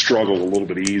struggle a little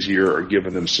bit easier, or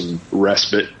given them some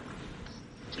respite.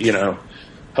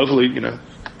 Hopefully,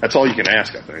 that's all you can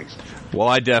ask, I think. Well,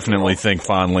 I definitely think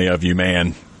fondly of you,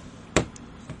 man.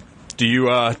 Do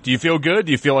you feel good?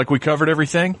 Do you feel like we covered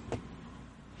everything?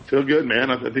 Feel good,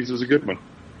 man. I think this was a good one.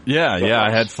 Yeah,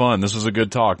 I had fun. This was a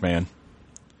good talk, man.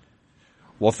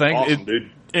 Well, awesome,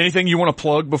 dude. Anything you want to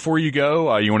plug before you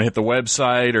go? You want to hit the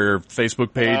website or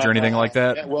Facebook page or anything like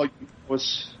that? Yeah, well, you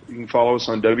can follow us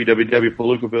on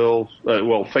www.Palookaville.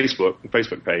 Facebook. The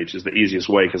Facebook page is the easiest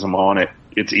way because I'm on it.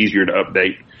 It's easier to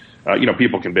update.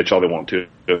 People can bitch all they want to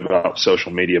about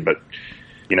social media, but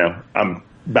I'm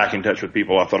back in touch with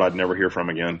people I thought I'd never hear from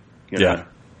again. Yeah.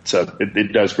 So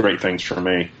it does great things for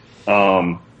me.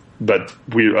 But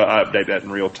I update that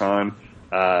in real time.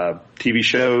 TV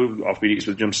show, Offbeat Eats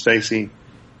with Jim Stacy.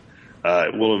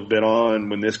 It will have been on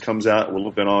when this comes out. It will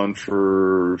have been on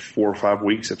for 4 or 5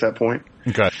 weeks at that point.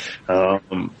 Okay.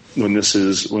 When this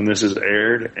is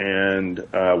aired, and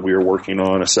we are working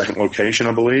on a second location,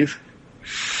 I believe.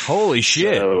 Holy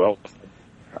shit! So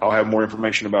I'll have more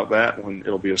information about that when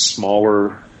it'll be a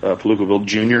smaller Palookaville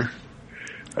Junior.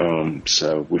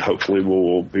 So hopefully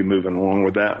we'll be moving along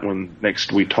with that when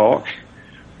next we talk.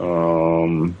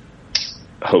 Hopefully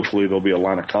there'll be a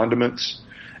line of condiments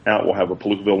out. We'll have a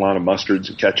Palookaville line of mustards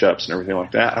and ketchups and everything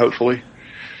like that, hopefully.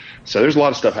 So there's a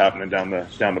lot of stuff happening down the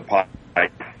pipe.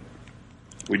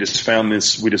 We just found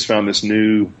this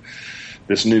new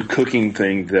cooking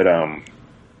thing that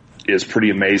is pretty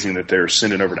amazing that they're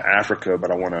sending over to Africa, but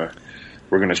we're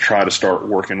going to try to start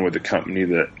working with a company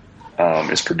that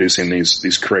is producing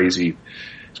these crazy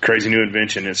new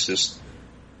invention. It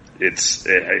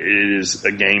is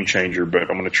a game changer, but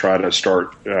I'm going to try to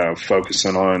start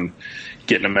focusing on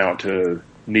getting them out to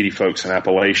needy folks in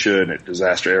Appalachia and at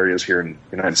disaster areas here in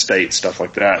the United States, stuff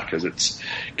like that, because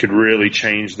could really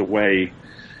change the way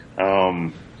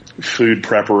food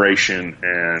preparation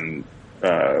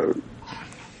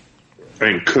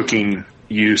and cooking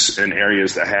use in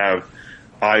areas that have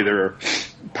either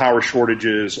power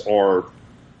shortages or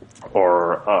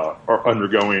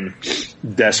undergoing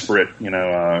desperate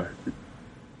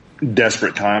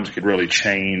times. Could really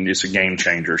change. It's a game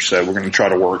changer. So we're going to try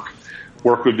to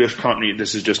work with this company.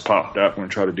 This has just popped up. We're going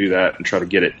to try to do that and try to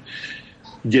get it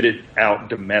out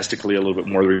domestically a little bit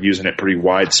more. They're using it pretty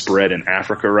widespread in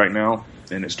Africa right now,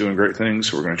 and it's doing great things.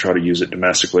 So we're going to try to use it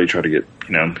domestically, try to get,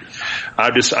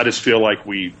 I just feel like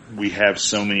we have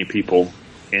so many people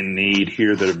in need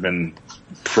here that have been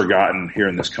forgotten here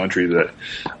in this country, that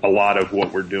a lot of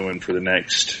what we're doing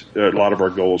a lot of our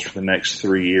goals for the next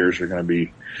 3 years are going to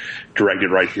be directed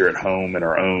right here at home in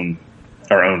our own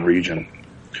region,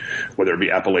 whether it be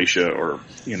Appalachia or,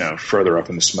 further up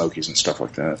in the Smokies and stuff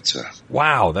like that. So.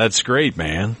 Wow, that's great,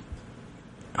 man.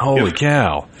 Holy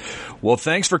cow. Well,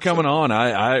 thanks for coming on.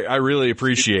 I really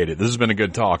appreciate it. This has been a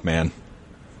good talk, man.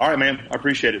 All right, man. I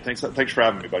appreciate it. Thanks for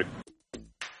having me, buddy.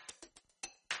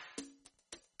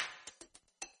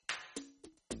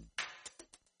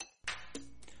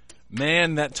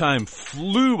 Man, that time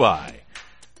flew by.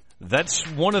 That's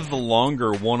one of the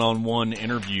longer one-on-one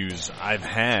interviews I've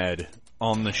had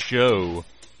on the show,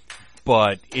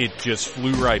 but it just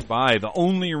flew right by. The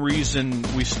only reason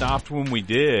we stopped when we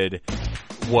did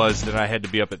was that I had to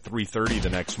be up at 3:30 the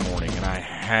next morning, and I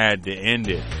had to end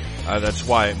it. That's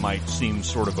why it might seem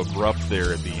sort of abrupt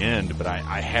there at the end, but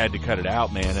I had to cut it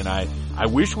out, man, and I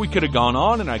wish we could have gone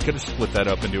on and I could have split that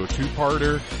up into a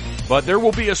two-parter, but there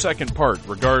will be a second part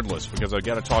regardless, because I've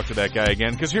got to talk to that guy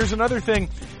again. Because here's another thing.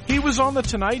 He was on The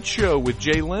Tonight Show with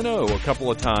Jay Leno a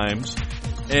couple of times,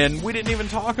 and we didn't even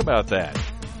talk about that.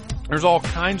 There's all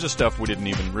kinds of stuff we didn't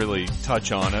even really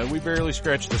touch on. We barely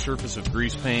scratched the surface of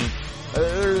Grease Paint.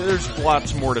 There's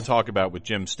lots more to talk about with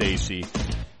Jim Stacy.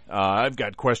 I've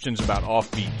got questions about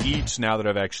Offbeat Eats now that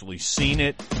I've actually seen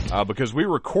it, because we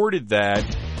recorded that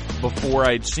before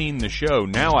I'd seen the show.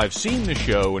 Now I've seen the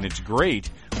show, and it's great,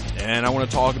 and I want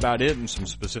to talk about it and some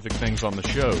specific things on the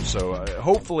show. So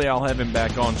hopefully I'll have him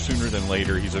back on sooner than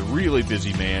later. He's a really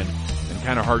busy man and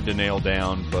kind of hard to nail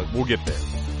down, but we'll get there.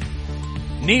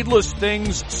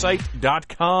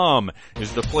 NeedlessThingsSite.com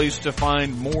is the place to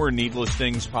find more Needless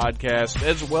Things podcasts,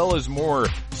 as well as more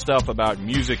stuff about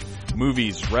music,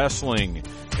 movies, wrestling,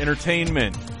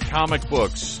 entertainment, comic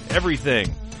books,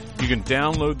 everything. You can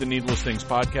download the Needless Things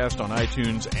podcast on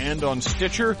iTunes and on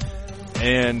Stitcher,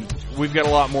 and we've got a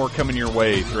lot more coming your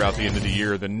way throughout the end of the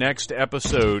year. The next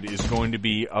episode is going to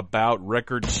be about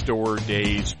Record Store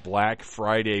Day's Black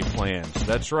Friday plans.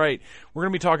 That's right. We're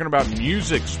going to be talking about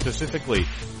music specifically,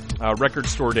 Record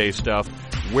Store Day stuff,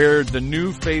 where the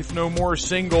new Faith No More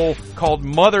single called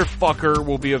Motherfucker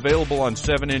will be available on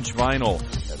 7-inch vinyl.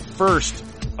 First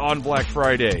on Black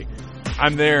Friday.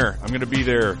 I'm there. I'm going to be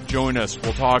there. Join us.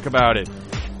 We'll talk about it.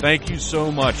 Thank you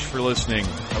so much for listening.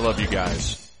 I love you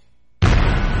guys.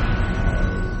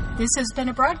 This has been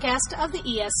a broadcast of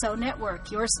the ESO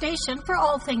Network, your station for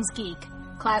all things geek,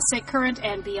 classic, current,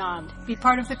 and beyond. Be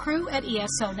part of the crew at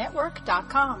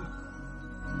ESONetwork.com.